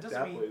grow? That doesn't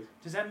That mean. please.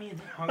 Does that mean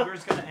hunger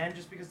is gonna end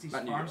just because these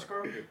Not New farms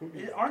grow?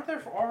 York. Aren't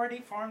there already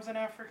farms in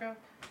Africa?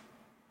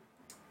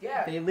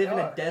 Yeah. They live in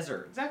they a are.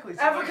 desert. Exactly.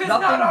 So Africa's like-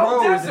 not Nothing a whole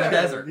grows in a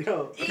desert. desert. Yo,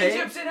 Okay,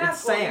 Egypt's an it's apple.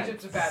 sand.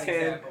 Egypt's a bad Sand.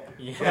 example.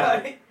 Yeah.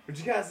 Like, would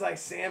you guys like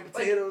sand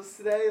potatoes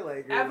today?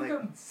 Like, or Africa,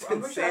 like I'm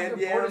pretty sure sand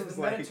Africa borders yams?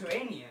 the Like,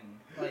 Mediterranean.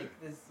 Like,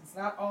 it's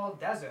not all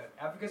desert.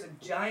 Africa's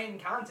a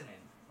giant continent.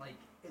 Like,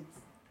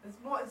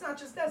 it's not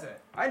just desert.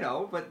 I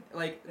know, but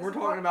like we're There's a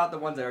talking lot- about the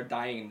ones that are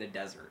dying in the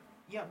desert.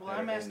 Yeah. Well, They're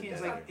I'm in asking the is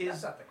desert. like That's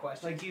is not the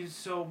question. like you.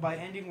 So by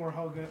ending world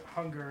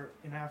hunger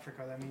in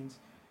Africa,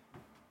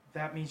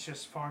 that means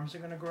just farms are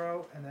gonna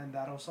grow, and then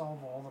that'll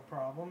solve all the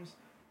problems.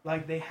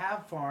 Like they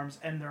have farms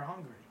and they're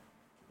hungry.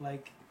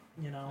 Like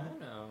you I know.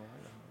 know.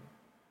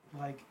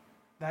 Like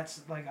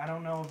that's like I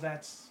don't know if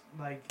that's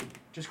like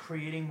just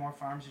creating more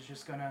farms is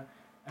just gonna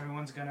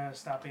everyone's gonna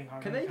stop being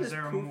hungry Can they because just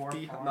there are poof more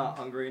be farms. not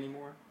hungry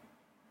anymore?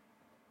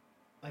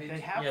 Like they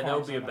have Yeah, that would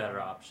farms be a on better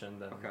that. option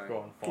than Okay.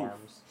 growing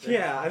farms.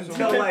 yeah, So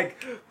until what-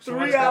 like so 3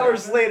 what's gonna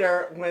hours happen?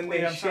 later when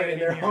Wait, they I'm sorry, shit I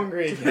and they're didn't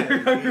hungry They're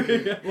again.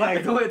 hungry. Like,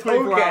 It's only a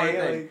 24-hour okay,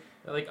 thing. like,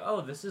 They're like,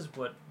 oh, this is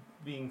what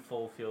being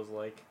full feels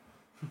like.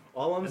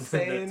 all I'm And then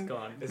saying it's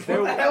gone. is what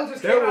there the hell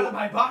just there came out will- of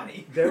my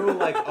body? there will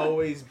like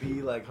always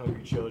be like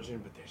hungry children,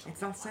 but there's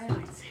It's not sand.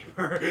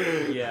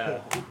 lightsaber.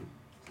 Yeah.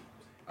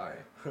 Alright.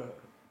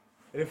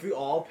 And if we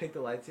all pick the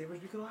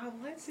lightsabers, we could all have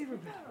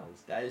lightsaber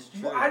battles. That is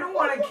true. Well, I don't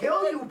want to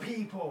kill you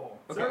people.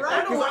 Okay. I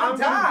don't Because want I'm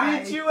to die.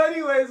 gonna beat you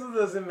anyways, so it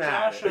doesn't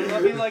matter. Josh, I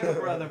love you like a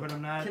brother, but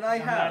I'm not. Can I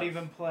I'm have not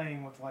even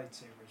playing with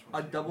lightsabers. A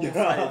With you. double-sided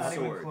Not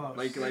even sword, close.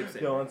 like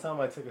lightsaber. Yo, one time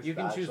I took a You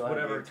can choose spatula and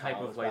whatever made type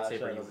Tom of a spatula, lightsaber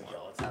and I you was like, want.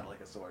 yo, let's have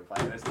like a sword fight.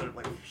 And I started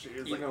like, she was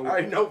like, Even all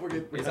right, no, we're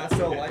good. Is that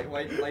still a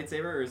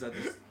lightsaber or is that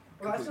just?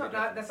 Well, that's completely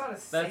not that's not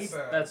a That's-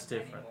 saber. that's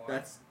different. Anymore.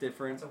 That's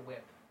different. It's a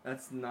whip.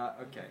 That's not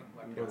okay.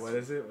 I'm Wait, what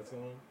is it? What's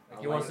going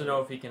on? He wants to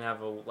know if he can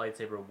have a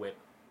lightsaber whip.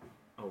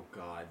 Oh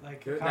God.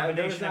 Like There- a that-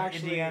 there was combination of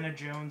actually- Indiana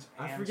Jones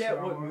and I forget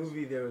Star what Wars.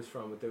 movie there was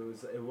from, but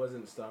it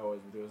wasn't Star Wars,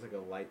 but there was like a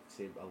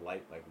lightsaber, a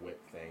light like whip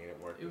thing, and it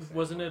worked. the same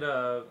Wasn't way. it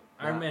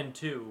Iron Nah. Man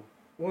 2?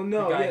 Well,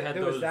 no, the guy yeah, had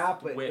there was those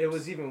that, but it whips.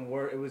 was even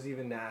worse. It was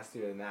even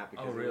nastier than that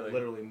because Oh, it really? would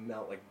literally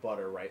melt like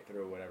butter right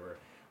through whatever.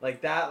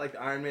 Like that, like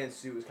the Iron Man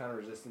suit was kind of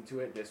resistant to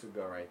it. This would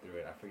go right through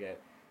it. I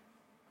forget.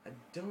 I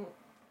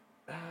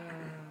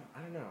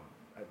don't know.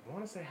 I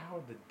want to say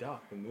Howard the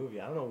Duck, the movie.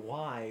 I don't know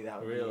why that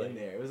would be Really? in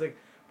there. It was like,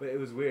 but it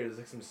was weird. It was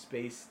like some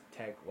space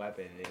tech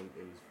weapon. It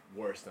was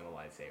worse than a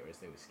lightsaber. This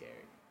thing was scary.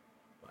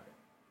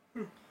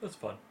 But That's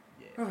fun.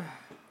 yeah, nah.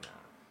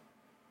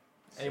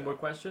 Any So, more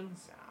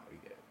questions? Nah, we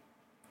good.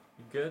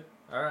 You good?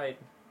 All right.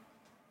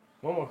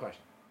 One more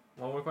question.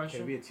 One more Can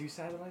question. it be a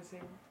two-sided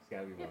lightsaber? It's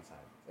gotta be one side.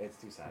 It's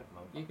two-sided.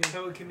 You can.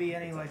 So it can be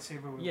any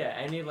lightsaber. With Yeah,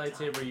 any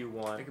lightsaber you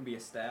want. It could be a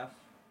staff.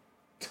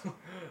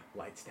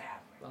 Light staff.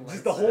 A Just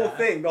light the whole staff.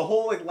 thing, the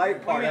whole like light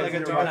You part. mean has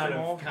like a zero Darth effect.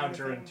 Maul kind of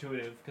thing?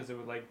 counterintuitive because it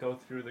would like go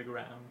through the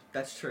ground.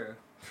 That's true.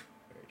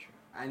 Very true.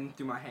 And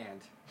through my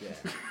hand. Yeah.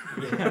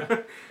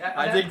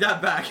 I take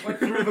that back. What-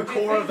 Through the do you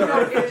core of think, the you know,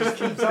 earth, it is just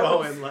the keeps double-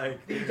 going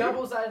like. The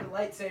double-sided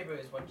lightsaber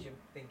is what you're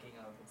thinking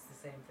of. It's the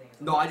same thing.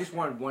 As a No, I just lightsaber.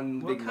 wanted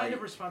one What big kind light.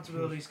 of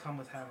responsibilities come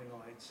with having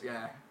lights?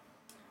 Yeah.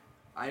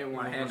 I didn't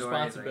want to handle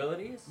anything.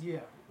 responsibilities. Yeah.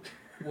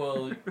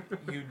 Well,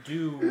 you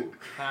do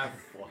have.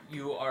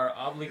 You are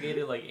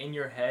obligated, like in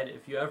your head,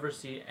 if you ever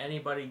see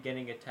anybody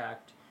getting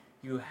attacked,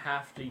 you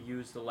have to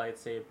use the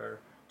lightsaber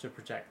to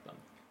protect them.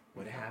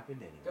 What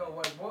happened anyway? Yo,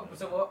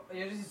 what,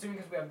 you're just assuming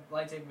because we have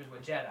lightsabers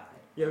with Jedi.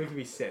 Yeah, we could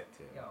be Sith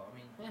too. Yo, I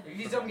mean, if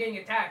you see someone getting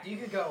attacked, you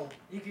could go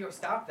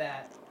stop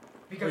that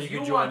because you you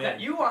could want join that.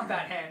 in. You want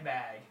that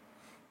handbag.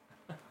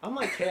 I'm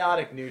like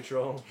chaotic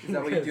neutral. Is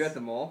that what you do at the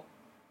mall?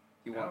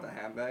 You want No. the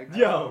handbag? I don't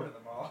Yo. go to the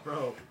mall.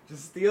 Bro,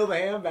 just steal the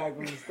handbag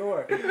from the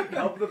store.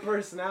 Help the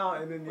person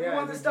out, and then We yeah.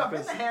 want the then stuff in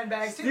just the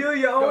handbag too. Steal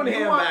your own No,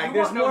 you want- handbag. you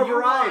There's want- no, more you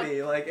want-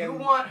 variety. Like You and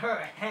want her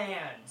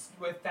hands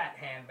with that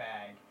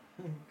handbag.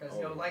 Because,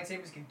 Oh.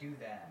 lightsabers can do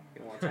that.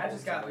 You want I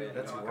just got it.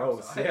 that's No, I'm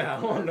gross. sorry. Yeah, I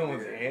want no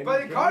one's hand. But You it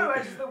kidding me?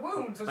 cauterizes the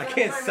wound, so it's I not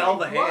can't trying to sell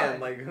the make blood.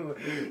 hand.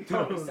 Like,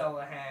 Don't sell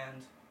the hand.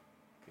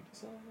 Could you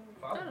sell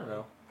the I don't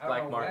know. I don't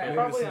Black know market. where.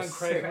 Probably some on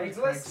sick-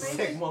 Craigslist. Sick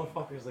maybe?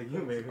 motherfuckers like you,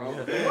 maybe.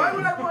 Oh. Yeah. Why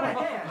would I want a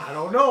hand? I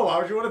don't know. Why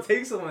would you want to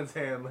take someone's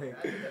hand? Like,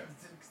 So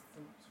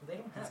they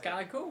don't have It's it.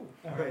 kind of cool.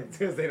 right?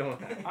 Because they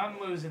don't. Have. I'm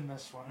losing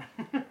this one.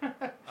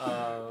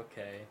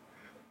 Okay.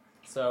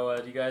 So,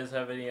 do you guys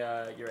have any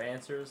your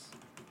answers?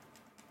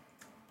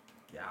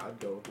 Yeah, I'd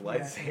go with the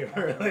Yeah.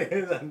 lightsaber.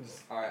 Like, I'm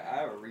just. Alright, I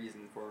have a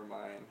reason for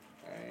mine.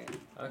 Alright.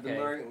 I've been Okay.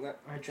 learning, Alright,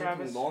 thinking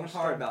Travis, long you and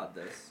hard start. about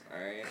this.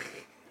 Alright.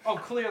 Oh,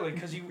 clearly,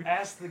 because you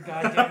asked the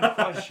goddamn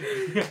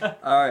question.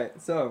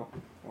 Alright, so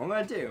what I'm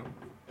gonna do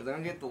is I'm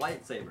gonna get the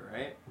lightsaber,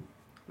 right?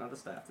 Not the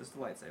staff, just the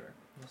lightsaber.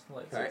 Just the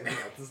lightsaber. Alright.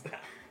 What is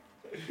that?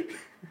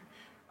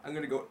 I'm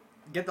gonna go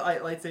get the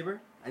lightsaber,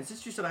 and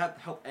since you said I have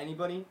to help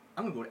anybody,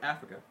 I'm gonna go to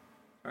Africa.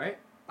 Alright?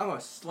 I'm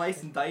gonna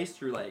slice and dice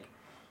through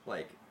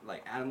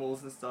like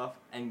animals and stuff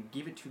and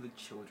give it to the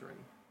children.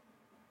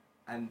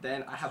 And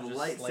then I have a Just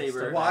slice lightsaber.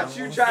 their Watch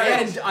you animals. try to.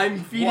 And I'm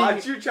feeding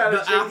Watch you try to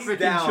the chase African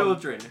down.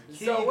 children.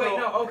 So wait,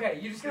 no, okay,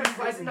 you're just gonna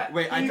slice and dice.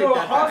 Wait, I You're take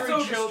that back.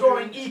 also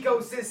destroying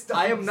ecosystems.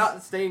 I am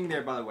not staying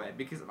there, by the way,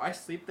 because if I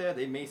sleep there,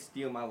 they may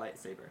steal my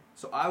lightsaber.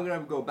 So I'm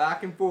gonna go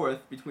back and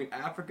forth between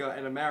Africa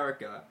and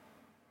America.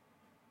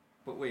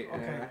 But wait,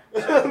 Okay.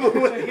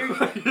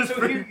 just so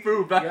bring here-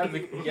 food back. You have the,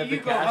 Here you have you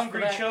the go, cash for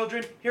hungry that?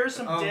 children. Here's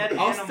some dead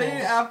I'll animals. stay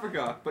in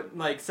Africa, but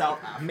like South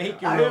Africa.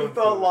 Make your I own haven't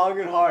thought food. long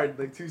and hard,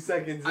 like 2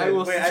 seconds. I in.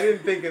 will Wait, s- I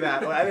didn't think of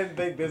that. I didn't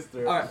think this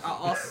through. All right,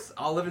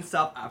 I'll live in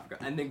South Africa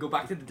and then go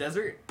back to the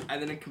desert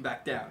and then come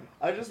back down.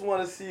 I just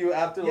want to see you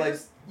after You're like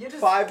you're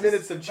just 5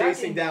 minutes of back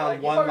chasing in, down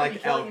you're one already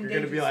like killing elk. You're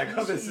gonna be like,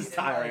 endangered oh, this species is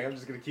and, tiring. like, I'm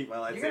just gonna keep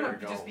my you're gonna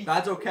lightsaber just going. be-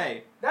 That's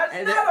okay. That's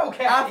And not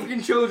okay.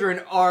 African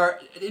children are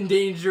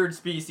endangered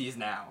species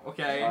now.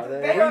 Okay. Are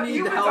they? They We are, need to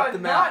humans help are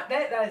them not, out.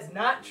 that is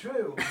not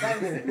true.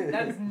 That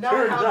is not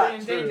You're how not the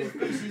endangered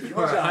true. species You You're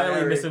are work. highly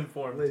Harry.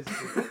 misinformed.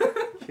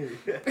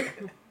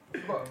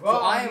 So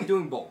I am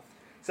doing both.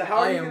 So how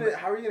I are you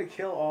am- gonna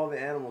kill all the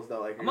animals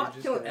though? Like I'm you're not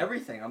just killing gonna-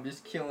 everything. I'm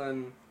just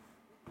killing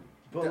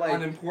But the like,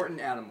 unimportant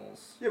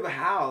animals. yeah, but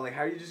how? Like,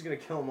 how are you just gonna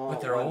kill them all? But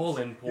at they're once? all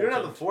You important.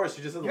 don't have the force.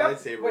 You just have the You have-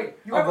 lightsaber. Wait,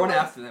 you I'll have a run light-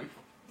 after them.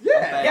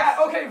 Yeah. Yeah,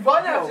 okay,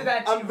 run No, after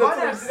that I'm- cheetah. that's Run what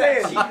I'm after that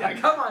saying.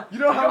 cheetah. Come on. You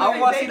know how? I many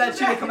want to see days that is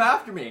cheetah that? come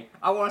after me.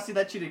 I want to see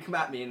that cheetah come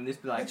at me and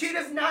just be The like,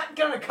 cheetah's not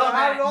gonna come Not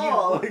at at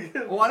all. you.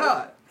 Like, why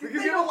not?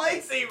 because you have a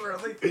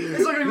lightsaber. Like,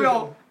 It's not gonna be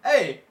all,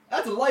 hey,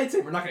 that's a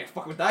lightsaber. We're not gonna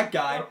fuck with that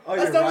guy. Oh,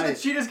 That's you're not what right. the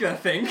cheetah's gonna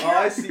think. Oh,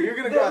 I see. You're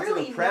gonna go They're after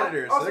really the not-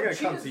 predators, so also, they're gonna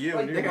come cheetahs, to you, like,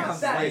 and you're they're gonna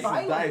not that slice and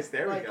violent. dice.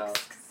 There we Like, go.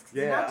 it's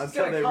Yeah, not just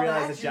until gonna they come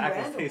realize at the you jackals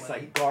randomly. taste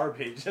like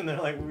garbage, and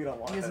they're like, we don't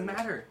want It doesn't that.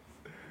 matter.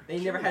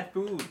 They never had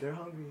food. They're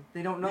hungry.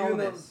 They don't know Even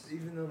this.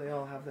 even though they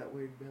all have that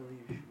weird belly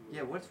issue.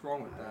 Yeah, what's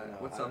wrong with I don't that? know.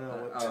 What's I up don't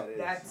know with what that? that is.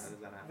 That's How does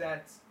that happen?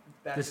 that's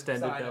a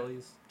Distended sign of,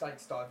 bellies. like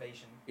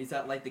starvation. Is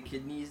that like the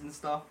kidneys and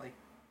stuff? Like,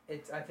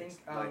 It's I think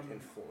It's like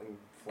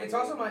it's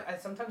also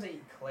sometimes I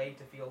eat clay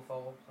to feel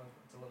full, so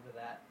it's a little bit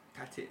of that.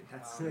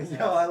 that's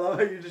Yo, I love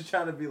how you're just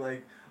trying to be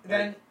like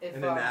Then if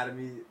an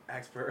anatomy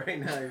expert right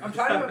now. You're I'm just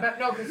trying to like- remember,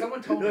 no, because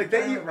someone told You're me. like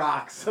they eat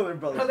rocks, so their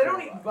bellies. No, they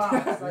don't full. eat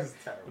rocks, This like- is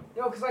terrible.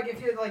 No, because like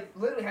if you like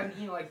literally haven't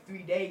eaten like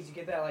 3 days, you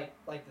get that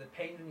like the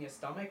pain in your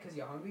stomach because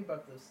you're hungry,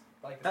 but this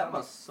like the that stomach's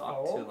must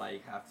suck full. to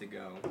like have to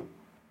go.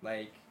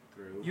 Like,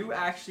 Through. you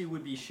actually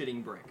would be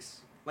shitting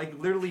bricks. Like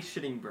literally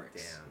shitting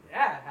bricks. Damn.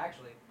 Yeah,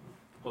 actually.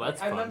 Well,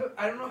 that's I fun. remember.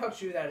 I don't know how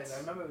true that is. I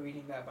remember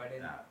reading that, but I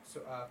didn't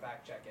Yeah.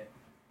 fact check it.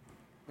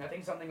 And I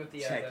think something with the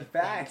Check the, your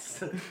facts.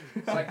 So,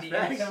 like the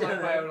Facts, anytime like,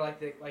 yeah. by, like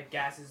the like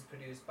gases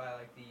produced by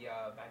like the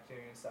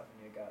bacteria and stuff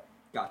in your gut.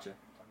 Gotcha.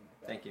 Something like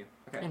that. Thank you.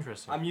 Okay.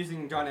 Interesting. I'm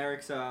using John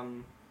Eric's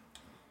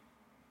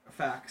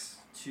facts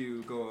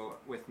to go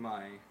with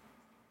my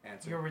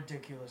answer. Your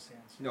ridiculous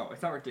answer. No,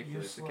 it's not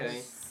ridiculous. Useless.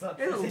 Okay. Such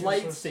It's a Useless,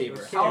 lightsaber.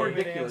 stupid How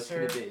ridiculous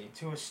can answer it be?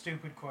 to a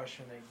stupid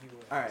question that you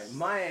asked. All right,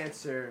 my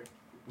answer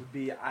would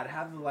be I'd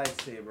have the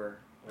lightsaber,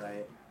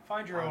 right?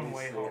 Find your own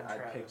way Obviously, home,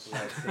 I'd pick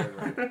Travis. the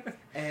lightsaber,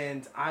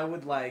 and I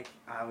would like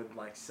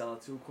sell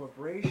it to a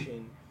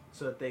corporation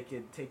so that they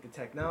could take the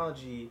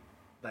technology,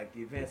 like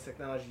the advanced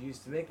technology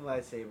used to make the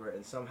lightsaber,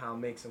 and somehow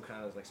make some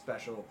kind of like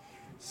special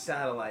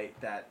satellite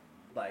that,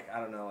 like,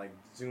 I don't know, like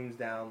zooms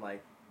down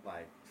like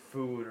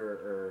food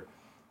or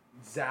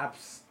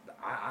zaps,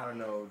 I don't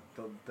know,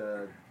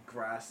 the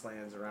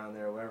grasslands around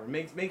there or whatever,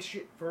 makes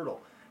shit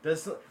fertile.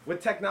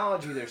 With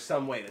technology, there's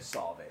some way to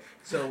solve it.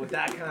 So with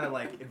that kind of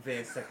like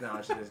advanced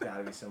technology, there's got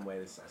to be some way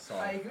to solve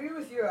I it. agree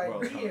with your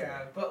World idea,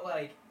 hunger. but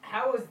like,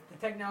 how is the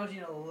technology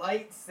in a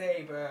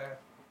lightsaber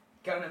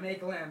gonna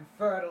make land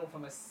fertile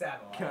from a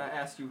satellite? Can I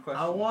ask you a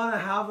question? I want to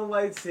have a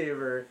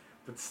lightsaber,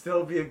 but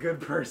still be a good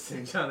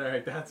person, John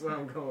Eric. That's where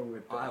I'm going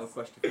with this. I have a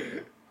question for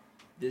you.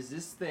 Does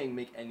this thing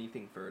make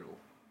anything fertile?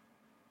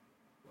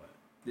 What?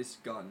 This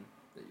gun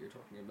that you're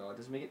talking about,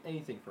 does it make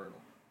anything fertile?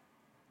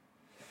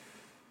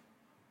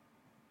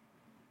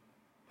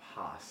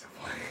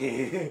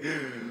 Possibly.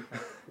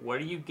 What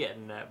are you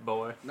getting at,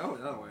 boy? No,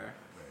 not aware.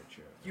 Very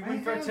true. Human I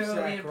have fertility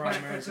Zach and plant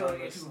Reimer's fertility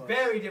on are this two list.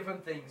 very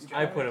different things.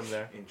 I John. put him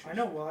there. Interesting. I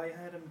know. Well, I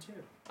had him too.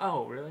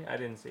 Oh, really? I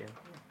didn't see him.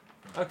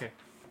 Okay.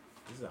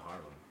 This is a hard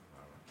one.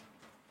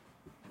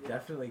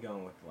 Definitely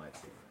going with the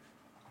lightsaber.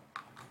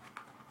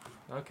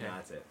 Okay. No,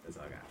 that's it. That's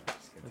all I got. Just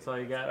That's continue. all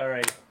you got?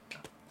 Alright.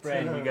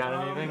 Brandon, you got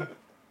anything?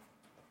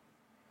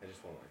 I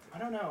just want lightsaber. I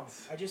don't know.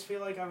 I just feel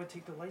like I would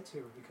take the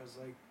lightsaber because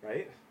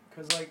Right?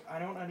 I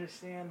don't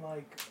understand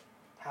like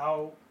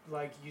how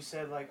like you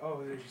said like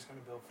oh they're just gonna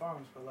build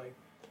farms, but like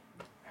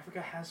Africa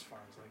has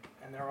farms like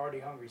and they're already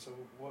hungry. So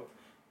what?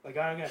 Like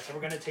I don't get. So we're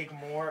gonna take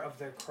more of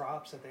their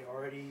crops that they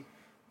already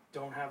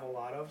don't have a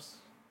lot of.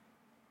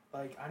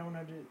 Like I don't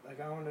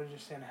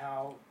understand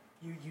how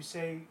you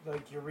say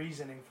like your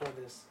reasoning for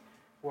this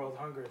world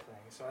hunger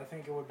thing. So I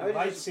think it would be I would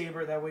just-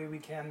 lightsaber. That way we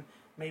can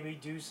maybe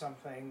do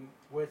something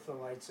with the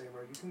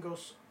lightsaber. You can go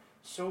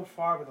so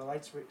far with a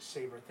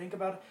lightsaber. Think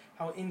about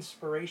how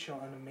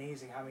inspirational and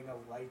amazing having a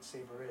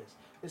lightsaber is.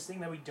 This thing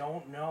that we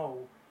don't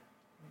know,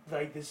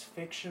 like this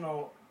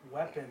fictional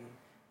weapon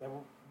that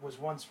was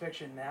once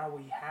fiction. Now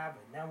we have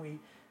it. Now we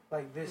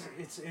like this.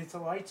 It's a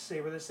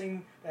lightsaber. This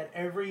thing that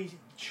every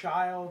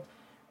child.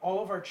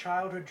 All of our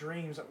childhood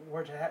dreams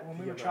were to have when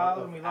we were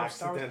child and we loved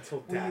Star Wars.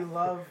 Accidental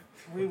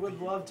We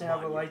would love to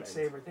have a Monument.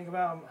 lightsaber. Think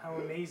about how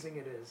amazing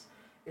it is.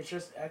 It's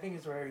just I think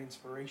it's very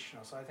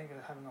inspirational. So I think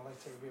that having a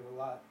lightsaber would be a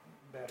lot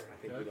better.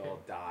 I think we'd Okay. all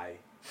die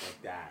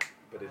like that,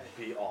 but it'd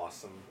be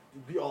awesome.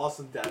 It'd be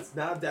awesome deaths.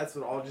 Now deaths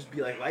would all just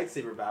be like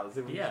lightsaber battles.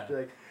 It would Yeah. just be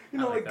like, I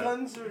like like that.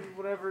 guns or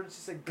whatever. It's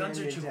just like Guns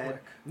are banging too his head.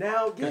 quick.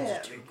 Now, Guns yeah,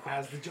 are too like, quick.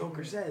 as the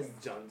Joker says,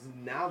 guns.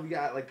 Now we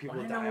got like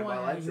people I dying know by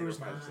why I lightsaber use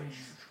fights. mine.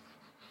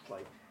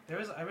 Like,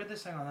 I read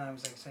this thing online. It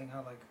was like saying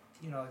how like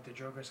like the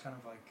Joker's kind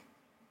of like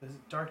the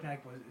Dark Knight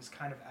is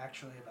kind of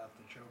actually about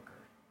the Joker,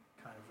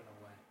 kind of in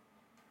a way.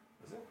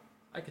 is it?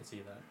 I could see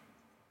that.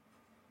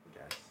 I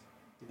guess.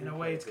 In a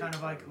way, it's kind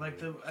of like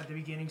the at the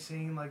beginning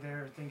scene, like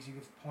there are things you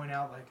could point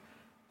out, like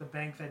the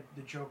bank that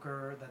the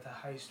Joker that the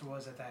heist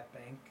was at that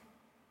bank,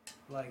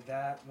 like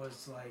that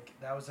was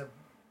a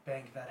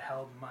bank that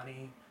held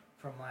money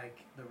from like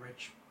the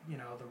rich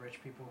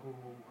people who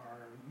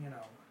are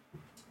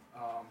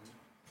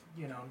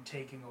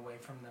taking away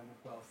from them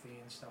wealthy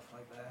and stuff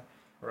like that.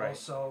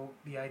 Also,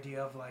 the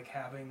idea of like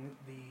having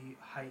the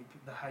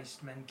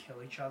heist men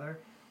kill each other.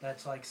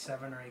 That's like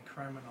 7 or 8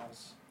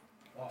 criminals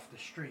off the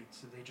street,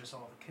 so they just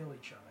all kill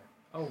each other.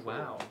 Oh,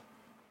 wow.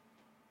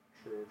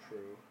 True.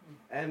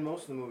 And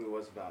most of the movie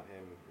was about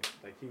him.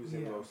 Like he was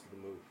in Yeah. most of the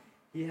movie.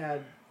 He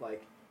had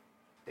like,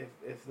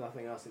 if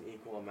nothing else, an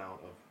equal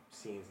amount of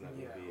scenes in that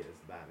Yeah. movie as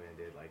Batman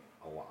did. Like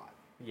a lot.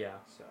 Yeah.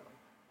 So,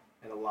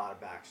 and a lot of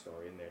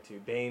backstory in there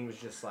too. Bane was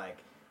just like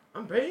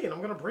I'm Bane.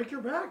 I'm gonna break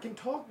your back and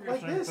talk You like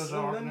think this. the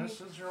And then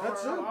darkness is your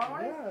that's it.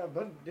 ally? Yeah,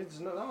 but it's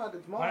not.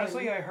 It's mine.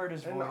 Honestly, I heard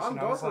his voice And and, I'm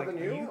I was darker like,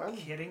 than "Are you, you and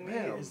kidding me?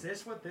 bam. Is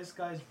this what this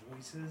guy's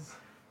voice is?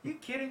 You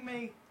kidding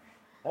me?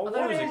 Oh, I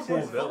thought what he is was a cool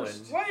this?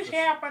 villain. What is Just-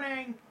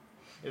 happening?"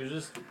 It was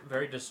just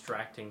very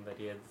distracting that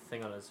he had the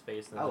thing on his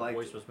face and I the liked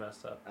voice it. was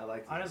messed up. I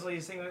like. Honestly,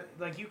 his thing,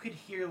 like you could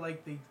hear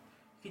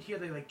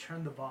they like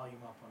turned the volume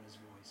up on his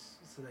voice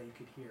so that you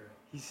could hear it.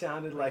 He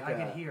sounded Like, like I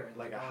a could hear it,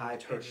 like like, a oh, high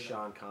turn pitched it up.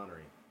 Sean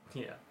Connery,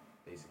 Yeah.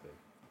 basically.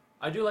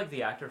 I do like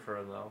the actor for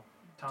him though.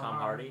 Tom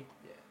Hardy.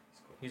 Yeah,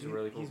 he's cool. He's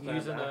really cool. He's He's,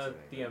 Mad in Max, I the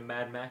think.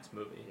 Mad Max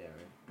movie. Yeah,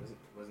 right.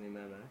 Wasn't he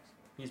Mad Max?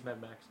 He's Mad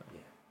Max now.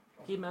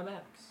 Yeah. He's Mad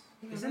Max.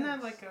 Isn't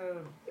that like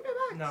a?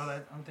 No,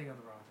 that I'm thinking of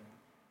the wrong thing.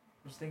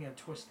 I was thinking of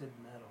Twisted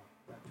Metal.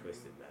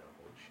 Twisted Metal.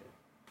 Holy shit.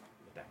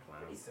 With that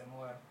clown. Pretty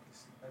similar.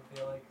 I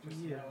feel like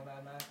Twisted Yeah. Metal,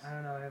 Mad Max. I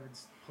don't know. I haven't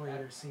played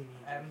or seen.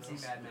 either I haven't of seen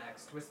those. Mad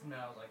Max. Twisted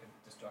Metal is like a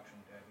destruction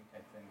derby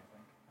type thing, I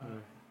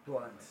think.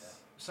 Alright. But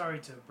Sorry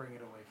to bring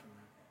it away from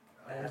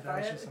that. If that I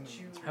was had just to something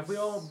choose, that's- Have we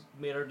all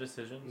made our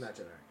decisions? not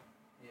generic.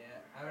 Yeah,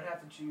 I would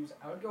have to choose.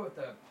 I would go with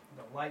the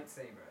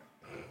lightsaber.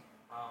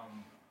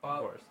 But Of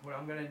course. what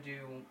I'm gonna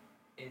do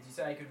is you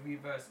said I could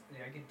reverse.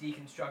 I could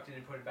deconstruct it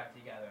and put it back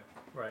together.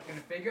 Right. I'm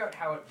gonna figure out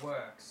how it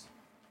works,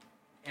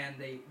 and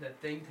the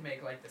thing to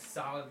make like the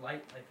solid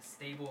light, like the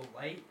stable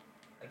light,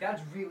 like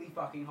that's really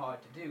fucking hard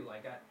to do.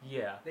 Like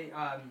Yeah.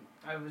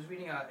 I was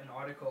reading an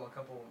article a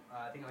couple,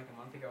 I think like a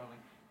month ago, and like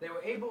they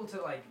were able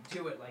to like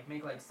do it, like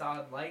make like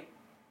solid light,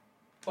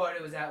 but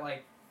it was at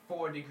like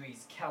 4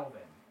 degrees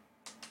Kelvin,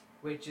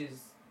 which is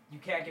you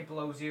can't get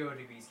below 0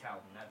 degrees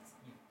Kelvin. That's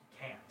you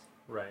can't.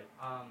 Right.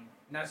 And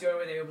that's the only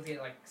way they're able to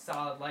get like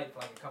solid light for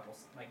like a couple,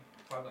 like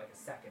probably like a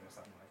second or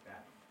something like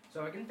that.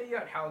 So I can figure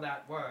out how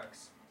that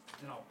works,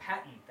 and I'll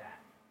patent that.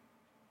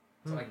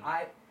 So like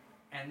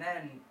and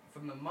then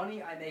from the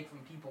money I make from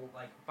people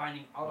like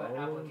finding other Oh,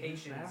 you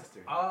applications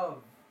bastard.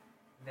 of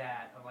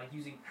that, of like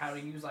using how to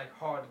use like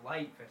hard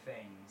light for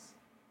things,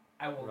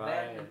 I will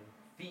then Right.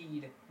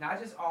 feed not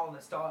just all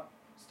the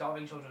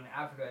starving children in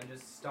Africa and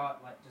just start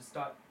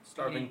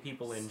Starving feeding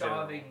people in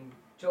starving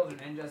children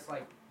and just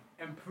like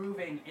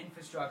improving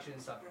infrastructure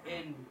and stuff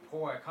in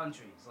poor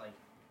countries. Like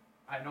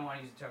I don't want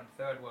to use the term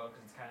third world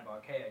because it's kind of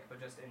archaic, but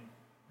just in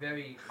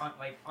very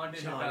like John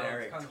underdeveloped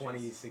Eric, countries.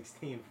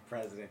 2016 for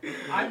president.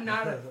 I'm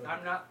not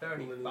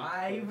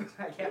 35.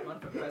 I can't run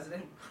for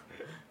president.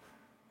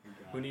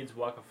 Who needs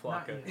Waka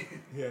Not Flocka? yet.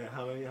 Yeah,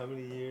 how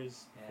many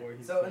years before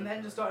he's So and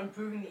then just start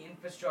improving the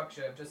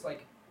infrastructure of just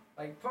like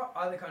for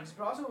other countries,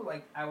 but also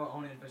like our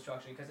own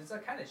infrastructure because it's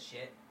like kind of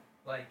shit.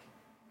 Like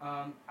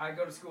I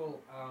go to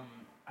school.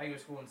 I go to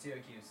school in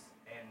Syracuse,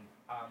 and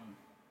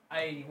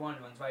I-81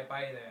 runs right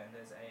by there, and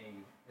there's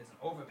an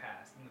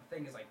overpass, and the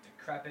thing is like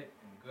decrepit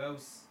and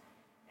gross,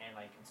 and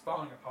like it's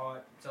falling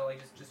apart. So like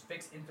just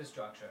fix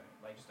infrastructure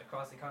like just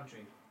across the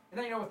country,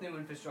 and then with new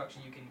infrastructure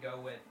you can go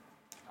with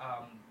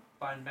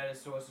find better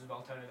sources of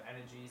alternative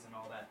energies and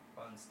all that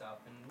fun stuff,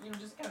 and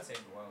just kind of save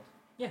the world.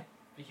 Yeah.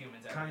 For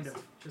humans. at Kind least.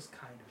 of, just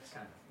kind of.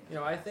 Kind of. You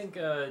know, I think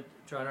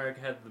John Eric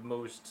had the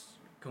most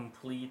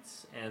complete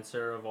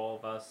answer of all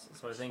of us,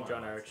 so I think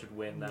John Eric should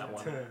win that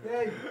one.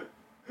 Yay!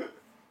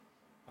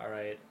 All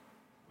right.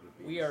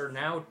 We are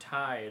now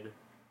tied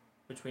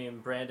between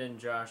Brandon,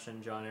 Josh,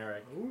 and John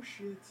Eric. Oh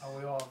shit. Oh,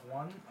 we all have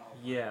one. Oh,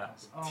 Yeah.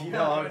 Oh,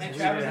 T-Dog. good. And We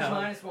Travis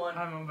have- is -1.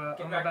 I'm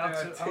Get back about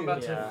there to. too. I'm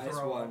about Yeah. to Nice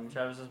throw. one.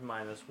 Travis is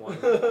 -1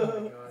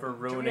 Oh my God. for Do we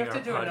ruining have our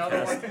to do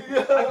another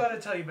podcast. one? I gotta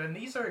tell you, Ben,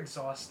 these are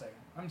exhausting.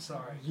 I'm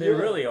sorry. They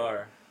really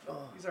are.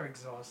 These are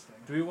exhausting.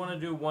 Do we want to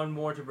do one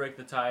more to break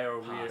the tie, or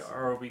Possibly.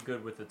 are we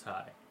good with the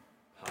tie?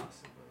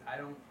 Possibly. I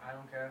don't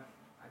care.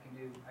 I can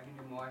do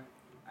more.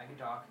 I can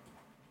talk.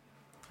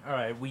 All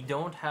right, we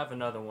don't have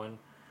another one,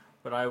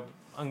 but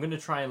I'm gonna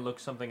try and look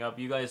something up.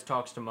 You guys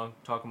talk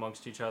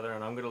amongst each other,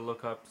 and I'm gonna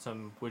look up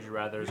some would you You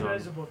rather's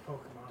guys are on. both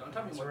Pokemon Don't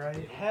tell me fans, what to right?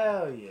 do.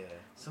 Hell yeah.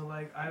 So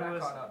like I'm I not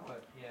was, caught up,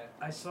 but yeah.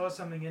 I saw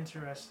something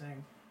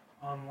interesting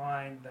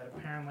online that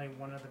apparently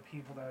one of the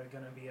people that are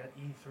gonna be at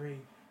E3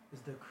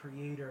 is the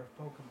creator of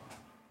Pokemon.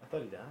 I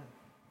thought he died.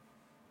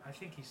 I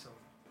think he's so.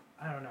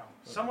 I don't know.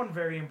 Someone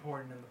very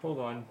important in the Hold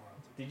Pokemon on. world.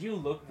 Did you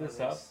look this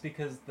That up? is-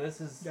 Because this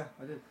is Yeah,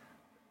 I did.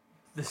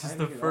 this I is didn't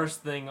the look it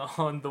first thing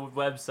on the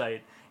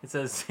website. It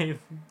says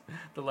save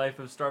the life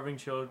of starving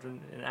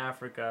children in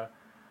Africa,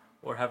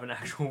 or have an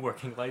actual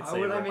working lightsaber. How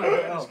would I make What it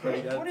is out,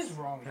 buddy? what is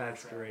wrong with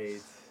That's you, great.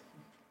 Travis?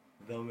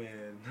 The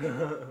man.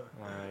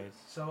 Alright.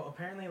 So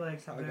apparently, like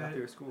That's how I got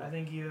through school. I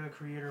think the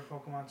creator of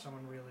Pokemon,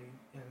 someone really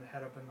in the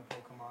head up in the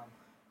Pokemon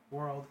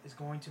world, is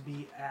going to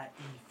be at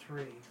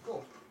E3,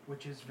 Cool.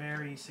 which is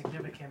very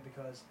significant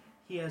because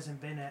he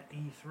hasn't been at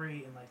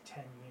E3 in like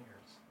 10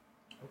 years.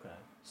 Okay.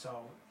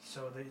 So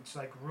it's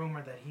like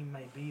rumored that he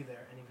might be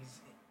there, and if he's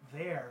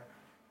there,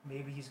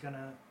 maybe he's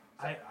gonna.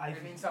 It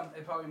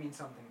probably means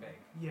something big.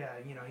 Yeah,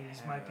 he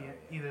might be Hell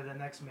yeah. either the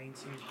next main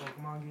series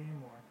Pokemon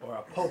game Or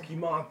a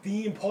Pokemon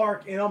theme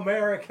park in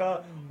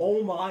America.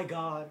 Oh my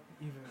god.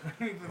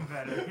 even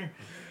better.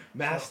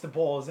 Master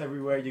balls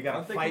everywhere. You gotta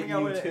I'm fight thinking I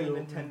would Mewtwo.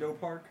 a Nintendo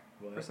park.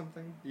 What? or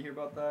something. Do you hear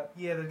about that?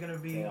 Yeah, there's gonna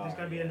be a yeah.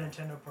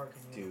 Nintendo park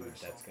in Dude,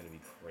 Universal. that's gonna be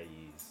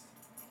crazy.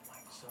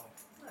 So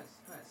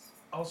Nice.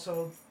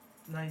 also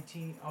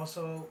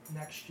also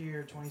next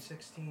year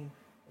 2016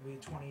 will be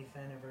the 20th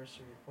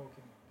anniversary of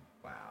Pokemon.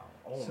 Wow.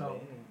 Oh So-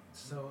 man.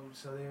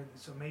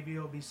 So maybe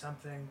it'll be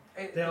something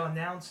It, they'll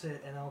announce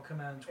it and it'll come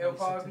out in it'll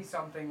probably be 2016.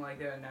 something like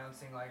they're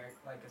announcing like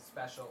a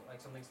special, like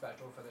something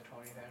special for the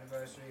 20th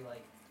anniversary,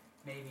 like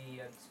maybe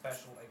a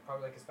special, like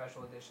probably like a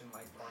special edition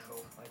like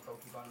bundle, like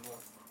Poke Bundle.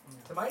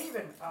 So it might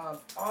even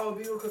it'd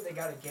be real cool if they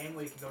got a game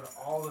where you can go to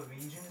all the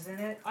regions in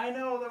it. I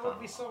know that would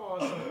be so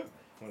awesome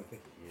Wanna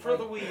think of for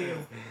the Wii U.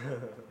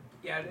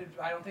 Yeah,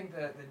 I don't think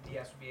the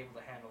DS would be able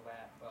to handle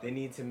that. But They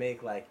need to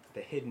make like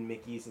the hidden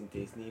Mickeys in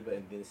Disney, but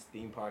in this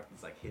theme park,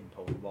 it's like hidden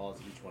Pokeballs.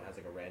 Each one has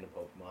like a random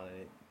Pokemon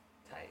in it.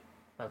 Tight.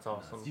 That's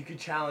awesome. So you could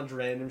challenge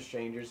random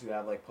strangers who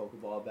have like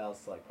Pokeball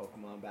belts to like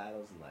Pokemon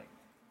battles, and like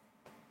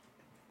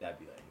that'd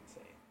be like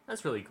insane.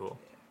 That's really cool.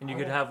 Yeah. And you I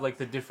could want- have like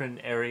the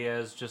different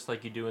areas just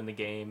like you do in the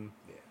game.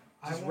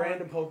 I Just want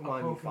random a Pokemon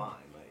you Pokemon-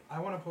 find. Like I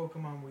want a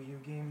Pokemon Wii U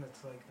game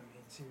that's like the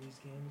main series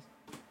games,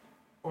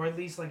 or at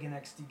least like an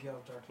XD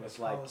Gale Darkness It's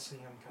like-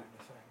 Coliseum kind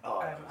of thing. oh,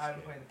 I haven't that's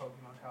good. played the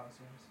Pokemon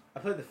Coliseums. I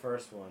played the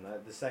first one.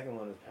 The second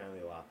one is apparently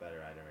a lot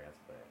better. I never got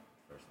to play it.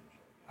 The first one was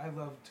really good. I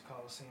loved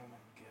Coliseum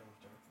and Gale of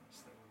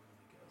Darkness. They were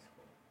really good.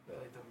 The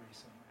Played them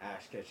recently.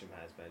 Ash Ketchum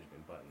has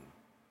Benjamin Button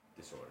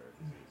disorder,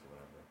 disease, or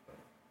whatever.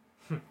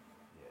 But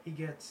yeah, He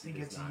gets He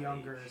does not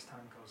younger age. as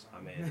time goes my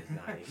on. man is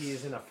not. He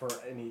is in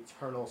an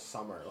eternal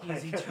summer.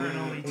 He's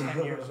eternally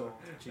 10 years old.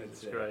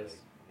 Jesus That's it, Christ.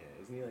 like,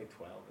 yeah, isn't he like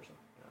 12 or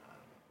something? No, I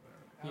don't know.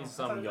 Whatever. He's I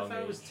some thought, young I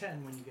thought it was age.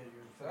 10 when you get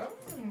your So that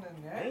first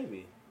was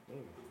Maybe.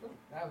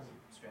 that was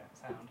a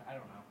sound. I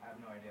don't know. I have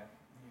no idea.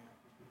 Yeah.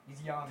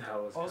 He's young. That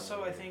was Also,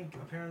 kinda I weird. think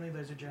apparently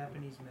there's a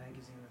Japanese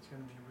magazine that's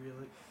going to be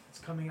really. It's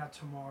coming out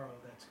tomorrow.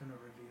 That's going to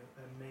reveal.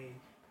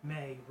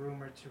 May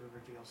rumored to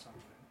reveal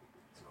something.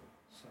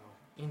 So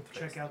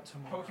check out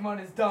tomorrow.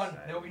 Pokemon is done.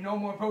 There will be no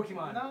more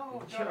Pokemon.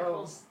 No, Joe.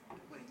 Charles.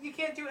 You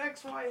can't do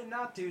X, Y, and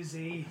not do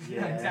Z.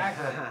 Yeah,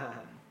 exactly.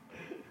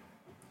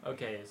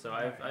 Okay, so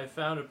Alright. I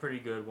found a pretty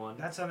good one.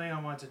 That's something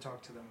I wanted to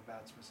talk to them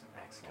about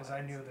specifically X, because Y,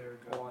 I knew Z. they were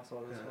good. Oh, I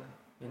saw this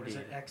one. Or is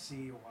Indeed. it XZ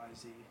or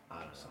YZ? I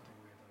don't know. Something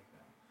weird like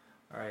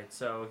that. All right,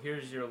 so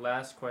here's your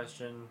last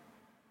question.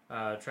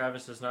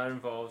 Travis is not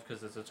involved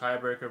because it's a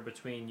tiebreaker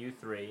between you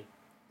three.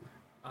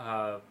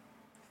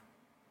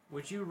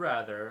 Would you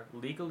rather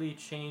legally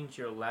change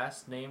your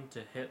last name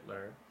to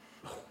Hitler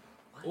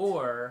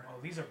or Oh,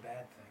 these are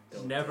bad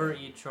things. never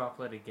eat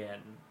chocolate again?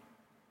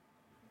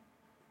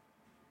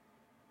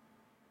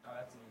 Oh,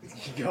 that's an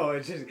easy You one. go,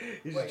 you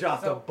just Wait,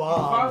 dropped so a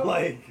bomb. probably-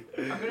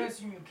 Like, I'm gonna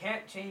assume you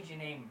can't change your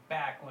name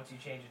back once you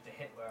change it to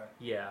Hitler.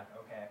 Yeah.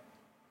 Okay.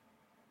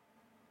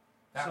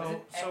 That was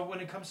it. So when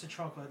it comes to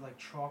chocolate, like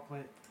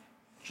chocolate,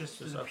 just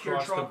Just the pure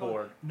across the chocolate.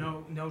 board.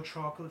 No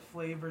chocolate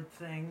flavored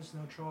things.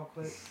 No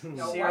chocolate.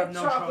 no, syrup, white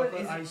no chocolate,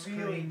 chocolate, is ice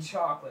really cream.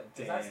 chocolate.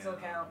 Does that still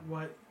Damn. count?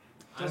 What?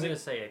 I'm Does gonna it?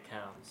 say it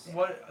counts.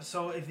 What?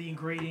 So if the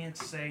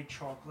ingredients say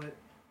chocolate,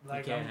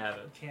 like can't have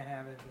it. You can't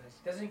have it.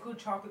 Does it include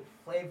chocolate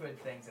flavored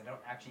things that don't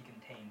actually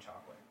contain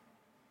chocolate?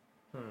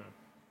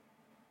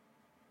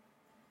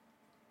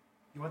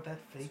 You want that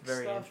fake It's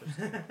very stuff?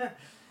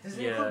 Does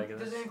it, Yeah, I include,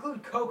 does guess. it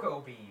include cocoa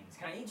beans?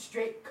 Can I eat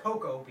straight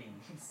cocoa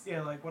beans?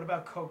 Yeah, like what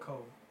about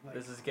cocoa? Like,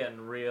 This is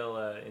getting real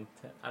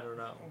I don't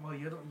know. Well,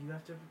 you don't. You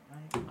have to.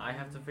 I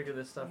have to figure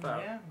this stuff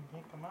out. Yeah,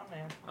 come on,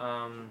 man.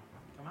 Um,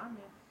 Come on, man.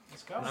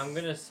 Let's go. I'm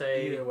gonna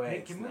say either way, Make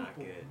it's your not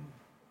move. good.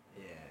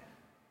 Yeah.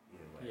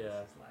 Either way, Yeah.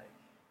 it's just like.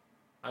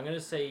 I'm gonna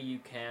say you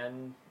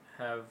can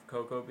have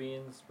cocoa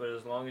beans, but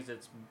as long as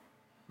it's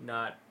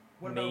not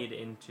What about- made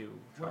into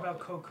What about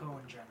chocolate. cocoa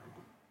in general?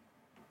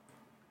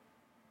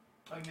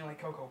 Oh, you mean like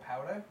cocoa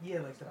powder?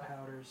 Yeah, like the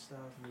powder stuff.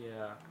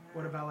 Yeah,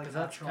 What about like because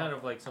hot that's chocolate? kind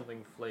of like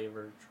something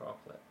flavored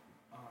chocolate.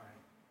 All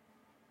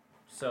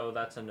right. So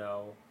that's a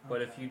no.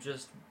 But if Okay. you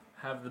just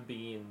have the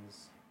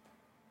beans,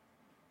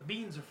 The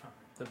beans are fine.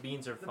 the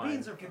beans are The fine.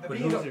 beans are The fine. But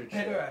beans who's are your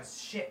bitter choice?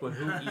 as shit. But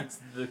who eats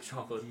the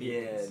chocolate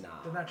Yeah, beans?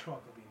 nah. They're not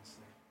chocolate beans.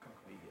 They're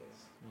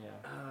cocoa. Yeah.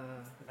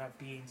 They're not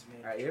beans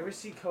made. Alright, you ever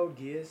see Code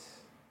Geass?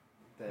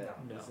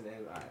 That No. is the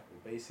name. Alright,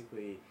 well,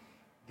 basically,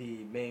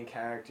 the main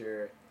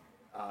character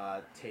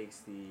takes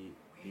the.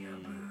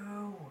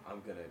 Weeaboo.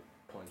 I'm gonna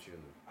punch you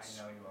in I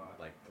the know you are.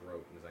 like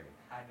throat in a second.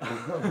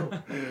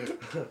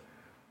 I know.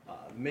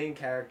 The main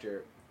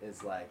character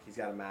is like he's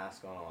got a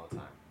mask on all the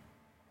time,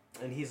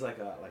 and he's like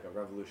a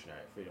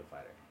revolutionary freedom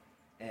fighter,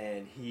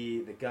 and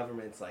the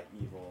government's like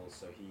evil,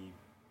 so he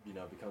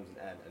becomes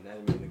an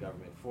enemy of the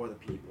government for the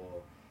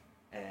people,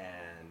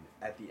 and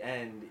at the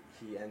end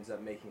he ends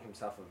up making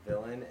himself a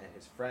villain, and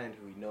his friend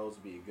who he knows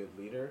will be a good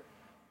leader,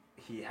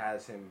 he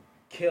has him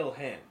kill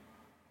him,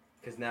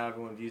 because now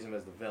everyone views him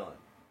as the villain.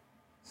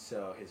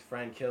 So his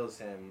friend kills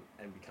him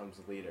and becomes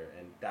the leader,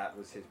 and that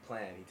was his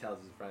plan. He tells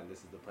his friend this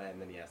is the plan,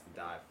 and then he has to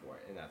die for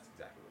it, and that's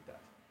exactly what it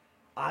does.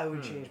 I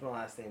would change my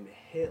last name to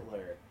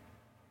Hitler,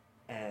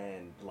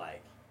 and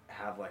like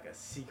have like a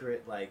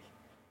secret like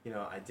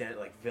identity,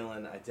 like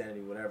villain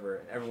identity, whatever.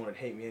 And everyone would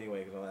hate me anyway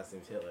because my last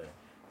name's Hitler.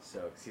 So,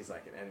 cause he's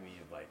like an enemy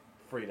of like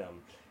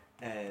freedom,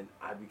 and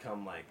I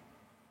become like,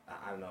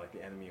 I don't know, like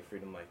the enemy of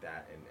freedom like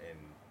that, and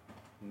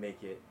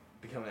make it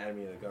become an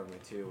enemy of the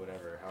government too,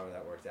 whatever, however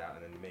that works out,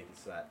 and then make it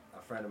so that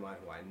a friend of mine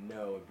who I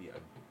know would be a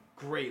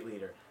great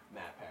leader,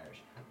 Matt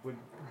Parrish, would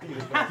be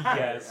the best.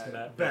 Yes,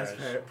 Matt best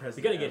Parrish. president.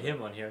 You gotta get ever.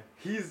 him on here.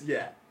 He's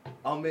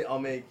I'll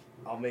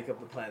make up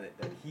the plan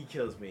that he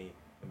kills me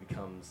and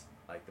becomes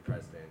like the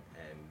president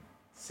and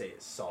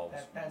solves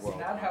That's world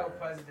not how hunger.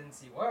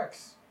 presidency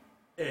works.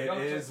 It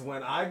Don't is just-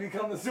 when I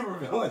become the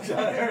supervillain, John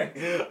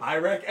Eric. I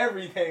wreck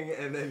everything,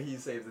 and then he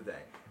saves the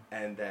day,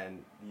 and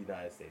then the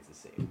United States is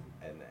saved,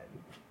 and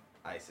then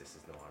ISIS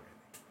is no longer.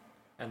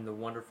 And the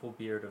wonderful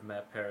beard of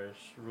Matt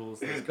Parrish rules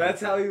this country.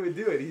 That's how he would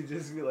do it. He'd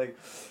just be like,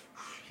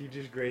 he'd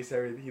just grace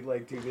everything. He'd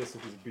like do this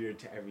with his beard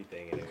to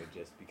everything, and it would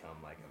just become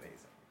like amazing.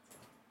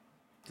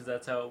 Because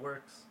that's how it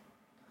works.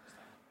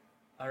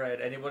 All right.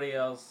 Anybody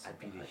else? I'd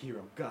be the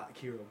hero.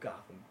 Hero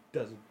Gotham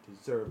doesn't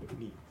deserve it.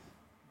 Needs.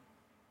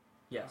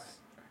 Yes.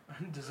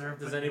 Deserve.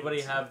 Does the anybody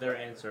needs. have their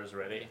answers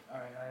ready? All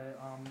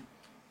right.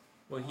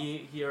 Well,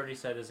 he already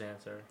said his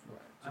answer. It's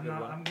a I'm good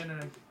not. one. I'm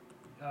gonna.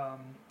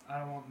 I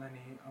don't want many.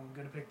 I'm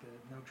gonna pick the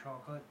no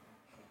chocolate.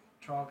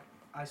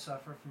 I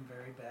suffer from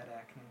very bad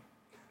acne.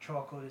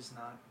 Chocolate is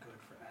not good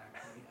for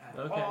acne at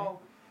Okay.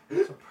 all.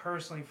 So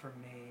personally, for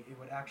me, it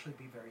would actually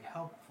be very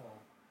helpful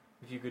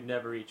If you could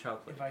never eat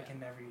chocolate. if I can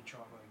never eat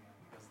chocolate again,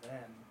 because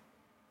then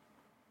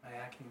my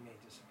acne may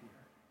disappear.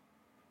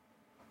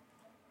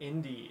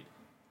 Indeed.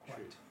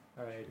 Quite.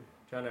 All right.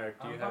 John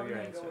Eric, do you I'm have probably your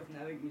gonna answer? go with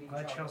never eating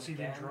Glad chocolate Chelsea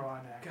again. didn't draw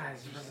an acne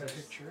Guys, from you're the so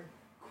picture.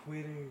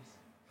 Quitters.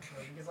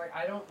 Because like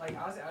I don't like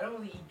honestly I don't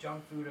really eat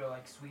junk food or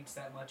like sweets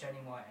that much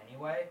anymore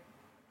anyway.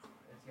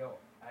 It's,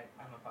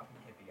 I'm a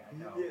fucking hippie guy.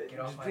 No, get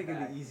off just my picking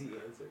back. the easy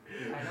answer.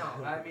 I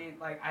know. I mean,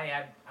 like I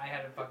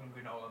had a fucking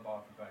granola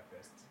bar for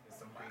breakfast with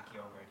some Greek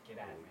yogurt. Get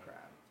at Holy me.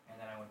 crap. And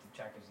then I went to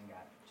Checkers and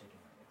got chicken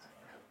nuggets.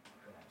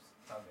 Whatever.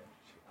 It's all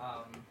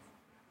good.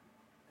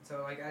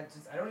 So like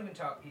I don't even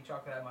eat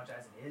chocolate that much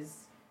as it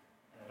is.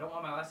 And I don't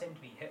want my last name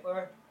to be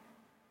Hitler.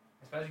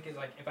 Especially because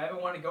like if I ever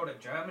want to go to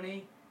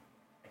Germany,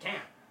 I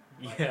can't.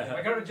 Like, if I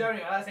Yeah. go to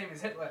Germany, my last name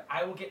is Hitler,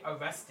 I will get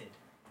arrested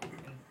and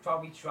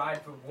probably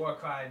tried for war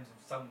crimes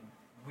of some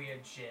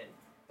weird shit.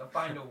 They'll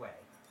find a way.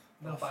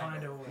 They'll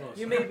find a way.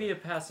 You may be a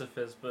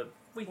pacifist, but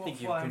we We'll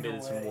think you've find a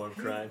committed some way. war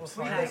crimes. We'll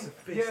Three find things.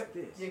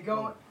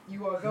 a-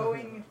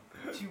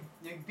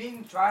 You're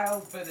being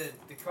trialed for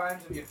the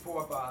crimes of your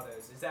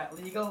forefathers. Is that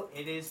legal?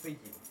 It is for you.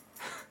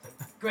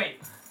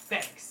 Great.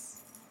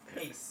 Thanks.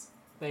 Peace.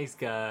 Thanks,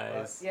 But,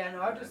 guys. yeah,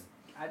 no,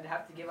 I'd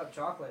have to give up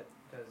chocolate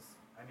because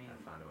I mean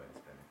I found a way to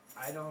spin it.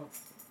 I don't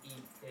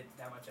eat it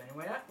that much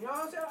anyway.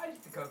 I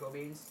eat the cocoa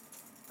beans.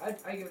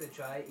 I give it a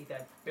try. Eat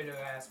that bitter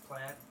ass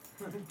plant.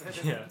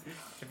 Yeah.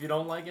 If you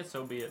don't like it,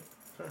 so be it.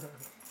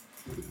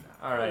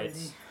 All right.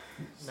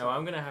 Now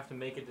I'm gonna have to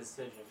make a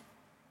decision.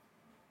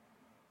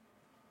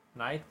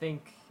 And I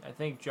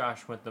think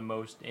Josh went the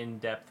most in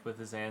depth with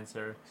his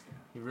answer.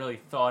 He really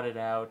thought it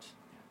out.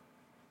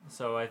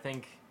 So I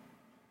think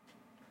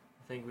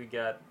we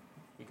got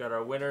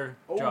our winner,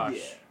 Oh, Josh.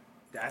 yeah.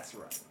 That's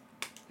right.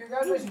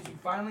 Congratulations, you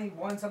finally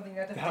won something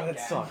that That would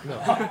at. suck. No.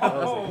 I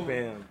was like,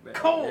 bam.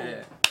 Cold.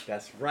 Yeah.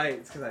 That's right.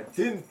 It's because I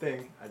didn't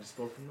think. I just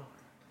spoke from the heart.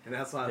 And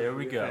that's why I was There we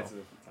really go. offensive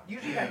at the time.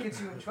 Usually that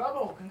gets you in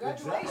trouble.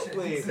 Congratulations.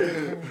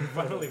 Exactly.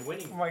 Finally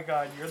winning. Oh my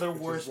God, you're the Which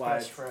is worst why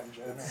best it's- friend,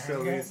 Jenna. It's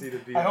so easy to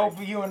be. I like,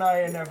 hope you and I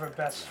are never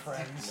best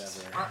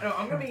friends. Never. No,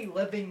 I'm gonna be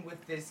living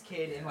with this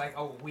kid in like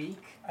a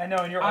week. I know,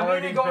 and you're I'm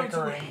already either going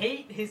bickering. to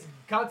hate his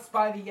guts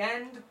by the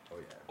end, Oh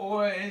yeah.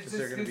 or it's 'Cause just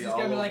they're gonna it's be just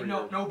all gonna be like over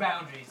no you. no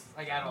boundaries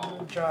like at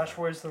all. Josh,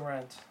 where's the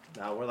rent?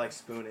 Now we're like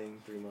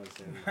spooning 3 months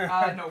in.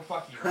 No,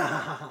 fuck you.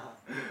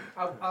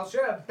 I'll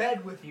share a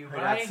bed with you, but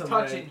I ain't some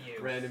touching you.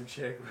 Random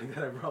chick like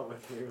that I brought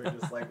with me. We're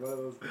just like one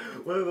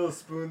of those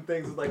spoon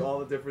things with like all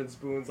the different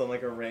spoons on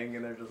like a ring,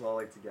 and they're just all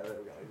like together.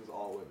 We got like, just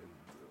all women.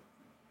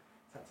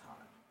 Sounds hot.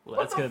 Well,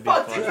 What that's the gonna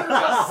fuck be did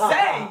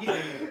fun. you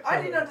just say?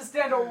 I didn't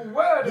understand a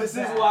word This of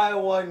that. is why I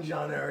won,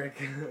 John Eric.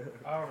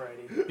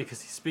 Alrighty.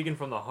 Because he's speaking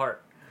from the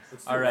heart.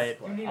 Let's All do right.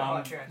 this You need a Um,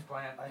 heart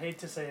transplant. I hate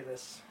to say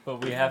this.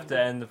 But we have to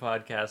end the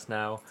podcast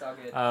now.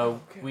 It's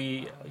all good.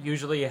 We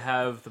usually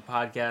have the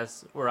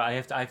podcast, or I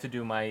have to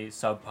do my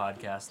sub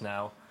podcast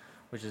now,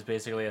 which is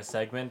basically a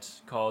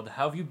segment called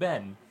 "How Have You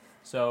Been?"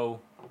 So,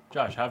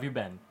 Josh, how have you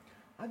been?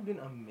 I've been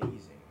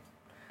amazing.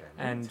 Ben, let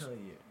me And- tell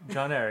you.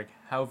 John Eric,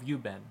 how have you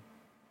been?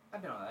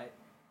 I've been alright.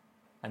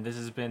 And this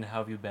has been How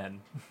Have You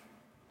Been?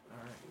 All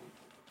right.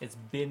 It's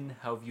been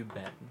How Have You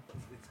Been?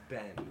 It's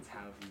Ben. It's how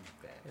have you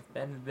been? It's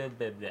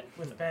been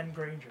With Ben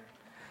Granger.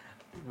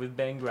 with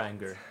Ben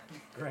Granger.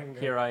 Granger.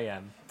 Here I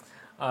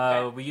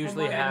am. We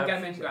usually have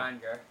Gammon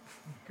grinder.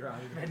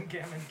 Ben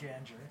Gammon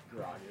Ganger.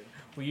 Granger.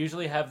 we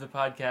usually have the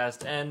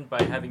podcast end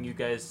by having you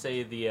guys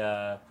say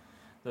the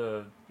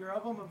Your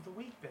album of the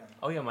week, Ben.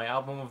 oh yeah, my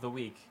album of the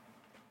week.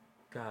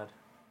 God.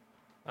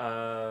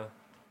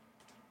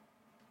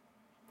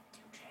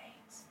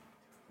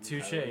 Two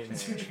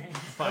Chains. Two Chainz. I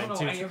Fine, don't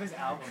Two know any of his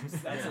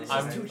albums. That's it's just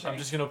I'm Two Chainz.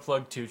 just gonna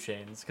plug 2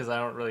 Chainz because I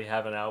don't really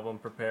have an album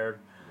prepared.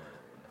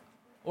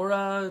 Or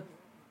I'm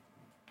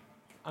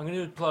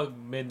gonna plug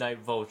Midnight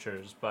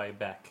Vultures by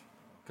Beck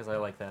because I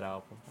like that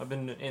album. I've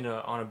been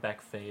on a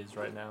Beck phase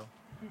right now.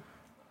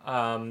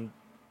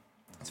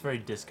 It's very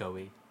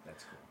disco-y.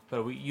 That's cool.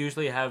 But we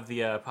usually have the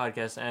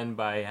podcast end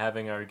by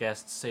having our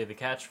guests say the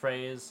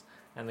catchphrase,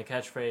 and the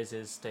catchphrase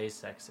is "Stay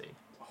sexy."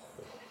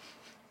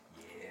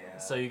 Yeah.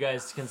 So you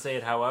guys can say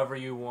it however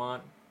you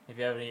want. If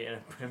you have any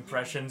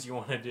impressions you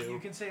want to You do,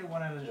 can say it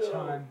one at a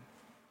time.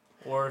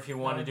 or if you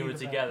want to That do would it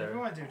be the best. together, If you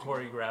wanna do it together.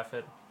 choreograph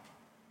it.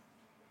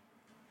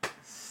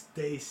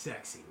 Stay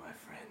sexy, my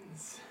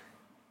friends.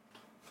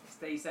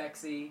 Stay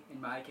sexy. In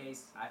my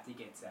case, I have to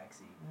get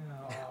sexy.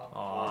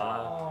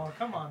 Oh, Aww.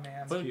 come on,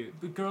 man.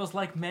 But girls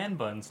like man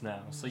buns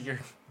now, so you're.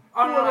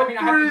 Oh no, I mean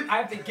I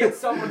have to get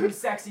someone who's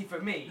sexy for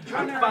me. I have to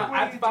John, find, what I are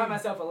have to you find doing?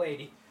 myself a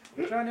lady.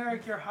 John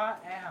Eric, you're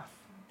hot AF.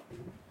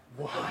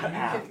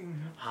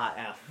 Hot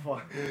F.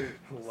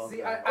 Love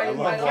See, that. I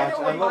love can't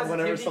watching. I know love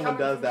whenever positivity someone coming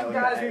does from that. You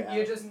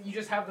with guys, the you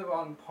just have the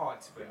wrong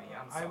parts for me.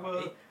 I'm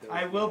sorry.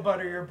 I will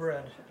butter your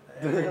bread.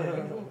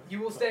 You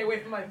will stay away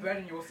from my bread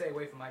and you will stay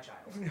away from my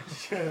child.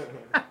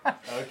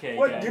 Okay.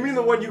 What? Guys. You mean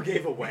the one you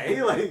gave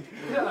away? Like.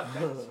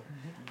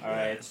 All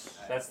right,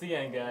 that's the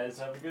end, guys.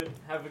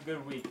 Have a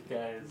good week,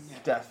 guys.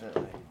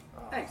 Definitely.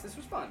 Thanks. This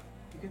was fun.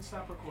 You can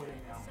stop recording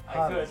now.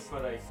 I could,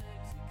 but I.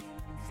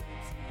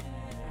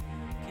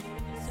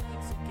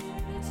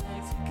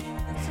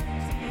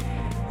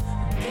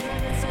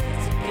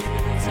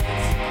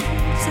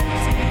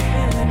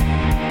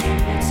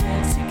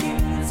 Sexy,